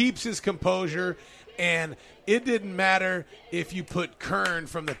 Keeps his composure. And it didn't matter if you put Kern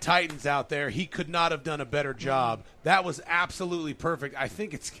from the Titans out there. He could not have done a better job. That was absolutely perfect. I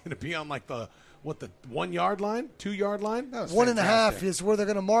think it's going to be on like the 1 yard line, 2 yard line? That was 1.5 fantastic. is where they're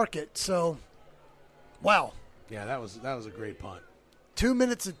going to mark it. So, wow. Yeah, that was a great punt. 2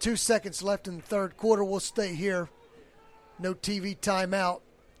 minutes and 2 seconds left in the third quarter. We'll stay here. No TV timeout.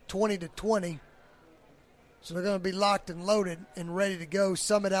 20-20. So they're going to be locked and loaded and ready to go.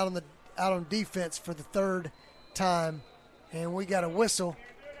 Summit out on defense for the third time. And we got a whistle.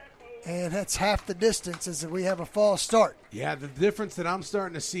 And that's half the distance as we have a false start. Yeah, the difference that I'm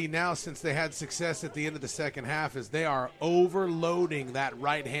starting to see now since they had success at the end of the second half is they are overloading that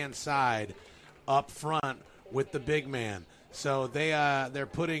right-hand side up front with the big man. So they're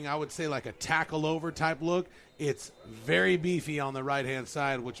putting, I would say, like a tackle over type look. It's very beefy on the right-hand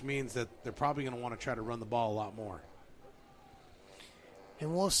side, which means that they're probably going to want to try to run the ball a lot more.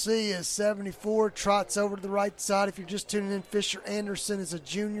 And we'll see as 74 trots over to the right side. If you're just tuning in, Fisher Anderson is a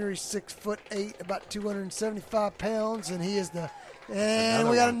junior. He's 6'8", about 275 pounds, and he is the. And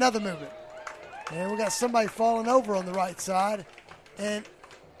we got another movement. And we got somebody falling over on the right side. And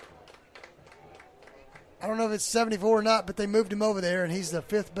I don't know if it's 74 or not, but they moved him over there, and he's the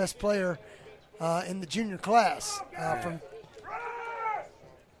 5th best player in the junior class from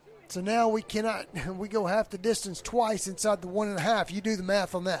So now we go half the distance twice inside the 1.5. You do the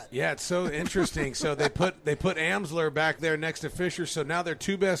math on that. Yeah, it's so interesting. So they put Amsler back there next to Fisher. So now their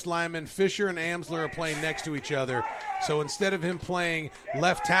two best linemen, Fisher and Amsler, are playing next to each other. So instead of him playing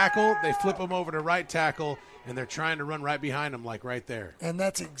left tackle, they flip him over to right tackle, and they're trying to run right behind him, like right there. And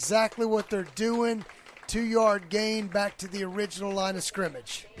that's exactly what they're doing. 2-yard gain back to the original line of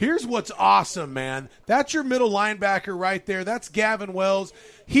scrimmage. Here's what's awesome, man. That's your middle linebacker right there. That's Gavin Wells.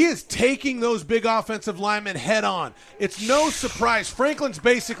 He is taking those big offensive linemen head on. It's no surprise. Franklin's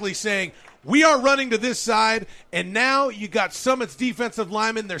basically saying, we are running to this side, and now you got Summit's defensive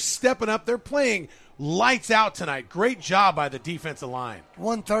linemen. They're stepping up. They're playing lights out tonight. Great job by the defensive line.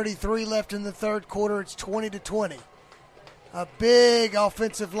 1:33 left in the third quarter. It's 20-20. A big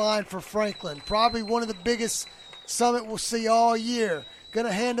offensive line for Franklin. Probably one of the biggest Summit will see all year. Going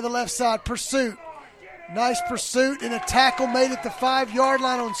to hand to the left side. Pursuit. Nice pursuit and a tackle made at the 5-yard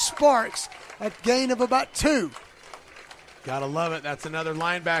line on Sparks. A gain of about 2. Gotta love it. That's another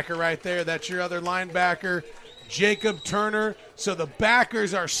linebacker right there. That's your other linebacker, Jacob Turner. So the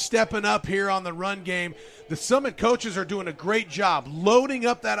backers are stepping up here on the run game. The Summit coaches are doing a great job loading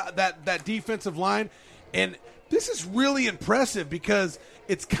up that defensive line. And this is really impressive because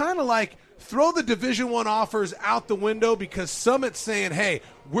it's kind of like throw the Division I offers out the window because Summit's saying, hey,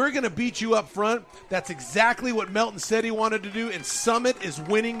 we're going to beat you up front. That's exactly what Melton said he wanted to do, and Summit is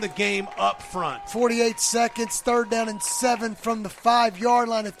winning the game up front. 48 seconds, 3rd down and 7 from the 5-yard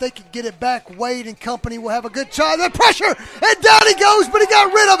line. If they could get it back, Wade and company will have a good shot. The pressure, and down he goes, but he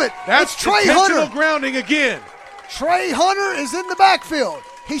got rid of it. That's it's Trey intentional Hunter. Grounding again. Trey Hunter is in the backfield.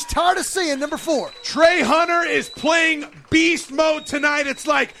 He's tired of seeing number 4. Trey Hunter is playing beast mode tonight. It's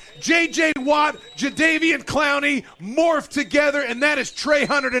like J.J. Watt, Jadeveon Clowney morphed together, and that is Trey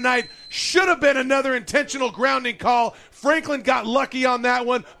Hunter tonight. Should have been another intentional grounding call. Franklin got lucky on that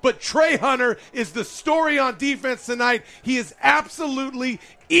one, but Trey Hunter is the story on defense tonight. He is absolutely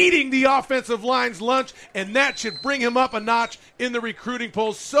eating the offensive line's lunch, and that should bring him up a notch in the recruiting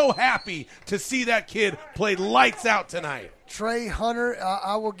polls. So happy to see that kid play lights out tonight. Trey Hunter,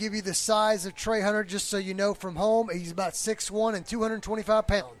 I will give you the size of Trey Hunter just so you know from home. He's about 6'1" and 225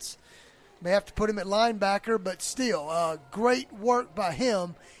 pounds. May have to put him at linebacker, but still, great work by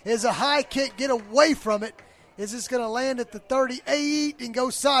him. Is a high kick, get away from it. Is this going to land at the 38 and go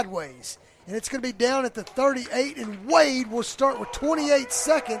sideways? And it's going to be down at the 38, and Wade will start with 28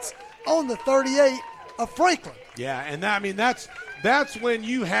 seconds on the 38 of Franklin. Yeah, and that's when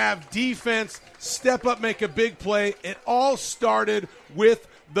you have defense step up, make a big play. It all started with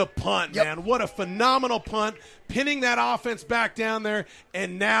the punt, man. What a phenomenal punt, pinning that offense back down there,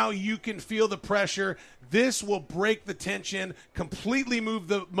 and now you can feel the pressure. This will break the tension, completely move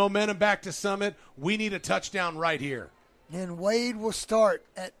the momentum back to Summit. We need a touchdown right here. And Wade will start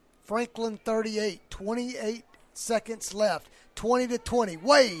at Franklin 38, 28 seconds left, 20-20.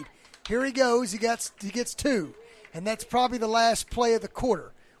 Wade, here he goes. He gets 2, and that's probably the last play of the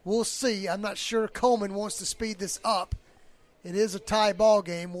quarter. We'll see. I'm not sure Coleman wants to speed this up. It is a tie ball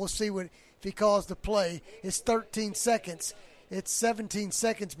game. We'll see if he calls the play. It's 13 seconds. It's 17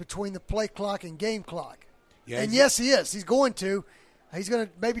 seconds between the play clock and game clock. Yeah, and yes, he is. He's going to. He's going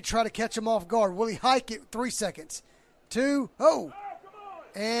to maybe try to catch him off guard. Will he hike it? 3 seconds. 2. Oh.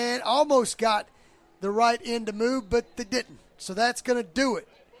 And almost got the right end to move, but they didn't. So that's going to do it.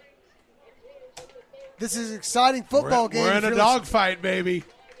 This is an exciting football game. We're in a dogfight, baby.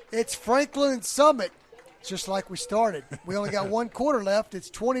 It's Franklin and Summit, just like we started. We only got 1 quarter left. It's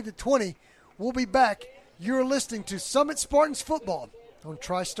 20-20. We'll be back. You're listening to Summit Spartans Football on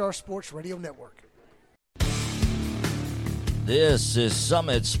TriStar Sports Radio Network. This is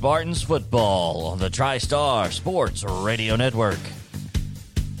Summit Spartans Football on the TriStar Sports Radio Network.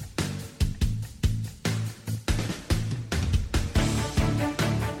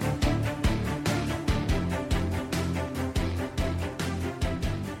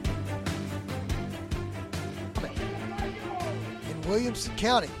 Williamson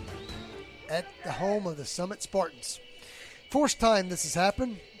County at the home of the Summit Spartans. First time this has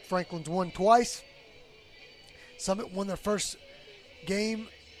happened. Franklin's won twice. Summit won their first game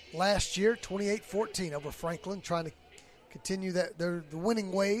last year, 28-14 over Franklin, trying to continue the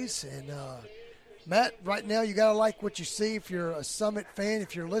winning ways. And Matt, right now you got to like what you see if you're a Summit fan,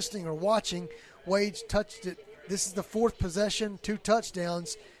 if you're listening or watching. Wade's touched it. This is the 4th possession, 2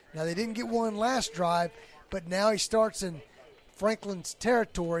 touchdowns. Now they didn't get one last drive, but now he starts in Franklin's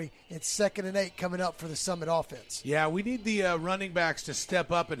territory. It's 2nd and 8 coming up for the Summit offense. Yeah, we need the running backs to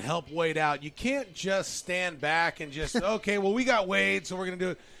step up and help Wade out. You can't just stand back and just, okay, well, we got Wade, so we're going to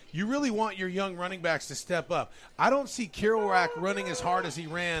do it. you really want your young running backs to step up. I don't see Kerouac running as hard as he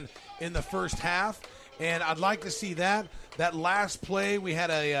ran in the first half, and I'd like to see that. That last play, we had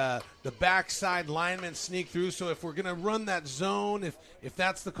the backside lineman sneak through, so if we're going to run that zone, if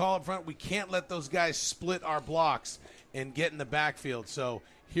that's the call up front, we can't let those guys split our blocks and get in the backfield. So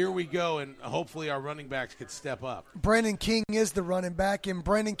here we go, and hopefully our running backs could step up. Brandon King is the running back, and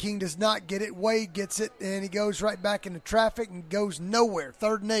Brandon King does not get it. Wade gets it, and he goes right back into traffic and goes nowhere.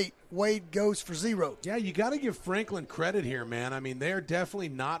 3rd and 8. Wade goes for 0. Yeah, you got to give Franklin credit here, man. I mean, they're definitely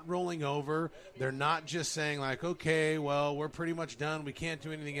not rolling over. They're not just saying, like, okay, well, we're pretty much done. We can't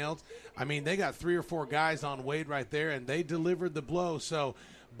do anything else. I mean, they got 3 or 4 guys on Wade right there, and they delivered the blow. So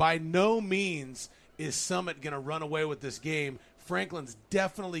by no means is Summit going to run away with this game. Franklin's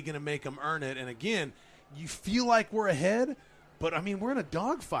definitely going to make them earn it. And, again, you feel like we're ahead, but, I mean, we're in a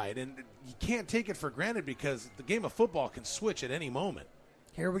dogfight, and you can't take it for granted because the game of football can switch at any moment.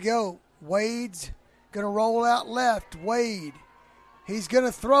 Here we go. Wade's going to roll out left. Wade. He's going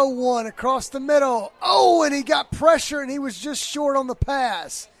to throw one across the middle. Oh, and he got pressure, and he was just short on the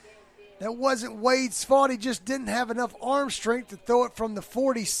pass. That wasn't Wade's fault. He just didn't have enough arm strength to throw it from the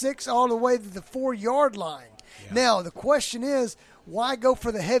 46 all the way to the 4-yard line. Yeah. Now, the question is, why go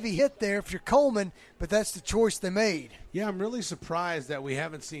for the heavy hit there if you're Coleman? But that's the choice they made. Yeah, I'm really surprised that we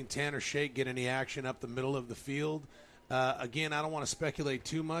haven't seen Tanner Shake get any action up the middle of the field. Again, I don't want to speculate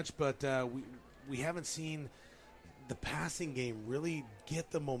too much, but we haven't seen the passing game really get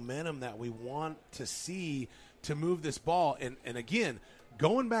the momentum that we want to see to move this ball. And again,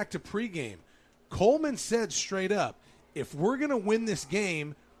 going back to pregame, Coleman said straight up, if we're going to win this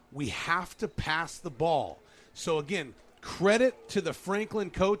game, we have to pass the ball. So, again, credit to the Franklin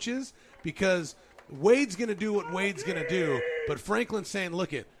coaches because Wade's going to do what Wade's going to do, but Franklin's saying,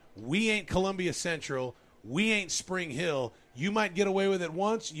 look we ain't Columbia Central. We ain't Spring Hill. You might get away with it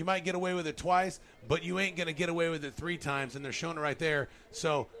once. You might get away with it twice, but you ain't going to get away with it 3 times, and they're showing it right there.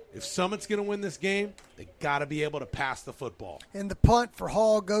 So if Summit's going to win this game, they got to be able to pass the football. And the punt for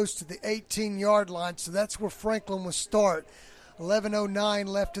Hall goes to the 18-yard line, so that's where Franklin will start. 11:09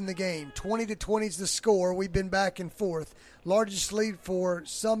 left in the game. 20-20 is the score. We've been back and forth. Largest lead for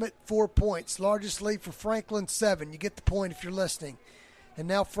Summit, 4 points. Largest lead for Franklin, 7. You get the point if you're listening. And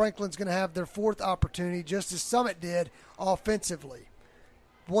now Franklin's going to have their 4th opportunity, just as Summit did offensively.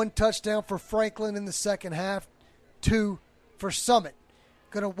 1 touchdown for Franklin in the second half, 2 for Summit.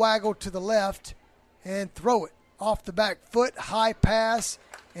 Going to waggle to the left and throw it off the back foot, high pass,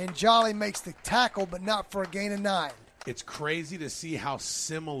 and Jolly makes the tackle, but not for a gain of 9. It's crazy to see how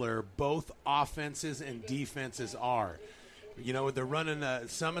similar both offenses and defenses are. You know, they're running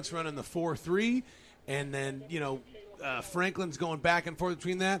Summit's running the 4-3, and then, Franklin's going back and forth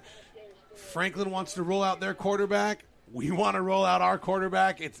between that. Franklin wants to roll out their quarterback. We want to roll out our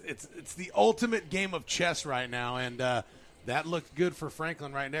quarterback. It's the ultimate game of chess right now, and that looked good for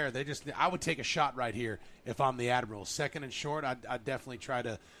Franklin right there. I would take a shot right here if I'm the Admirals. 2nd and short, I'd definitely try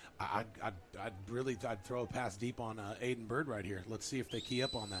to. I'd throw a pass deep on Aiden Bird right here. Let's see if they key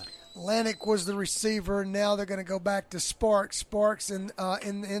up on that. Atlantic was the receiver. Now they're going to go back to Sparks. Sparks in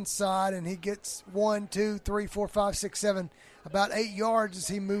the inside, and he gets 1, 2, 3, 4, 5, 6, 7, about 8 yards as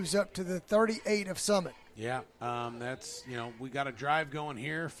he moves up to the 38 of Summit. Yeah, that's we got a drive going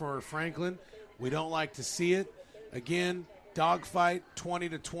here for Franklin. We don't like to see it. Again, dogfight,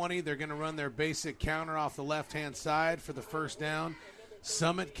 20-20. They're going to run their basic counter off the left-hand side for the first down.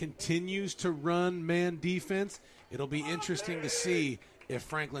 Summit continues to run man defense. It'll be interesting to see if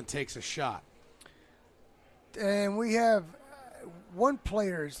Franklin takes a shot. And we have one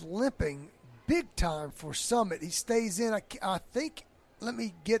player is limping big time for Summit. He stays in. I think, let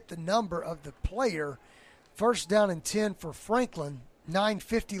me get the number of the player. 1st down and 10 for Franklin.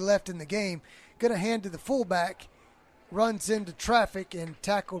 9:50 left in the game. Going to hand to the fullback. Runs into traffic and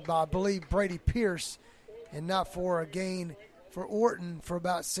tackled by, I believe, Brady Pierce. And not for a gain for Orton for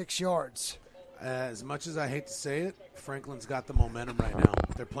about 6 yards. As much as I hate to say it, Franklin's got the momentum right now.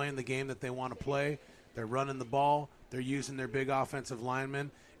 They're playing the game that they want to play. They're running the ball. They're using their big offensive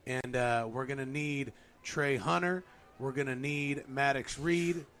linemen. And we're going to need Trey Hunter. We're going to need Maddox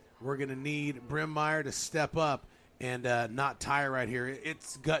Reed. We're going to need Brimmeyer to step up and not tire right here.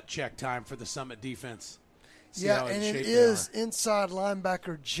 It's gut check time for the Summit defense. Yeah, and it is inside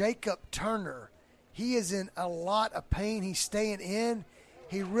linebacker Jacob Turner. He is in a lot of pain. He's staying in.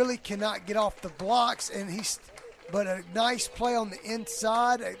 He really cannot get off the blocks, but a nice play on the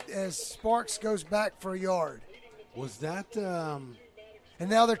inside as Sparks goes back for a yard. Was that? And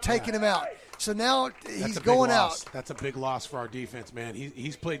now they're taking him out. So now he's That's a going big loss. out. That's a big loss for our defense, man.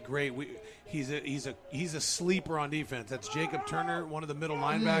 He's played great. He's a sleeper on defense. That's Jacob Turner, one of the middle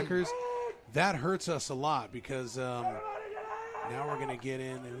linebackers. That hurts us a lot because now we're going to get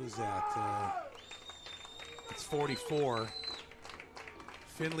in. Who's that? It's 44.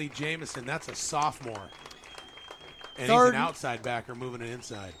 Finley Jamison. That's a sophomore. And he's an outside backer moving it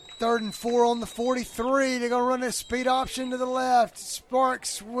inside. 3rd and 4 on the 43. They're going to run a speed option to the left.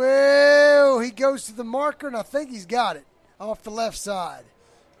 Sparks, well, he goes to the marker, and I think he's got it off the left side.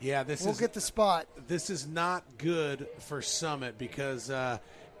 Yeah, we'll get the spot. This is not good for Summit because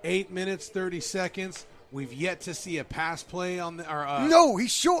 8 minutes, 30 seconds. We've yet to see a pass play on the. No,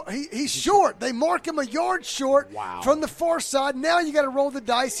 he's short. He's short. They mark him a yard short from the far side. Now you got to roll the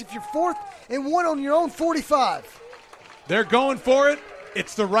dice if you're 4th and 1 on your own 45. They're going for it.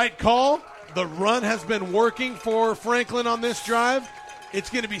 It's the right call. The run has been working for Franklin on this drive. It's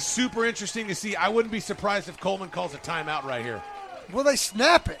going to be super interesting to see. I wouldn't be surprised if Coleman calls a timeout right here. Will they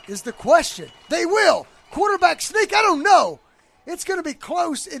snap it is the question. They will. Quarterback sneak, I don't know. It's going to be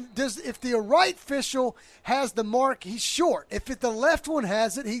close. If the right official has the mark, he's short. If the left one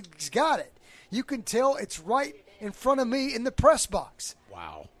has it, he's got it. You can tell it's right in front of me in the press box.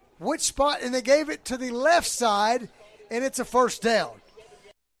 Wow. Which spot? And they gave it to the left side, and it's a first down.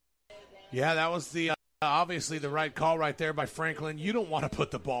 Yeah, that was the obviously the right call right there by Franklin. You don't want to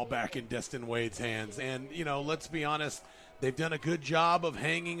put the ball back in Destin Wade's hands. And, let's be honest, they've done a good job of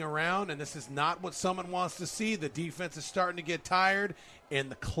hanging around, and this is not what someone wants to see. The defense is starting to get tired,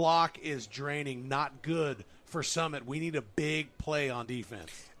 and the clock is draining. Not good for Summit. We need a big play on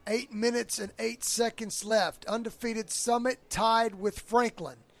defense. 8 minutes and 8 seconds left. Undefeated Summit tied with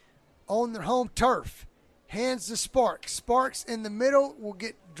Franklin on their home turf. Hands to Sparks. Sparks in the middle will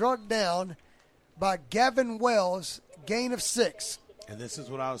get drugged down by Gavin Wells, gain of 6. And this is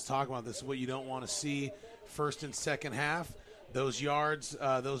what I was talking about. This is what you don't want to see first and second half. Those yards,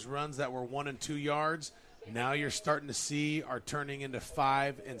 those runs that were 1 and 2 yards, now you're starting to see are turning into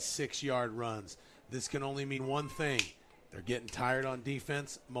 5 and 6 yard runs. This can only mean one thing. They're getting tired on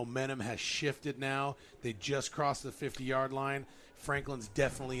defense. Momentum has shifted now. They just crossed the 50-yard line. Franklin's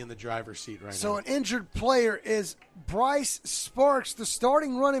definitely in the driver's seat right now. So an injured player is Bryce Sparks, the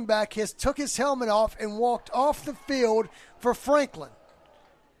starting running back, took his helmet off and walked off the field for Franklin.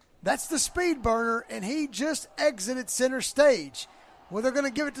 That's the speed burner, and he just exited center stage. Well, they're going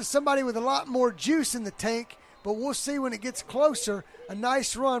to give it to somebody with a lot more juice in the tank, but we'll see when it gets closer. A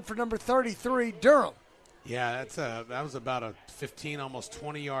nice run for number 33, Durham. Yeah, that was about a 15, almost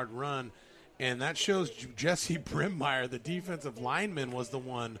 20-yard run. And that shows Jesse Brimmeyer, the defensive lineman, was the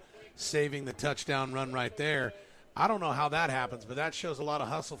one saving the touchdown run right there. I don't know how that happens, but that shows a lot of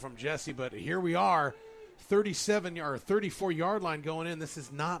hustle from Jesse. But here we are, 37 or 34-yard line going in. This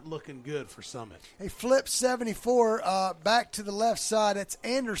is not looking good for Summit. A flip 74 back to the left side. It's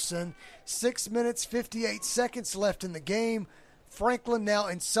Anderson. 6 minutes, 58 seconds left in the game. Franklin now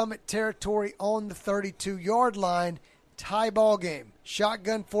in Summit territory on the 32-yard line. Tie ball game.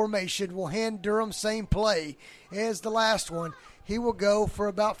 Shotgun formation will hand Durham same play as the last one. He will go for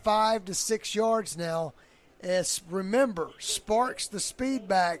about 5 to 6 yards now. As remember, Sparks, the speed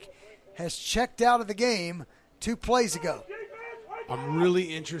back, has checked out of the game 2 plays ago. I'm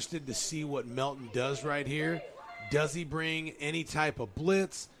really interested to see what Melton does right here. Does he bring any type of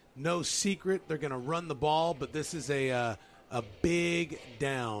blitz? No secret. They're going to run the ball, but this is a big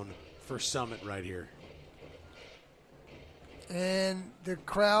down for Summit right here. And the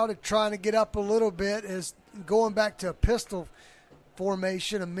crowd are trying to get up a little bit, is going back to a pistol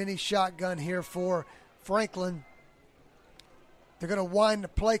formation, a mini shotgun here for Franklin. They're going to wind the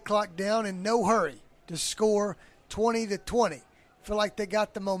play clock down in no hurry to score 20-20. Feel like they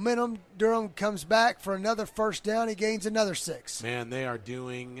got the momentum. Durham comes back for another first down. He gains another 6. Man, they are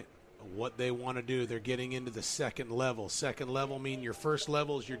doing what they want to do. They're getting into the second level. Second level mean your first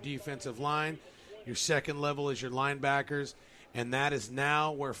level is your defensive line. Your second level is your linebackers. And that is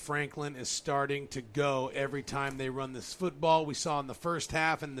now where Franklin is starting to go every time they run this football. We saw in the first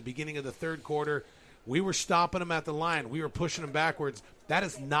half and the beginning of the third quarter, we were stopping them at the line. We were pushing them backwards. That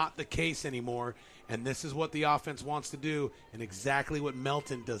is not the case anymore. And this is what the offense wants to do and exactly what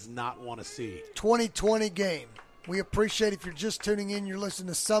Melton does not want to see. 2020 game. We appreciate if you're just tuning in, you're listening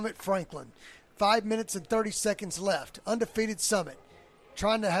to Summit Franklin. 5 minutes and 30 seconds left. Undefeated Summit.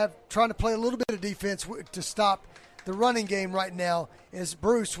 Trying to play a little bit of defense to stop the running game right now, as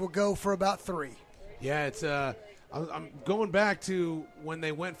Bruce will go for about 3. Yeah, it's I'm going back to when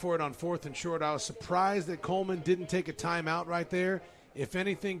they went for it on 4th and short. I was surprised that Coleman didn't take a timeout right there. If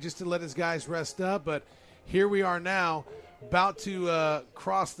anything, just to let his guys rest up. But here we are now. about to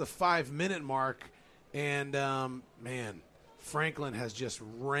cross the 5-minute mark, and, man, Franklin has just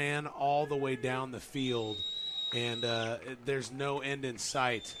ran all the way down the field, and there's no end in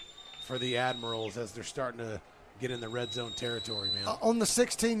sight for the Admirals as they're starting to get in the red zone territory, man. On the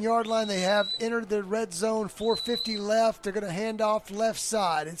 16-yard line, they have entered the red zone, 4:50 left. They're going to hand off left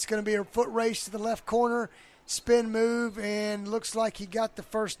side. It's going to be a foot race to the left corner, spin move, and looks like he got the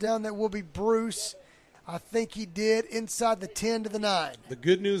first down. That will be Bruce. I think he did, inside the 10 to the 9. The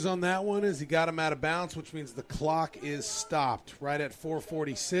good news on that one is he got him out of bounds, which means the clock is stopped right at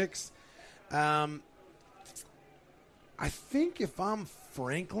 4:46. I think if I'm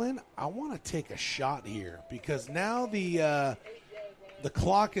Franklin, I want to take a shot here because now the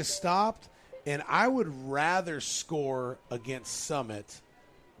clock is stopped, and I would rather score against Summit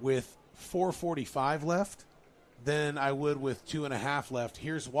with 4:45 left than I would with 2.5 left.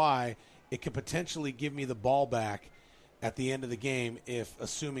 Here's why. It could potentially give me the ball back at the end of the game if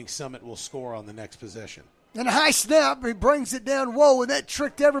assuming Summit will score on the next possession. And a high snap, he brings it down. Whoa, and that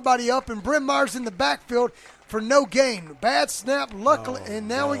tricked everybody up, and Bryn Mawr's in the backfield for no gain. Bad snap, luckily, and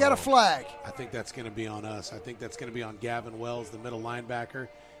now we got a flag. I think that's going to be on us. I think that's going to be on Gavin Wells, the middle linebacker.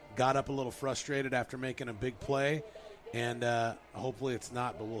 Got up a little frustrated after making a big play, and hopefully it's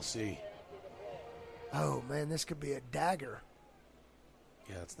not, but we'll see. Oh, man, this could be a dagger.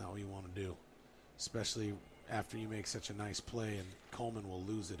 Yeah, that's not what you want to do, especially after you make such a nice play, and Coleman will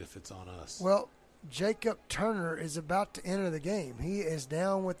lose it if it's on us. Well, Jacob Turner is about to enter the game. He is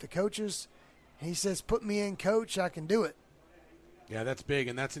down with the coaches. He says, put me in, coach. I can do it. Yeah, that's big,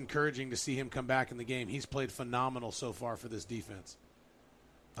 and that's encouraging to see him come back in the game. He's played phenomenal so far for this defense.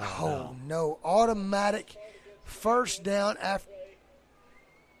 Oh, no. Automatic first down after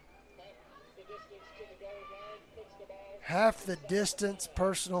half the distance,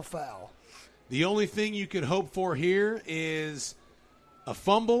 personal foul. The only thing you could hope for here is a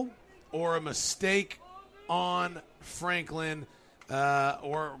fumble or a mistake on Franklin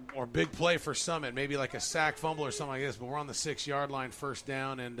or big play for Summit, maybe like a sack fumble or something like this, but we're on the 6-yard line, first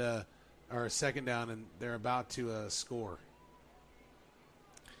down and or second down, and they're about to score.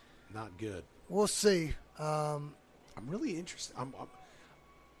 Not good. We'll see. I'm really interested. I'm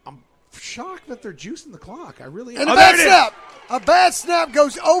shocked that they're juicing the clock. I really am. And a bad snap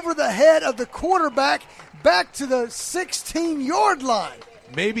goes over the head of the quarterback back to the 16-yard line.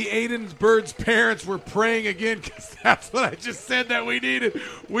 Maybe Aiden Bird's parents were praying again because that's what I just said that we needed.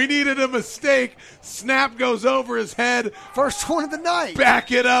 We needed a mistake. Snap goes over his head. First one of the night.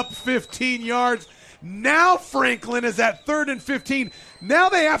 Back it up 15 yards. Now Franklin is at 3rd and 15. Now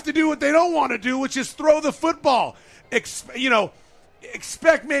they have to do what they don't want to do, which is throw the football.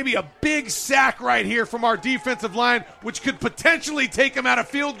 Expect maybe a big sack right here from our defensive line, which could potentially take them out of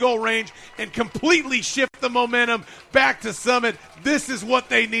field goal range and completely shift the momentum back to Summit. This is what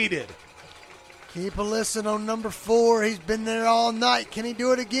they needed. Keep a listen on number 4. He's been there all night. Can he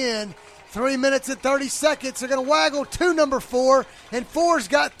do it again? 3 minutes and 30 seconds. They're going to waggle to number 4, and 4's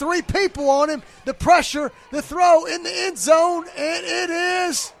got 3 people on him. The pressure, the throw in the end zone, and it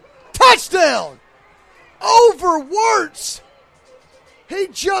is touchdown over Wirtz. He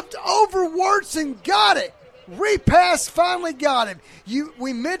jumped over Wirtz and got it. Repass finally got him.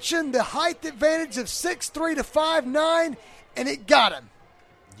 We mentioned the height advantage of 6'3" to 5'9", and it got him.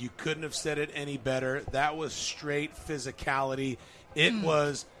 You couldn't have said it any better. That was straight physicality. It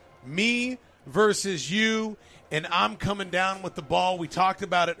was me versus you, and I'm coming down with the ball. We talked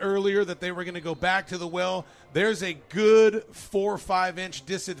about it earlier that they were going to go back to the well. There's a good 4 or 5 inch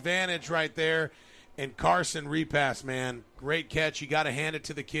disadvantage right there. And Carson repass, man. Great catch. You got to hand it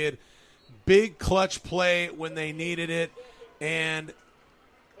to the kid. Big clutch play when they needed it. And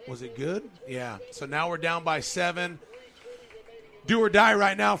was it good? Yeah. So now we're down by 7. Do or die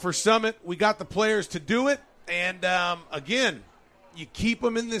right now for Summit. We got the players to do it. And, again, you keep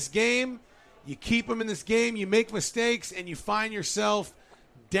them in this game. You make mistakes, and you find yourself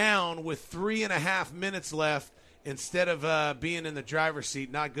down with 3.5 minutes left instead of being in the driver's seat.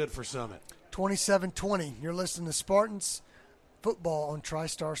 Not good for Summit. 27-20. You're listening to Spartans Football on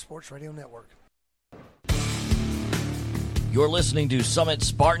TriStar Sports Radio Network. You're listening to Summit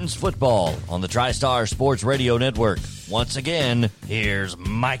Spartans Football on the TriStar Sports Radio Network. Once again, here's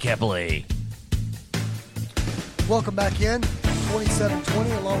Mike Eppley. Welcome back in.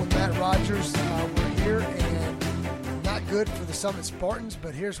 27-20 along with Matt Rogers. We're here, and not good for the Summit Spartans,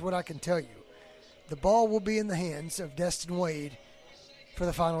 but here's what I can tell you. The ball will be in the hands of Destin Wade for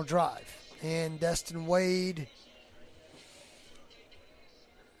the final drive. And Destin Wade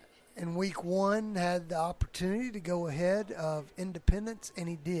in week 1 had the opportunity to go ahead of Independence, and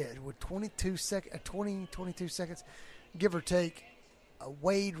he did with 22 seconds give or take.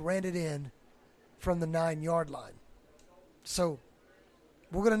 Wade ran it in from the 9-yard line. So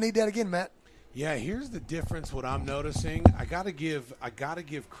we're going to need that again, Matt. Yeah, here's the difference. What I'm noticing, I gotta give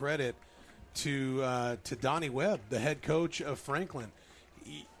credit to Donnie Webb, the head coach of Franklin.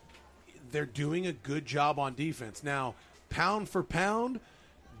 They're doing a good job on defense. Now, pound for pound,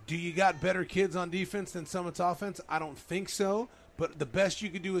 do you got better kids on defense than Summit's offense? I don't think so. But the best you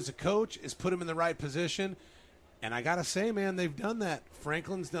could do as a coach is put them in the right position. And I gotta say, man, they've done that.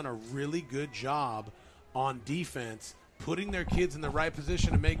 Franklin's done a really good job on defense, putting their kids in the right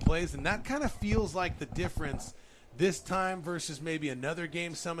position to make plays, and that kind of feels like the difference this time versus maybe another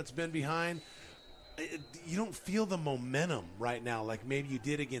game Summit's been behind. You don't feel the momentum right now like maybe you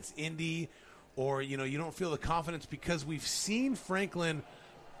did against Indy, or you don't feel the confidence because we've seen Franklin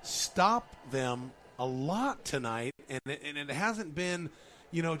stop them a lot tonight, and it hasn't been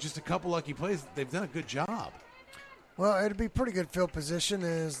just a couple lucky plays. They've done a good job. Well, it'll be pretty good field position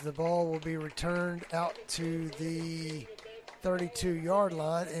as the ball will be returned out to the 32-yard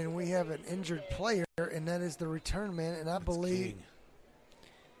line, and we have an injured player, and that is the return man, and I believe King.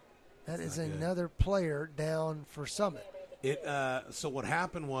 that is another player down for Summit. So what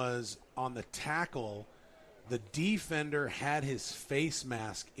happened was on the tackle, the defender had his face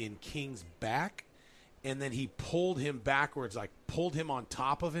mask in King's back, and then he pulled him backwards, like pulled him on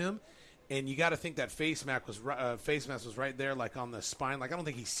top of him. And you got to think that face mask was right there, like on the spine. Like I don't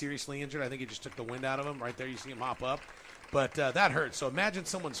think he's seriously injured. I think he just took the wind out of him. Right there, you see him hop up. But that hurts. So imagine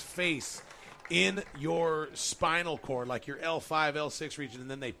someone's face in your spinal cord, like your L5, L6 region,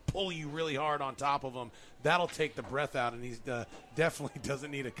 and then they pull you really hard on top of him. That'll take the breath out, and he definitely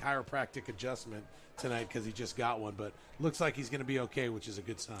doesn't need a chiropractic adjustment tonight because he just got one. But looks like he's going to be okay, which is a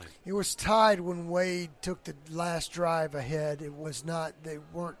good sign. It was tied when Wade took the last drive ahead. It was not, they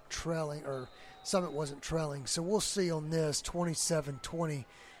weren't trailing, or Summit wasn't trailing. So we'll see on this, 27-20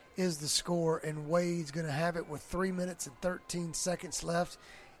 is the score, and Wade's going to have it with 3 minutes and 13 seconds left.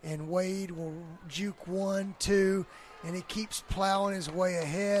 And Wade will juke 1, 2, and he keeps plowing his way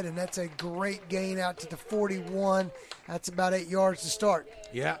ahead, and that's a great gain out to the 41. That's about 8 yards to start.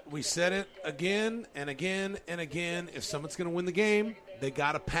 Yeah, we said it again and again and again. If someone's going to win the game, they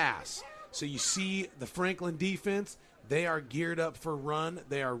got to pass. So you see the Franklin defense, they are geared up for run.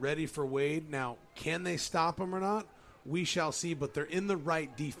 They are ready for Wade. Now, can they stop him or not? We shall see, but they're in the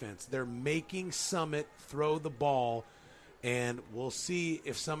right defense. They're making Summit throw the ball, and we'll see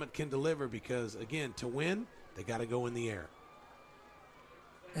if Summit can deliver because, again, to win, they got to go in the air.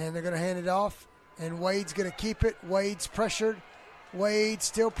 And they're going to hand it off, and Wade's going to keep it. Wade's pressured. Wade's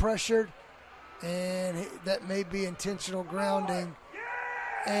still pressured, and that may be intentional grounding.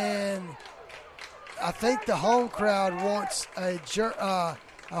 And I think the home crowd wants a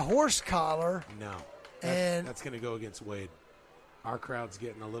horse collar. No, and that's going to go against Wade. Our crowd's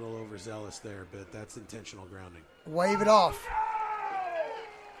getting a little overzealous there, but that's intentional grounding. Wave it off.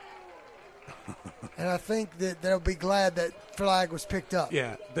 And I think that they'll be glad that flag was picked up.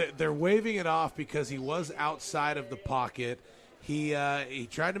 Yeah, they're waving it off because he was outside of the pocket. He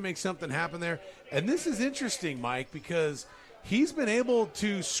tried to make something happen there. And this is interesting, Mike, because he's been able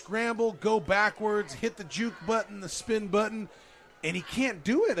to scramble, go backwards, hit the juke button, the spin button, and he can't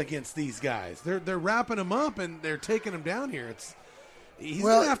do it against these guys. They're wrapping him up, and they're taking him down here. He's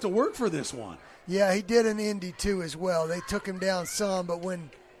going to have to work for this one. Yeah, he did in Indy, too, as well. They took him down some, but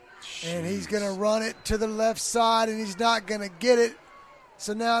and he's going to run it to the left side, and he's not going to get it.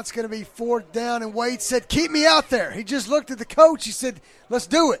 So now it's going to be 4th down, and Wade said, keep me out there. He just looked at the coach. He said, let's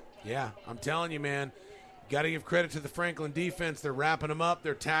do it. Yeah, I'm telling you, man, got to give credit to the Franklin defense. They're wrapping him up.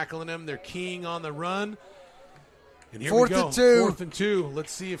 They're tackling him. They're keying on the run. And here we go. 4th and 2.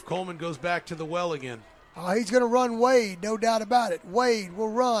 Let's see if Coleman goes back to the well again. Oh, he's going to run Wade, no doubt about it. Wade will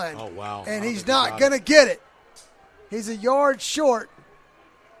run. Oh, wow. And he's not going to get it. He's a yard short.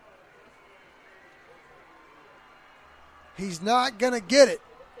 He's not going to get it.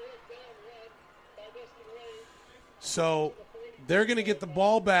 So they're going to get the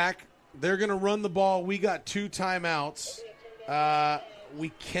ball back. They're going to run the ball. We got 2 timeouts. We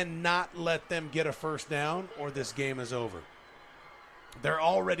cannot let them get a first down or this game is over. They're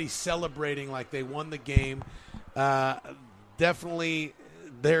already celebrating like they won the game. Definitely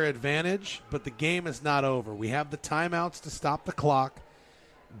their advantage, but the game is not over. We have the timeouts to stop the clock,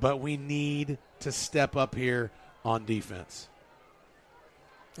 but we need to step up here on defense.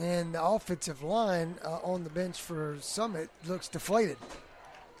 And the offensive line on the bench for Summit looks deflated.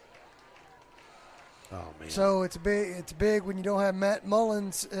 Oh, man. So it's big when you don't have Matt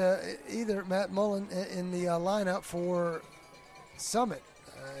Mullins, Matt Mullen in the lineup for Summit.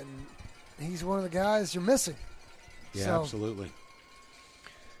 And he's one of the guys you're missing. Yeah, So, absolutely.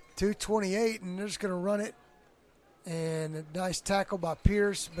 228, and they're just going to run it. And a nice tackle by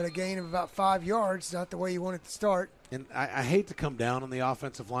Pierce, but a gain of about 5 yards, not the way you want it to start. And I hate to come down on the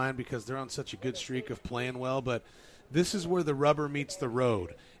offensive line because they're on such a good streak of playing well, but this is where the rubber meets the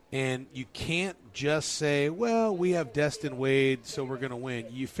road. And you can't just say, well, we have Destin Wade, so we're going to win.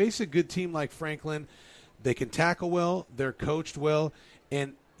 You face a good team like Franklin. They can tackle well. They're coached well.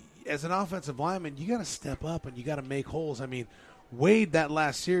 And as an offensive lineman, you got to step up and you got to make holes. I mean, Wade, that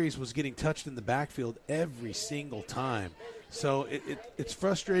last series, was getting touched in the backfield every single time. So it's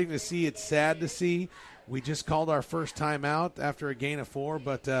frustrating to see. It's sad to see. We just called our first time out after a gain of 4,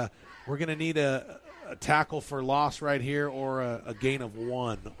 but we're going to need a tackle for loss right here or a gain of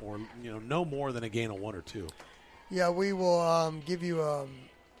 1 or, no more than a gain of 1 or 2. Yeah, we will give you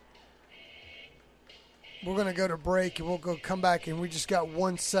we're going to go to break, and we'll come back, and we just got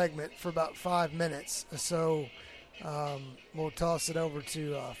one segment for about 5 minutes. So we'll toss it over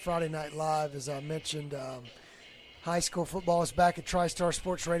to Friday Night Live. As I mentioned, high school football is back at TriStar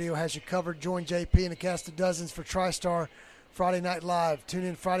Sports Radio. Has you covered. Join JP and a cast of dozens for TriStar Friday Night Live. Tune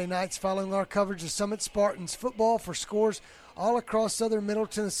in Friday nights following our coverage of Summit Spartans football for scores all across southern Middle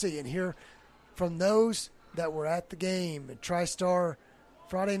Tennessee, and hear from those that were at the game. And TriStar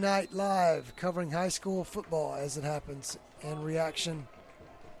Friday Night Live covering high school football as it happens and reaction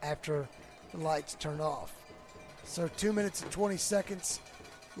after the lights turn off. So 2 minutes and 20 seconds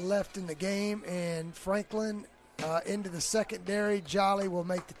left in the game, and Franklin into the secondary. Jolly will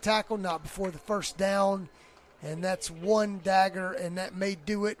make the tackle, not before the first down, and that's one dagger, and that may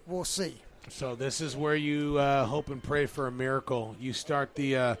do it. We'll see. So this is where you hope and pray for a miracle. You start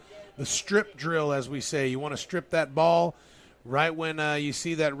the strip drill, as we say. You want to strip that ball. Right when you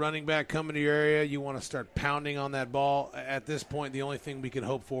see that running back come into your area, you want to start pounding on that ball. At this point, the only thing we can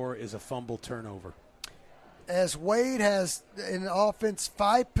hope for is a fumble turnover. As Wade has in offense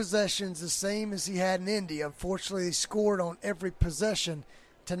 5 possessions, the same as he had in Indy. Unfortunately, he scored on every possession.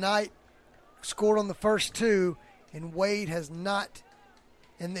 Tonight, scored on the first 2, and Wade has not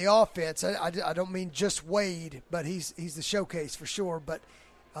in the offense. I don't mean just Wade, but he's the showcase for sure. But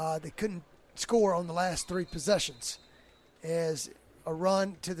they couldn't score on the last 3 possessions. As a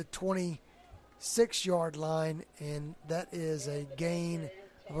run to the 26-yard line, and that is a gain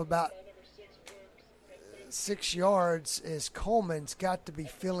of about 6 yards, as Coleman's got to be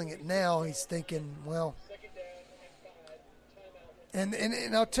feeling it now. He's thinking, well, and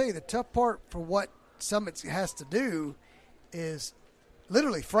I'll tell you, the tough part for what Summit has to do is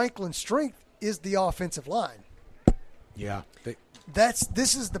literally Franklin's strength is the offensive line. Yeah.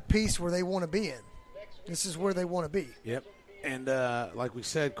 This is the piece where they want to be in. This is where they want to be. Yep. And like we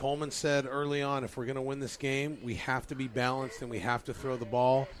said, Coleman said early on, if we're going to win this game, we have to be balanced and we have to throw the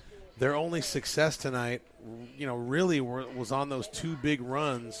ball. Their only success tonight, really was on those 2 big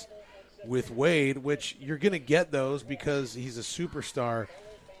runs with Wade, which you're going to get those because he's a superstar,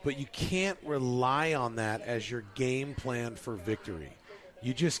 but you can't rely on that as your game plan for victory.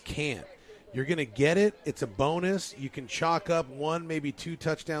 You just can't. You're going to get it. It's a bonus. You can chalk up 1, maybe 2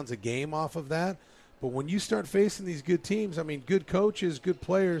 touchdowns a game off of that. But when you start facing these good teams, good coaches, good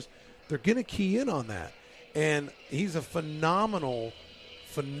players, they're going to key in on that. And he's a phenomenal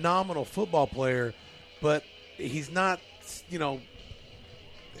football player, but he's not,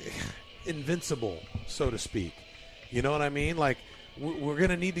 invincible, so to speak. You know what I mean? Like, we're going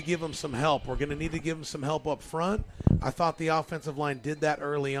to need to give him some help. We're going to need to give him some help up front. I thought the offensive line did that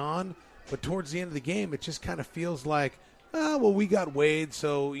early on, but towards the end of the game, it just kind of feels like, we got Wade,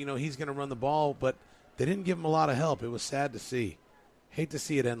 so, he's going to run the ball, but they didn't give him a lot of help. It was sad to see. Hate to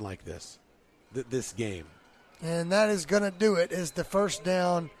see it end like this game. And that is going to do it as the first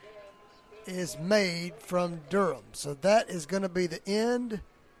down is made from Durham. So that is going to be the end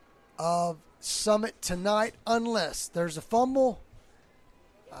of Summit tonight, unless there's a fumble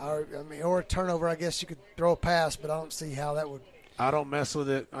or a turnover. I guess you could throw a pass, but I don't see how that would. I don't mess with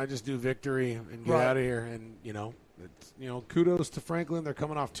it. I just do victory and get out of here. And, kudos to Franklin. They're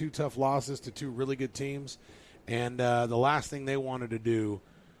coming off 2 tough losses to 2 really good teams. And the last thing they wanted to do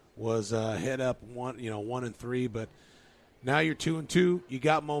was head up 1-3, but now you're 2-2. You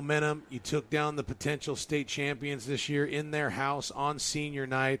got momentum. You took down the potential state champions this year in their house on senior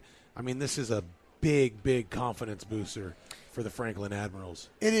night. This is a big confidence booster for the Franklin Admirals.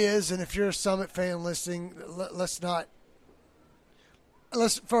 It is, and if you're a Summit fan listening, let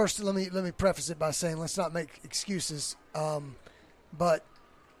me preface it by saying let's not make excuses. But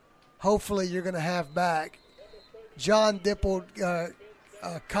hopefully you're going to have back John Dipple,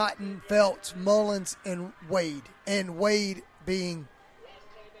 Cotton, Feltz, Mullins, and Wade. And Wade being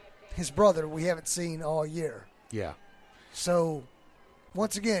his brother we haven't seen all year. Yeah. So,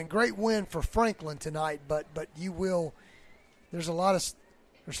 once again, great win for Franklin tonight, but you will – there's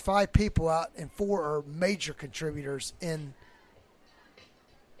 5 people out, and 4 are major contributors in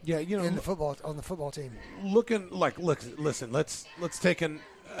the football team. Listen, let's take an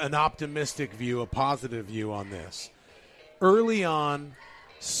optimistic view, a positive view on this. Early on,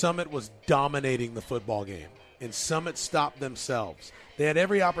 Summit was dominating the football game, and Summit stopped themselves. They had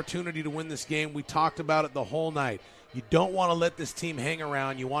every opportunity to win this game. We talked about it the whole night. You don't want to let this team hang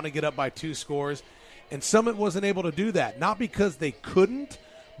around. You want to get up by 2 scores. And Summit wasn't able to do that, not because they couldn't,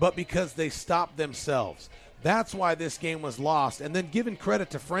 but because they stopped themselves. That's why this game was lost. And then giving credit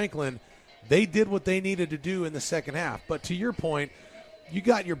to Franklin, they did what they needed to do in the second half. But to your point, you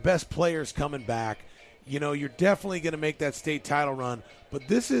got your best players coming back. You're definitely going to make that state title run. But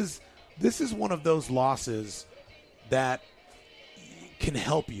this is one of those losses that can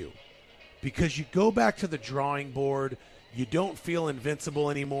help you, because you go back to the drawing board, you don't feel invincible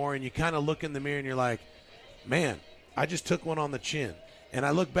anymore, and you kind of look in the mirror and you're like, man, I just took one on the chin. And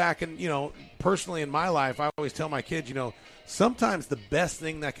I look back and, personally in my life, I always tell my kids, sometimes the best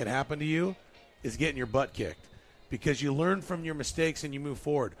thing that could happen to you is getting your butt kicked, because you learn from your mistakes and you move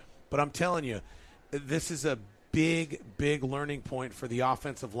forward. But I'm telling you, this is a big, big learning point for the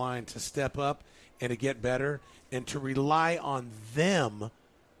offensive line to step up and to get better and to rely on them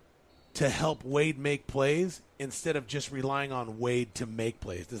to help Wade make plays instead of just relying on Wade to make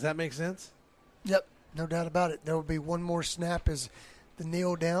plays. Does that make sense? Yep, no doubt about it. There will be one more snap as the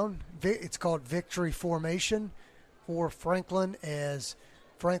kneel down. It's called victory formation for Franklin, as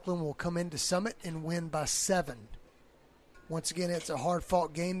Franklin will come into Summit and win by 7. Once again, it's a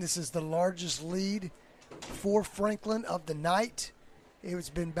hard-fought game. This is the largest lead for Franklin of the night. It's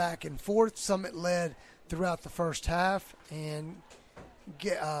been back and forth. Summit led throughout the first half and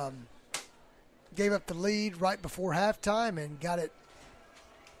gave up the lead right before halftime and got it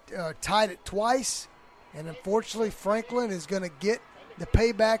tied it twice. And unfortunately, Franklin is going to get the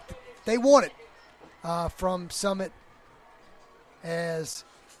payback they wanted from Summit, as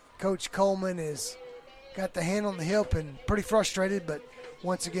Coach Coleman has got the hand on the hip and pretty frustrated. But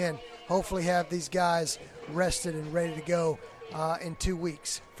once again, hopefully have these guys rested and ready to go in 2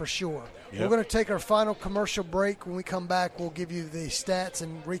 weeks for sure. Yep. We're going to take our final commercial break. When we come back, we'll give you the stats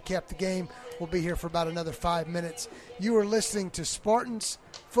and recap the game. We'll be here for about another 5 minutes. You are listening to Spartans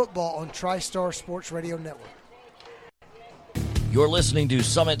Football on TriStar Sports Radio Network. You're listening to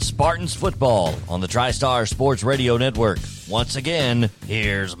Summit Spartans Football on the TriStar Sports Radio Network. Once again,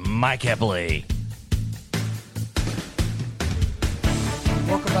 here's Mike Eppley.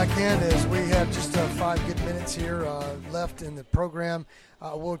 Welcome back in, as we have just 5 good minutes here left in the program.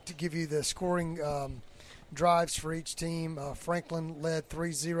 We'll give you the scoring drives for each team. Franklin led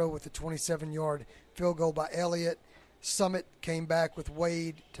 3-0 with a 27-yard field goal by Elliott. Summit came back with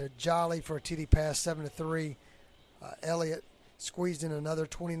Wade to Jolly for a TD pass, 7-3. Elliott squeezed in another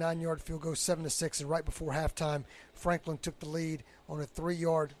 29-yard field goal, 7-6. And right before halftime, Franklin took the lead on a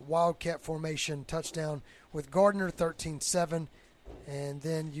 3-yard Wildcat formation touchdown with Gardner, 13-7. And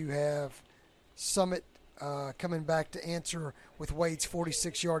then you have Summit coming back to answer with Wade's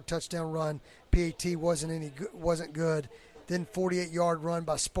 46-yard touchdown run. PAT wasn't good. Then 48-yard run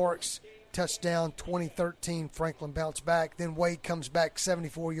by Sparks, touchdown, 2013. Franklin bounced back. Then Wade comes back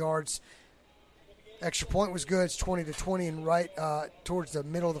 74 yards. Extra point was good. It's 20-20, and right towards the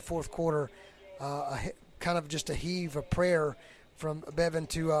middle of the fourth quarter, kind of just a heave, a prayer from Bevan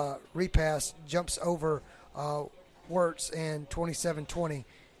to repass, jumps over Wirtz, and 27-20,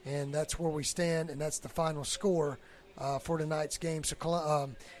 and that's where we stand, and that's the final score for tonight's game.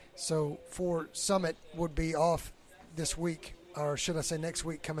 So for Summit would be off this week, or should I say next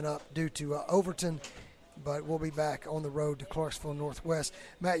week coming up, due to Overton, but we'll be back on the road to Clarksville Northwest.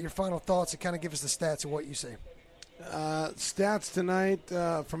 Matt, your final thoughts, and kind of give us the stats of what you see. Stats tonight,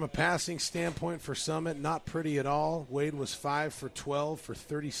 from a passing standpoint for Summit, not pretty at all. Wade was 5 for 12 for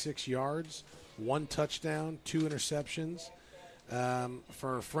 36 yards. 1 touchdown, 2 interceptions.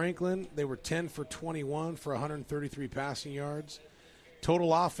 For Franklin, they were 10 for 21 for 133 passing yards.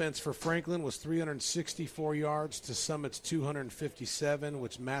 Total offense for Franklin was 364 yards to Summit's 257,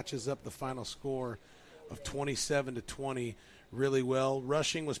 which matches up the final score of 27-20 really well.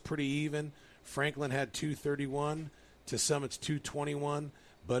 Rushing was pretty even. Franklin had 231 to Summit's 221.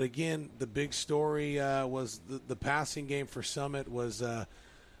 But again, the big story was the passing game for Summit was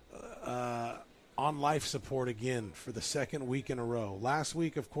on life support again for the second week in a row. Last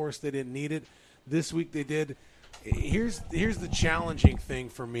week, of course, they didn't need it. This week they did. Here's the challenging thing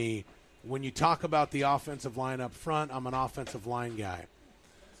for me. When you talk about the offensive line up front, I'm an offensive line guy.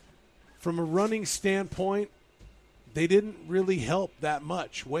 From a running standpoint, they didn't really help that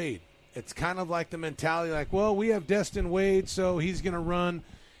much Wade. It's kind of like the mentality like, well, we have Destin Wade, so he's going to run.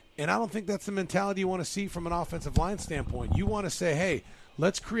 And I don't think that's the mentality you want to see from an offensive line standpoint. You want to say, hey,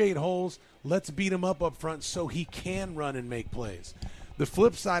 let's create holes. Let's beat him up front so he can run and make plays. The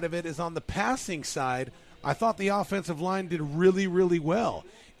flip side of it is on the passing side, I thought the offensive line did really, really well.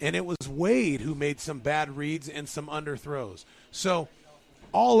 And it was Wade who made some bad reads and some underthrows. So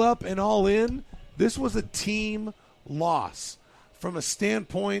all up and all in, this was a team loss. From a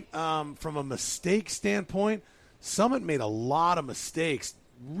standpoint, from a mistake standpoint, Summit made a lot of mistakes,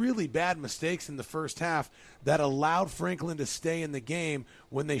 really bad mistakes in the first half that allowed Franklin to stay in the game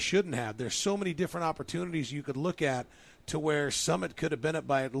when they shouldn't have. There's so many different opportunities you could look at to where Summit could have been up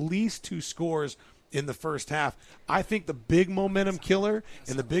by at least 2 scores in the first half. I think the big momentum killer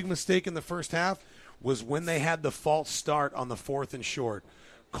and the big mistake in the first half was when they had the false start on the 4th and short.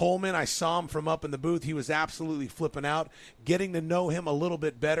 Coleman, I saw him from up in the booth. He was absolutely flipping out. Getting to know him a little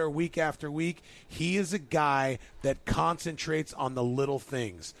bit better week after week, he is a guy that concentrates on the little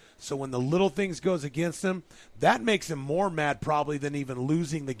things. So when the little things goes against him, that makes him more mad probably than even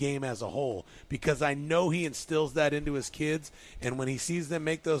losing the game as a whole, because I know he instills that into his kids, and when he sees them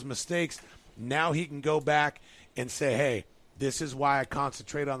make those mistakes, now he can go back and say, hey, this is why I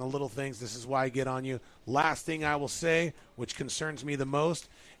concentrate on the little things. This is why I get on you. Last thing I will say, which concerns me the most,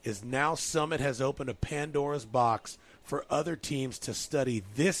 is now Summit has opened a Pandora's box for other teams to study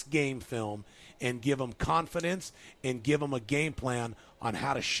this game film and give them confidence and give them a game plan on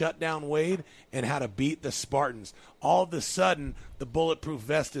how to shut down Wade and how to beat the Spartans. All of a sudden, the bulletproof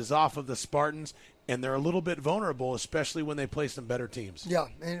vest is off of the Spartans, and they're a little bit vulnerable, especially when they play some better teams. Yeah,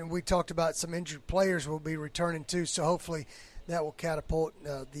 and we talked about some injured players will be returning too, so hopefully that will catapult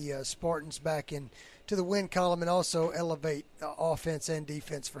the Spartans back into the win column and also elevate offense and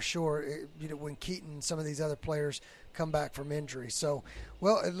defense for sure, when Keaton and some of these other players come back from injury. So,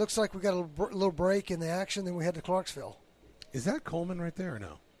 well, it looks like we got a little break in the action, then we head to Clarksville. Is that Coleman right there or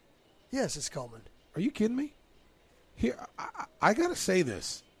no? Yes, it's Coleman. Are you kidding me? Here, I got to say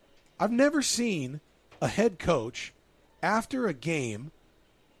this. I've never seen a head coach, after a game,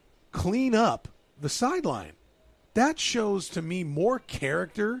 clean up the sideline. That shows to me more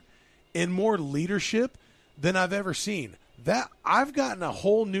character and more leadership than I've ever seen. That I've gotten a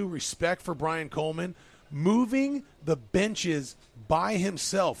whole new respect for Brian Coleman, moving the benches by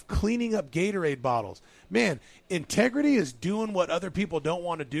himself, cleaning up Gatorade bottles. Man, integrity is doing what other people don't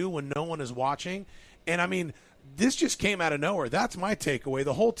want to do when no one is watching. And, I mean, this just came out of nowhere. That's my takeaway.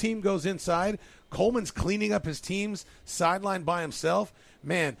 The whole team goes inside. Coleman's cleaning up his team's sideline by himself.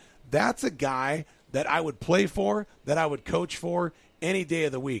 Man, that's a guy that I would play for, that I would coach for any day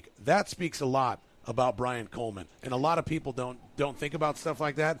of the week. That speaks a lot about Brian Coleman. And a lot of people don't think about stuff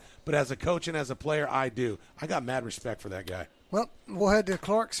like that, but as a coach and as a player, I do. I got mad respect for that guy. Well, we'll head to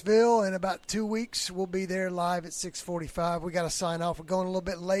Clarksville in about 2 weeks. We'll be there live at 6:45. We got to sign off. We're going a little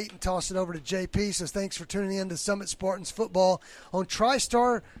bit late and toss it over to JP. So thanks for tuning in to Summit Spartans football on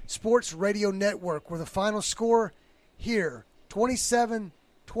TriStar Sports Radio Network, where the final score here,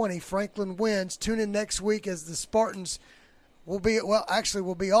 27-20, Franklin wins. Tune in next week as the Spartans we'll be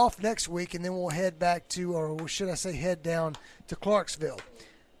off next week, and then we'll head back to, or should I say head down to Clarksville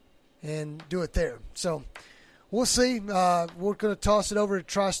and do it there. So we'll see. We're going to toss it over to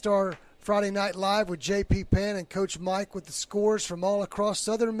TriStar Friday Night Live with JP Penn and Coach Mike with the scores from all across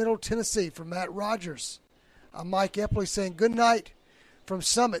Southern Middle Tennessee from Matt Rogers. I'm Mike Epley saying good night from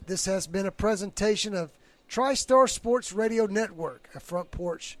Summit. This has been a presentation of TriStar Sports Radio Network, a Front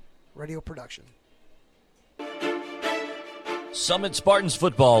Porch Radio production. Summit Spartans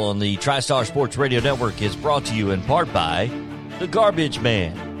football on the TriStar Sports Radio Network is brought to you in part by The Garbage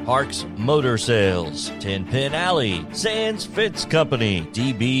Man, Hark's Motor Sales, 10 Pin Alley, Sands Fitz Company,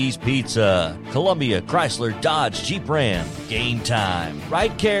 DB's Pizza, Columbia Chrysler Dodge Jeep Ram, Game Time,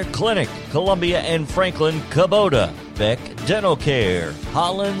 Right Care Clinic, Columbia and Franklin Kubota, Beck Dental Care,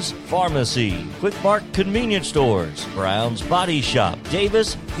 Hollins Pharmacy, Quick Mart Convenience Stores, Brown's Body Shop,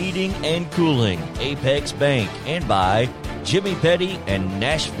 Davis Heating and Cooling, Apex Bank, and by Jimmy Petty and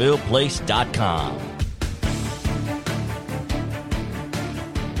NashvillePlace.com.